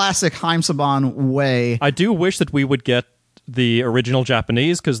classic Haim Saban way. I do wish that we would get the original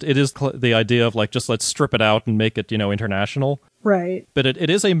Japanese, because it is the idea of like, just let's strip it out and make it, international. Right. But it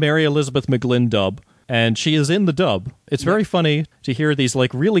is a Mary Elizabeth McGlynn dub, and she is in the dub. It's very funny to hear these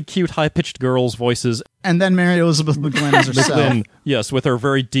like really cute high-pitched girls' voices. And then Mary Elizabeth McGlynn is herself. McGlynn, yes, with her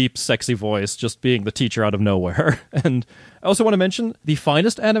very deep, sexy voice, just being the teacher out of nowhere. And I also want to mention the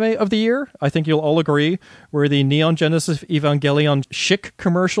finest anime of the year, I think you'll all agree, were the Neon Genesis Evangelion Chic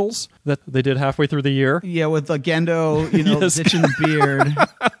commercials that they did halfway through the year. Yeah, with the Gendo, Yes. ditching the beard.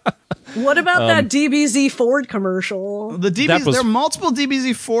 What about that DBZ Ford commercial? The That DBZ, was- there are multiple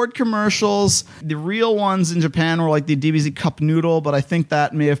DBZ Ford commercials. The real ones in Japan were like the DBZ Cup Noodle, but I think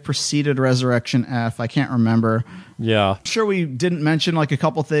that may have preceded Resurrection F. I can't remember. Yeah. Sure, we didn't mention like a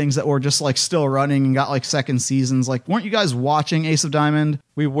couple things that were just like still running and got like second seasons. Like, weren't you guys watching Ace of Diamond?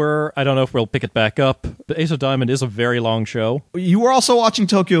 We were, I don't know if we'll pick it back up, but Ace of Diamond is a very long show. You were also watching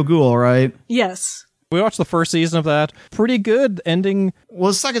Tokyo Ghoul, right? Yes. We watched the first season of that. Pretty good ending.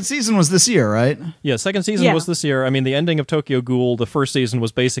 Well, the second season was this year, right? Yeah, second season Yeah. was this year. I mean, the ending of Tokyo Ghoul, the first season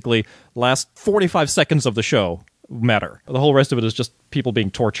was basically last 45 seconds of the show matter. The whole rest of it is just people being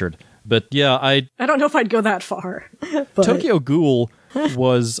tortured. But yeah, I don't know if I'd go that far. But Tokyo Ghoul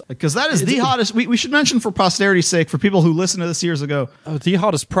was Because that is the hottest. We should mention for posterity's sake, for people who listened to this years ago, the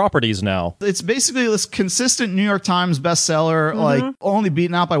hottest properties now. it's basically this consistent New York Times bestseller, like only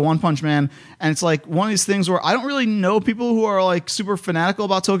beaten out by One Punch Man. And it's like one of these things where I don't really know people who are like super fanatical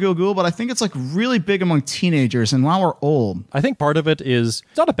about Tokyo Ghoul, but I think it's like really big among teenagers. And now we're old. I think part of it is,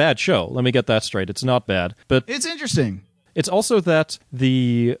 it's not a bad show. Let me get that straight. It's not bad. But It's interesting. it's also that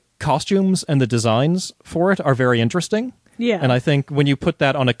the costumes and the designs for it are very interesting. Yeah. And I think when you put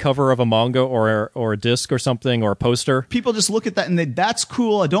that on a cover of a manga or a disc or something or a poster, People just look at that and that's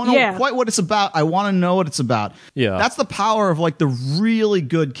cool. I don't know Yeah. quite what it's about. I want to know what it's about. Yeah. That's the power of like the really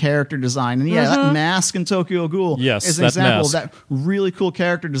good character design. And yeah, that mask in Tokyo Ghoul Yes, is an that example of mask. that really cool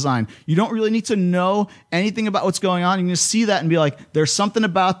character design. You don't really need to know anything about what's going on. You can just see that and be like, there's something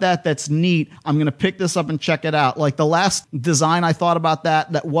about that that's neat. I'm going to pick this up and check it out. Like the last design I thought about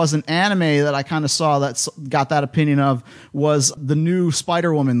that wasn't anime that I kind of saw that got that opinion of was the new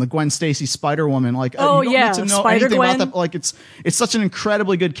Spider-Woman, the Gwen Stacy Spider-Woman. Like, Oh, you don't yeah, need to know Spider-Gwen. anything about that. Like it's such an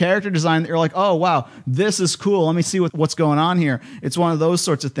incredibly good character design that you're like, oh wow, this is cool. Let me see what's going on here. It's one of those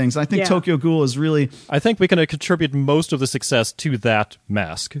sorts of things. I think Yeah. Tokyo Ghoul is really I think we can contribute most of the success to that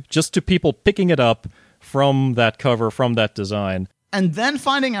mask, just to people picking it up from that cover, from that design. and then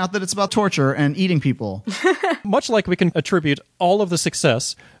finding out that it's about torture and eating people. Much like we can attribute all of the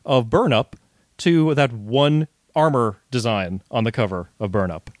success of Burn Up to that one armor design on the cover of Burn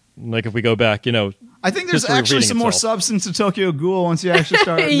Up. Like if we go back, I think there's history actually repeating some more itself. substance to Tokyo Ghoul once you actually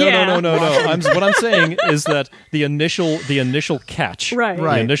start. Yeah. No. What I'm saying is that the initial catch, Right.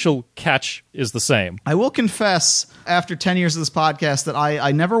 Right. the initial catch is the same. I will confess, after 10 years of this podcast, that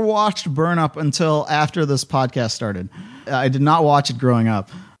I never watched Burn Up until after this podcast started. I did not watch it growing up.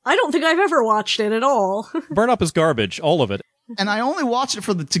 I don't think I've ever watched it at all. Burn Up is garbage, all of it. And I only watched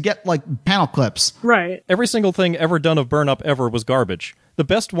it to get like panel clips. Right. Every single thing ever done of Burn Up ever was garbage. The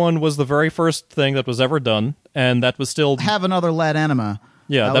best one was the very first thing that was ever done, and that was still... Have another lad anima.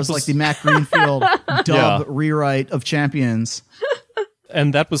 Yeah, that that was was- like the Matt Greenfield dub Yeah. rewrite of Champions.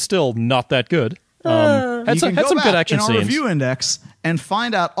 And that was still not that good. Had You some can go good back action in our scenes. review index and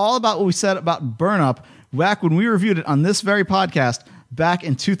find out all about what we said about Burn Up back when we reviewed it on this very podcast back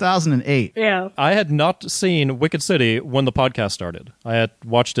in 2008. Yeah. I had not seen Wicked City when the podcast started. I had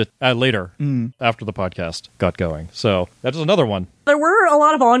watched it later, after the podcast got going. So that is another one. There were a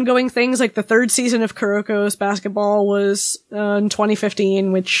lot of ongoing things, like the third season of Kuroko's Basketball was in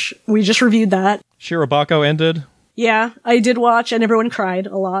 2015, which we just reviewed that. Shirobako ended. Yeah, I did watch, and everyone cried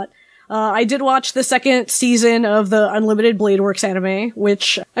a lot. I did watch the second season of the Unlimited Blade Works anime,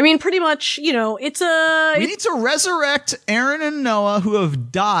 which, I mean, pretty much, you know, it's a... We need to resurrect Aaron and Noah, who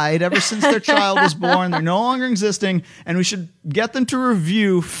have died ever since their child was born. They're no longer existing, and we should get them to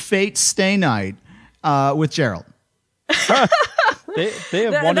review Fate Stay Night with Gerald. They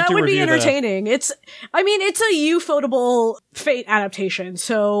have wanted that to would be review entertaining. It's a ufotable Fate adaptation,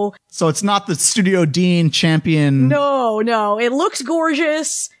 so it's not the Studio Dean champion. no, it looks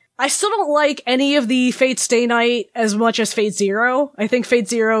gorgeous. I still don't like any of the Fate Stay Night as much as Fate Zero. I think Fate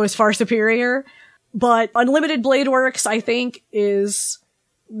Zero is far superior, but Unlimited Blade Works, I think, is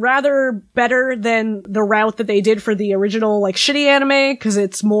rather better than the route that they did for the original, like, shitty anime, because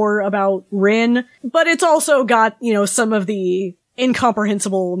it's more about Rin, but it's also got, you know, some of the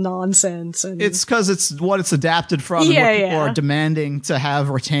incomprehensible nonsense. And it's because it's what it's adapted from and what people are demanding to have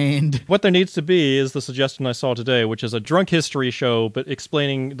retained. What there needs to be is the suggestion I saw today, which is a drunk history show, but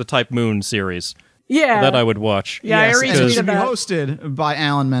explaining the Type Moon series. Yeah. That I would watch. Yeah, Yes, I and it retweeted should be that. hosted by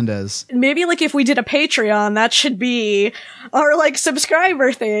Alan Mendez. Maybe, like, if we did a Patreon, that should be our, like,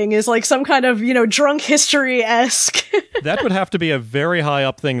 subscriber thing, is, like, some kind of, you know, drunk history-esque. That would have to be a very high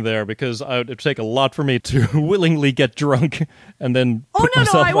up thing there, because it would take a lot for me to willingly get drunk and then Oh, put no,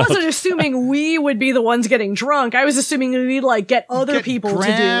 myself I wasn't out. assuming we would be the ones getting drunk. I was assuming we'd, like, get other Get people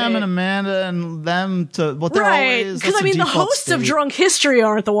Graham to do it. and Amanda and them to what they're Right, always. because, that's I mean, a the default hosts of state. Drunk History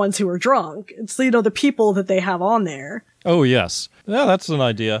aren't the ones who are drunk. It's, you know, the people that they have on there. Oh, yes. Yeah, that's an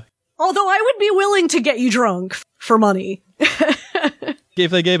idea. Although I would be willing to get you drunk for money. If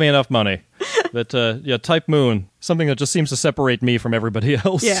they gave me enough money. But, Type Moon, something that just seems to separate me from everybody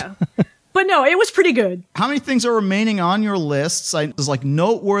else. Yeah. But no, it was pretty good. How many things are remaining on your lists? There's like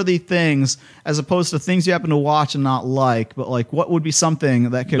noteworthy things as opposed to things you happen to watch and not like. But like, what would be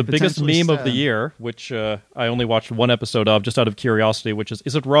something that could The biggest potentially meme of the year, which I only watched one episode of just out of curiosity, which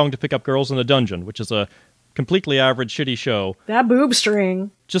is it wrong to pick up girls in a dungeon? Which is a completely average, shitty show. That boob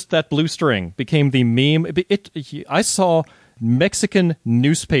string. Just that blue string became the meme. I saw Mexican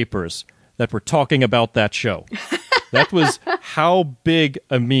newspapers that were talking about that show. That was how big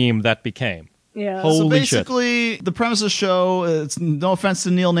a meme that became. Yeah. Holy So shit. basically, the premise of the show, it's no offense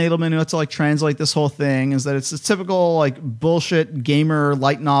to Neil Nadelman who had to like translate this whole thing, is that it's a typical like bullshit gamer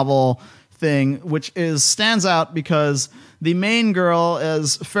light novel thing, which stands out because the main girl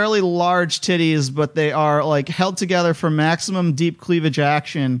has fairly large titties, but they are like held together for maximum deep cleavage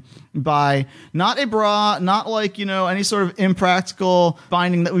action by not a bra, not like, you know, any sort of impractical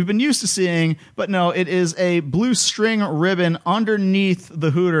binding that we've been used to seeing, but no, it is a blue string ribbon underneath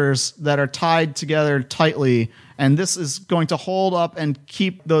the hooters that are tied together tightly. And this is going to hold up and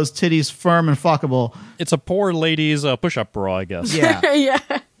keep those titties firm and fuckable. It's a poor lady's push-up bra, I guess. Yeah. Yeah.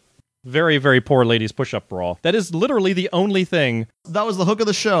 Very, very poor lady's push-up bra. That is literally the only thing. That was the hook of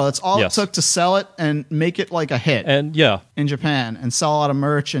the show. That's all Yes. it took to sell it and make it like a hit And yeah, in Japan and sell a lot of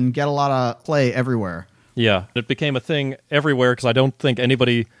merch and get a lot of play everywhere. yeah. It became a thing everywhere because I don't think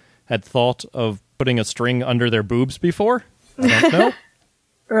anybody had thought of putting a string under their boobs before. I don't know.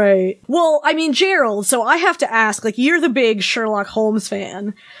 Right. Well, I mean, Gerald, so I have to ask, like, you're the big Sherlock Holmes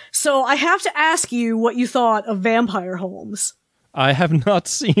fan. So I have to ask you what you thought of Vampire Holmes. I have not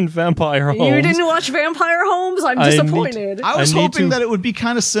seen Vampire Holmes. You didn't watch Vampire Holmes? I'm I need- disappointed. I was I need hoping to- that it would be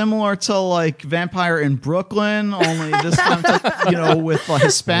kind of similar to like Vampire in Brooklyn, only this time, it's like, you know, with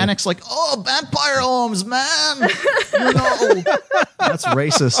Hispanics. Like, oh, Vampire Holmes, man, you know, that's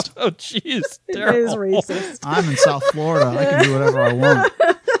racist. Oh, jeez. It is Terrible. racist. I'm in South Florida. I can do whatever I want.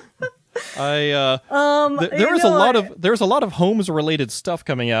 There's a lot of Holmes related stuff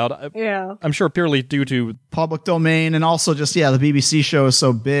coming out. Yeah. I'm sure purely due to Public domain, and also just, the BBC show is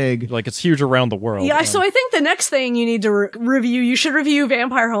so big. like it's huge around the world. Yeah, so I think the next thing you need to review, you should review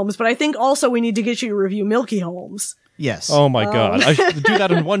Vampire Holmes, but I think also we need to get you to review Milky Holmes. Yes. Oh my god. I should do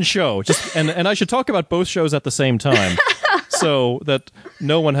that in one show. And I should talk about both shows at the same time. So that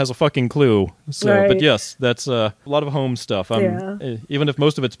no one has a fucking clue. So, Right. but yes, that's a lot of Holmes stuff. Yeah. Even if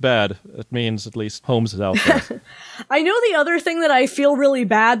most of it's bad, it means at least Holmes is out there. I know the other thing that I feel really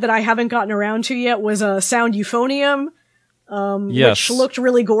bad that I haven't gotten around to yet was Sound Euphonium, Yes. which looked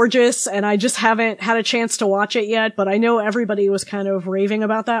really gorgeous, and I just haven't had a chance to watch it yet, but I know everybody was kind of raving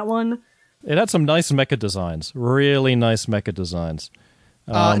about that one. It had some nice mecha designs. Really nice mecha designs.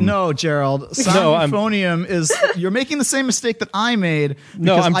 No, Gerald. Sound No, I'm- Euphonium is. You're making the same mistake that I made.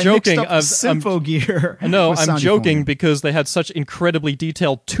 No, because I'm I joking. Mixed up Sympho gear. No, with I'm Sound joking Euphonium. because they had such incredibly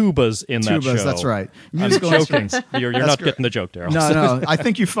detailed tubas in that show. Tubas, that's right. I'm Musical joking. instruments. You're That's not great. getting the joke, Daryl. No. I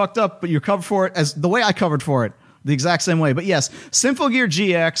think you fucked up, but you covered for it as the way I covered for it the exact same way. But yes, Symphogear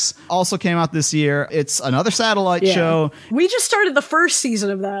GX also came out this year. It's another satellite show. We just started the first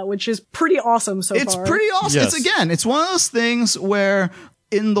season of that, which is pretty awesome so far. It's pretty awesome. Yes. It's one of those things where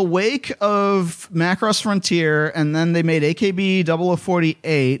in the wake of Macross Frontier, and then they made AKB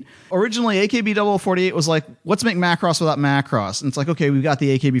 0048. Originally, AKB 0048 was like, let's make Macross without Macross. And it's like, okay, we've got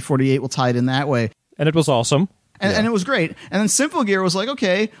the AKB 48. We'll tie it in that way. And it was awesome. And it was great. And then Symphogear was like,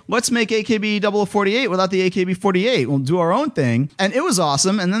 okay, let's make AKB 0048 without the AKB 48. We'll do our own thing. And it was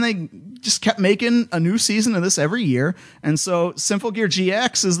awesome. And then they just kept making a new season of this every year. And so Symphogear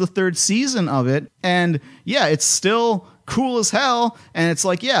GX is the third season of it. And yeah, it's still cool as hell. And it's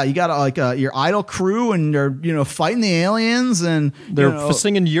like, yeah, you got like your idol crew and they're, fighting the aliens and they're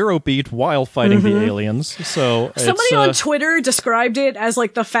singing Eurobeat while fighting the aliens. So somebody on Twitter described it as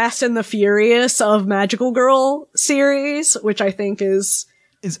like the Fast and the Furious of Magical Girl series, which I think is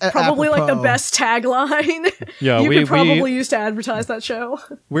probably apropos. like the best tagline Yeah, you could probably use to advertise that show.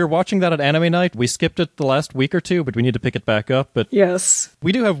 We're watching that at Anime Night. We skipped it the last week or two, but we need to pick it back up. But Yes.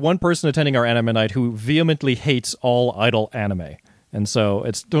 we do have one person attending our Anime Night who vehemently hates all idol anime. And so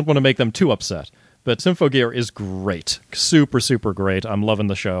don't want to make them too upset. But Symphogear is great. Super, super great. I'm loving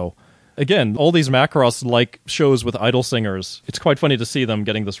the show. Again, all these Macross-like shows with idol singers, it's quite funny to see them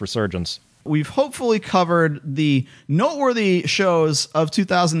getting this resurgence. We've hopefully covered the noteworthy shows of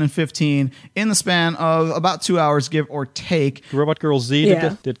 2015 in the span of about 2 hours, give or take. Robot Girl Z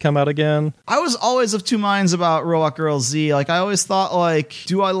did come out again. I was always of two minds about Robot Girl Z. Like, I always thought, like,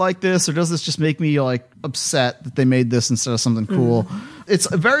 do I like this, or does this just make me, like, upset that they made this instead of something cool? It's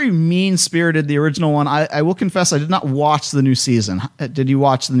very mean-spirited, the original one. I will confess I did not watch the new season. Did you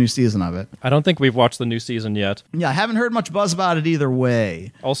watch the new season of it? I don't think we've watched the new season yet. Yeah, I haven't heard much buzz about it either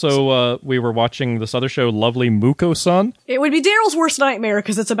way. Also, we were watching this other show, Lovely Muko-san. It would be Daryl's worst nightmare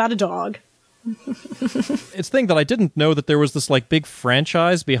because it's about a dog. It's the thing that I didn't know that there was this like big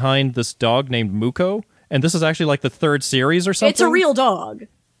franchise behind this dog named Muko, and this is actually like the third series or something. It's a real dog.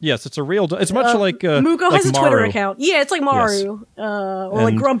 Yes, it's a real dog. It's much like Muko like has a Maru. Twitter account. Yeah, it's like Maru, Yes. or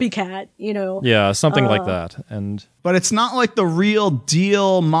like Grumpy Cat. Yeah, something like that. And But it's not like the real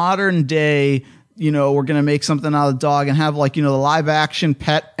deal modern day, we're going to make something out of the dog and have like, the live action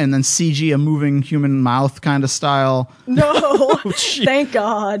pet and then CG a moving human mouth kind of style. No, thank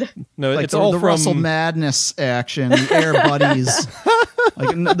God. no, Like it's the all from Russell Madness action, the Air Buddies.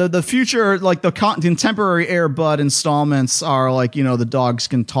 Like the future, like the contemporary Air Bud installments are like, the dogs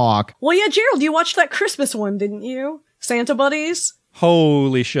can talk. Well, yeah, Gerald, you watched that Christmas one, didn't you? Santa Buddies?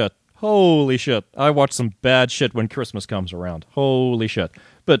 Holy shit. I watch some bad shit when Christmas comes around. Holy shit.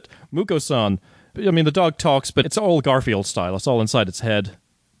 But Muko-san, I mean, the dog talks, but it's all Garfield style. It's all inside its head.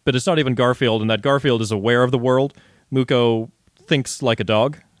 But it's not even Garfield, and that Garfield is aware of the world. Muko thinks like a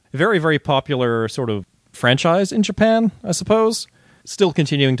dog. Very, very popular sort of franchise in Japan, I suppose. Still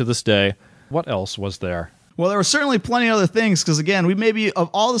continuing to this day. What else was there? Well, there were certainly plenty of other things, because again, we maybe, of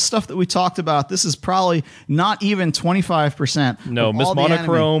all the stuff that we talked about, this is probably not even 25%. No, Miss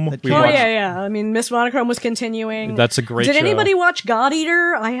Monochrome. We Yeah. I mean, Miss Monochrome was continuing. That's a great show. Did anybody watch God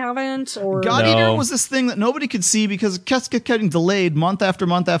Eater? I haven't. Or God Eater was this thing that nobody could see because it kept getting delayed month after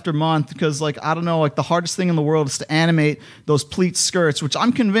month after month because, like, I don't know, like the hardest thing in the world is to animate those pleat skirts, which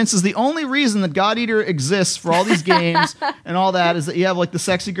I'm convinced is the only reason that God Eater exists for all these games and all that, is that you have like the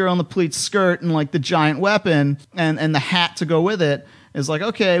sexy girl in the pleat skirt and like the giant weapon and the hat to go with it. Is like,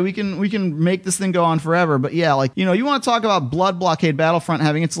 okay, we can make this thing go on forever. But yeah, like, you want to talk about Blood Blockade Battlefront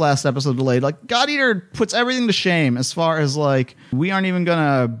having its last episode delayed. Like, God Eater puts everything to shame as far as like, we aren't even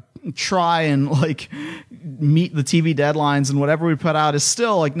gonna try and like meet the TV deadlines, and whatever we put out is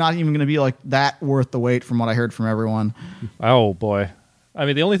still like not even gonna be like that worth the wait from what I heard from everyone. Oh boy. I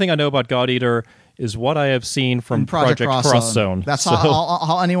mean, the only thing I know about God Eater is what I have seen from Project Cross Zone. That's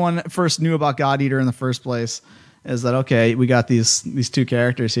how anyone first knew about God Eater in the first place. Is that, okay, we got these two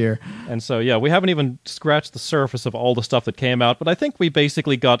characters here. And so, yeah, we haven't even scratched the surface of all the stuff that came out, but I think we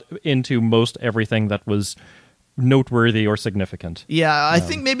basically got into most everything that was noteworthy or significant. Yeah, I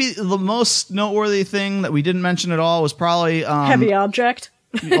think maybe the most noteworthy thing that we didn't mention at all was probably... Heavy Object.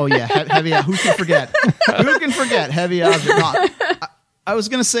 Oh, yeah, Heavy Who can forget? Who can forget Heavy Object? No, I was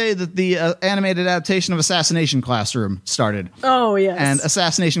going to say that the animated adaptation of Assassination Classroom started. Oh, yes. And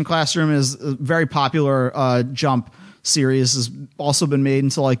Assassination Classroom is a very popular Jump series, has also been made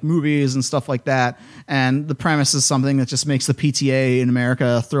into like movies and stuff like that. And the premise is something that just makes the PTA in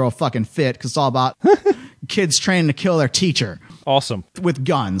America throw a fucking fit, because it's all about kids training to kill their teacher. Awesome. with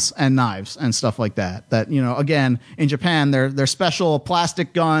guns and knives and stuff like that. That, again, in Japan, they're special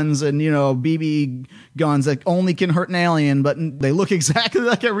plastic guns and, BB guns that only can hurt an alien, but they look exactly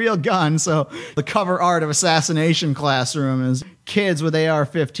like a real gun. So the cover art of Assassination Classroom is kids with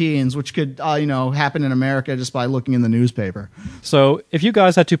AR-15s, which could, happen in America just by looking in the newspaper. So if you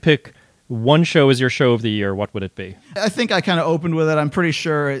guys had to pick one show as your show of the year, what would it be? I think I kind of opened with it. I'm pretty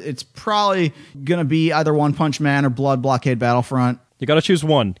sure it's probably going to be either One Punch Man or Blood Blockade Battlefront. You got to choose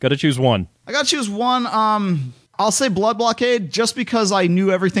one. I got to choose one. I'll say Blood Blockade just because I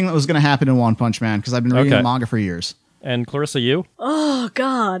knew everything that was going to happen in One Punch Man because I've been reading the manga for years. And Clarissa, you? Oh,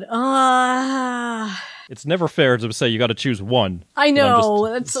 God. It's never fair to say you got to choose one. I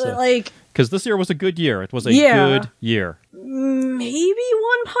know. That's like... Because this year was a good year. It was a good year. Maybe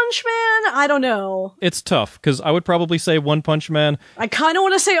One Punch Man? I don't know. It's tough, because I would probably say One Punch Man. I kind of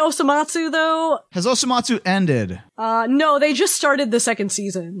want to say Osamatsu, though. Has Osamatsu ended? No, they just started the second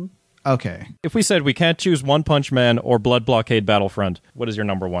season. Okay. If we said we can't choose One Punch Man or Blood Blockade Battlefront, what is your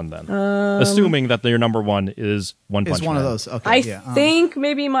number one then? Assuming that your number one is One Punch Man. It's one of those. Okay. I think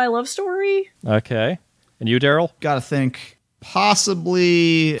maybe My Love Story. Okay. And you, Daryl? Gotta think.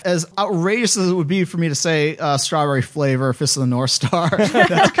 Possibly, as outrageous as it would be for me to say Strawberry Flavor, Fist of the North Star,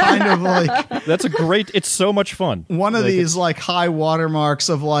 that's kind of like... That's a great... It's so much fun. One of these like high watermarks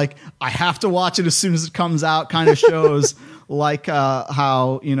of like, I have to watch it as soon as it comes out kind of shows, like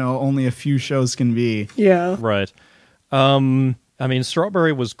how, only a few shows can be. Yeah. Right. I mean,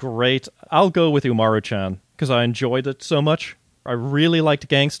 Strawberry was great. I'll go with Umaru-chan, because I enjoyed it so much. I really liked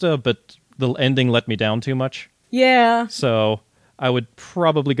Gangsta, but the ending let me down too much. Yeah. So I would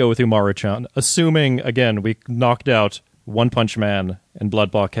probably go with Umaru-chan, assuming, again, we knocked out One Punch Man and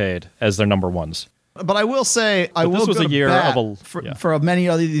Blood Blockade as their number ones. But I will say, this was a year for many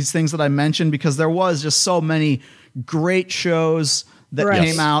of these things that I mentioned, because there was just so many great shows that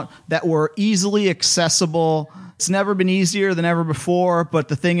came out that were easily accessible. It's never been easier than ever before, but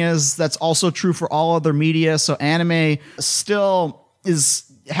the thing is, that's also true for all other media. So anime still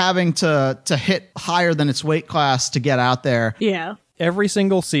is having to hit higher than its weight class to get out there. Yeah. Every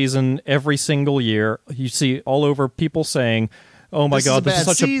single season, every single year, you see all over people saying, oh my God,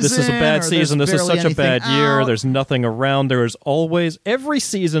 this is a bad season, this is such a bad year, there's nothing around. There is always, every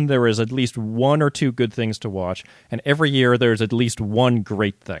season there is at least one or two good things to watch, and every year there's at least one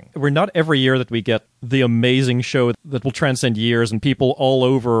great thing. We're not every year that we get the amazing show that will transcend years and people all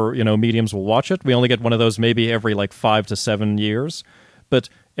over, mediums will watch it. We only get one of those maybe every 5 to 7 years. But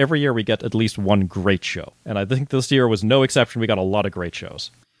every year we get at least one great show. And I think this year was no exception. We got a lot of great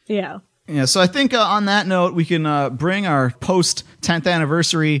shows. Yeah. Yeah, so I think on that note, we can bring our post-10th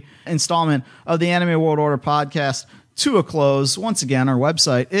anniversary installment of the Anime World Order podcast to a close. Once again, our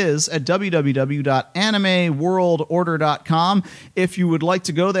website is at www.animeworldorder.com. If you would like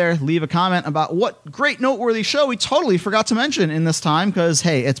to go there, leave a comment about what great noteworthy show we totally forgot to mention in this time, because,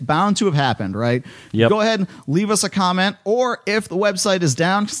 hey, it's bound to have happened, right? Yep. Go ahead and leave us a comment, or if the website is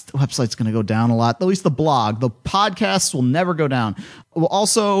down, 'cause the website's going to go down a lot, at least the blog. The podcasts will never go down. Will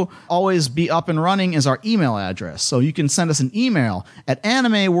also always be up and running is our email address. So you can send us an email at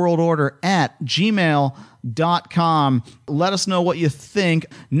animeworldorder@gmail.com. Let us know what you think.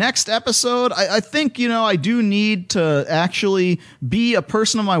 Next episode, I think, I do need to actually be a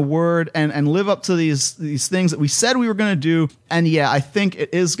person of my word and live up to these things that we said we were going to do. And yeah, I think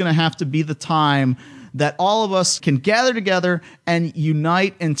it is going to have to be the time that all of us can gather together and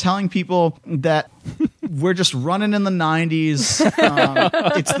unite in telling people that we're just running in the 90s.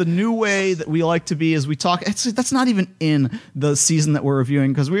 It's the new way that we like to be as we talk. That's not even in the season that we're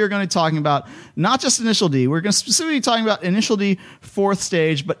reviewing, because we are going to be talking about not just Initial D. We're going to specifically be talking about Initial D 4th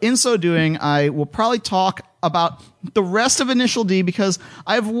stage, but in so doing, I will probably talk about the rest of Initial D, because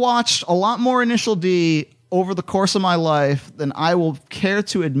I've watched a lot more Initial D over the course of my life than I will care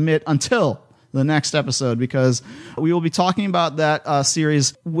to admit until the next episode, because we will be talking about that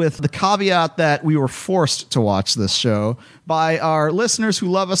series with the caveat that we were forced to watch this show by our listeners who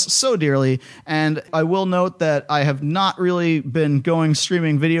love us so dearly. And I will note that I have not really been going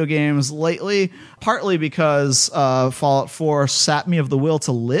streaming video games lately, partly because Fallout 4 sapped me of the will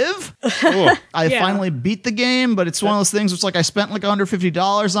to live. I finally beat the game, but it's one of those things which I spent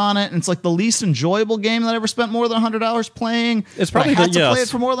 $150 on it, and it's the least enjoyable game that I ever spent more than $100 playing. It's probably I had to play it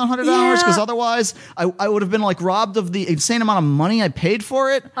for more than $100 because otherwise I would have been robbed of the insane amount of money I paid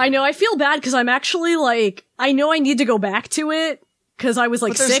for it. I know. I feel bad because I'm actually I know I need to go back to it because I was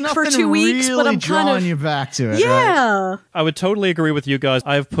sick for 2 weeks, but I'm drawing you back to it. Yeah. Right? I would totally agree with you guys.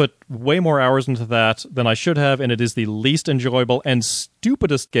 I've put way more hours into that than I should have, and it is the least enjoyable and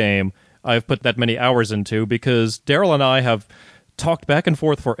stupidest game I've put that many hours into, because Daryl and I have talked back and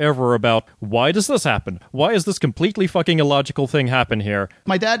forth forever about, why does this happen? Why is this completely fucking illogical thing happen here?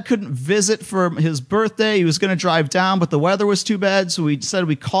 My dad couldn't visit for his birthday. He was going to drive down, but the weather was too bad, so we said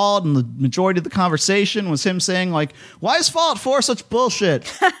we called, and the majority of the conversation was him saying, like, why is Fallout 4 such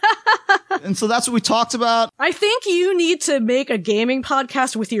bullshit? And so that's what we talked about. I think you need to make a gaming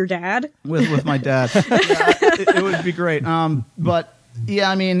podcast with your dad. With my dad. It would be great. But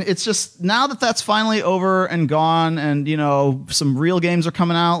yeah, I mean, it's just now that that's finally over and gone, and, you know, some real games are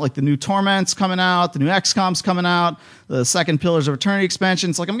coming out, like the new Torment's coming out, the new XCOM's coming out, the second Pillars of Eternity expansion.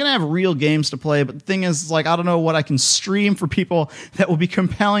 It's like, I'm going to have real games to play, but the thing is, like, I don't know what I can stream for people that will be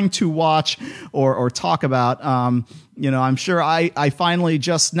compelling to watch or talk about. You know, I'm sure I finally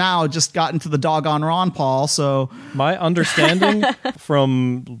just got into the doggone Ron Paul, so... My understanding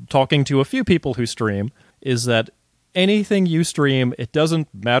from talking to a few people who stream is that anything you stream, it doesn't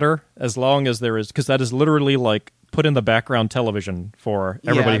matter as long as there is, because that is literally like put in the background television for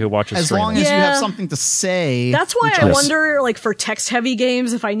everybody who watches as streaming. long as you have something to say. That's why I wonder, like, for text-heavy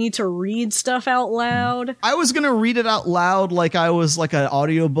games, if I need to read stuff out loud. I was going to read it out loud like I was like an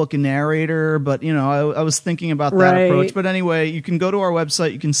audiobook narrator, but, you know, I was thinking about that approach. But anyway, you can go to our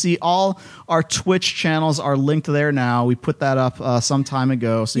website. You can see all our Twitch channels are linked there now. We put that up some time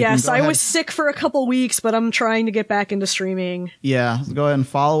ago. So yes, I was sick for a couple weeks, but I'm trying to get back into streaming. Yeah, go ahead and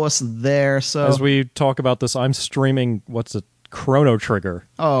follow us there. So as we talk about this, I'm streaming, what's it, Chrono Trigger.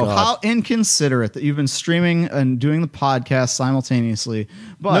 Oh, God. How inconsiderate that you've been streaming and doing the podcast simultaneously.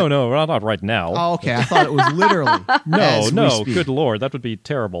 But no, not right now. Oh, okay. I thought it was literally. No, good Lord, that would be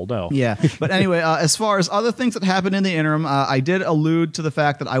terrible. No. Yeah, but anyway, as far as other things that happened in the interim, I did allude to the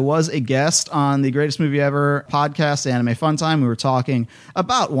fact that I was a guest on the Greatest Movie Ever podcast, Anime Fun Time. We were talking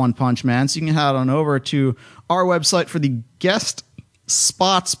about One Punch Man, so you can head on over to our website for the guest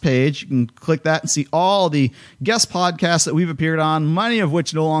spots page. You can click that and see all the guest podcasts that we've appeared on, many of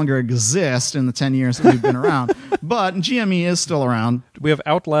which no longer exist in the 10 years that we've been around. But GME is still around. We have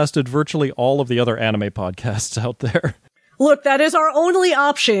outlasted virtually all of the other anime podcasts out there. Look, that is our only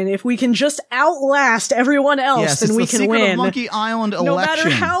option. If we can just outlast everyone else, then we can win. Of Monkey Island election. No matter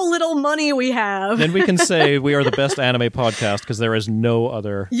how little money we have. Then we can say we are the best anime podcast because there is no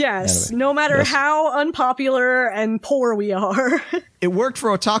other anime. No matter how unpopular and poor we are. It worked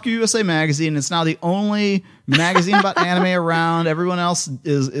for Otaku USA Magazine. It's now the only magazine about anime around. Everyone else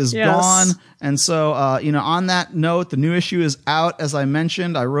is gone. And so, on that note, the new issue is out. As I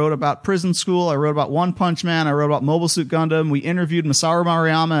mentioned, I wrote about Prison School. I wrote about One Punch Man. I wrote about Mobile Suit Gundam. We interviewed Masaru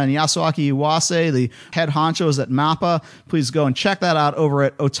Maruyama and Yasuaki Iwase, the head honchos at MAPPA. Please go and check that out over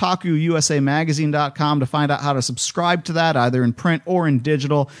at otakuusamagazine.com to find out how to subscribe to that, either in print or in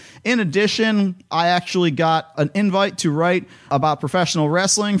digital. In addition, I actually got an invite to write about professional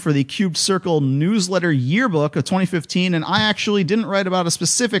wrestling for the Cubed Circle newsletter yearbook of 2015, and I actually didn't write about a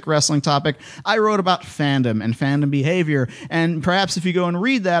specific wrestling topic. I wrote about fandom and fandom behavior, and perhaps if you go and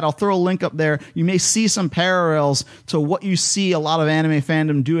read that, I'll throw a link up there. You may see some parallels to what you see a lot of anime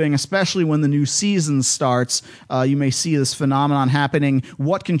fandom doing, especially when the new season starts. You may see this phenomenon happening.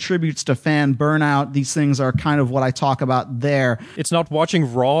 What contributes to fan burnout? These things are kind of what I talk about there. It's not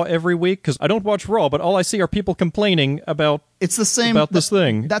watching Raw every week, because I don't watch Raw, but all I see are people complaining about it's the same about this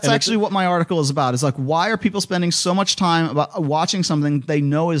thing. That's actually what my article is about. It's like, why are people spending so much time about watching something they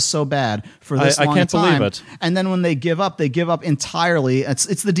know is so bad for this long time? I can't believe it. And then when they give up entirely. It's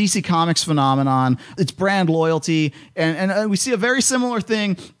the DC Comics phenomenon. It's brand loyalty. And we see a very similar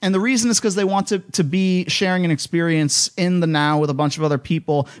thing. And the reason is because they want to be sharing an experience in the now with a bunch of other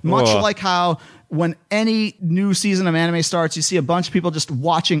people, much like how when any new season of anime starts, you see a bunch of people just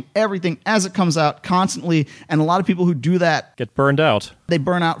watching everything as it comes out constantly. And a lot of people who do that get burned out. They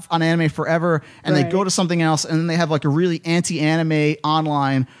burn out on anime forever, and they go to something else, and then they have like a really anti-anime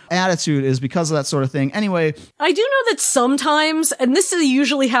online attitude is because of that sort of thing. Anyway. I do know that sometimes, and this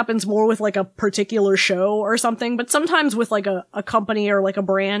usually happens more with like a particular show or something, but sometimes with like a company or like a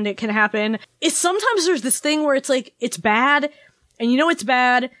brand, it can happen. It's sometimes there's this thing where it's like, it's bad, and you know it's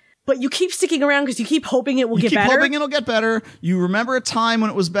bad, but you keep sticking around because you keep hoping it will get better. You keep hoping it'll get better. You remember a time when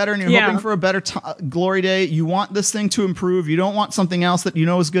it was better and you're hoping for a better glory day. You want this thing to improve. You don't want something else that you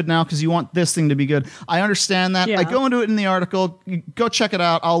know is good now because you want this thing to be good. I understand that. I go into it in the article. You go check it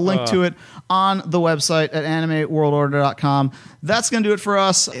out. I'll link to it on the website at animeworldorder.com. That's going to do it for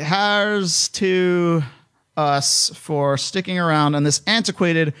us. Here's to us for sticking around on this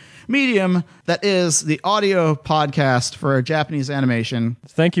antiquated medium that is the audio podcast for Japanese animation.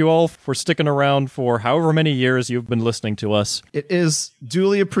 Thank you all for sticking around for however many years you've been listening to us. It is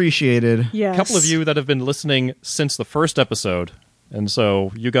duly appreciated. Yes. A couple of you that have been listening since the first episode. And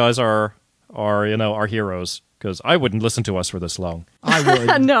so you guys are our heroes, because I wouldn't listen to us for this long. I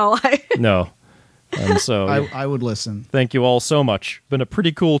would. No, No. And so I would listen. thank you all so much. Been a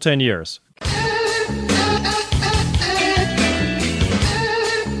pretty cool 10 years.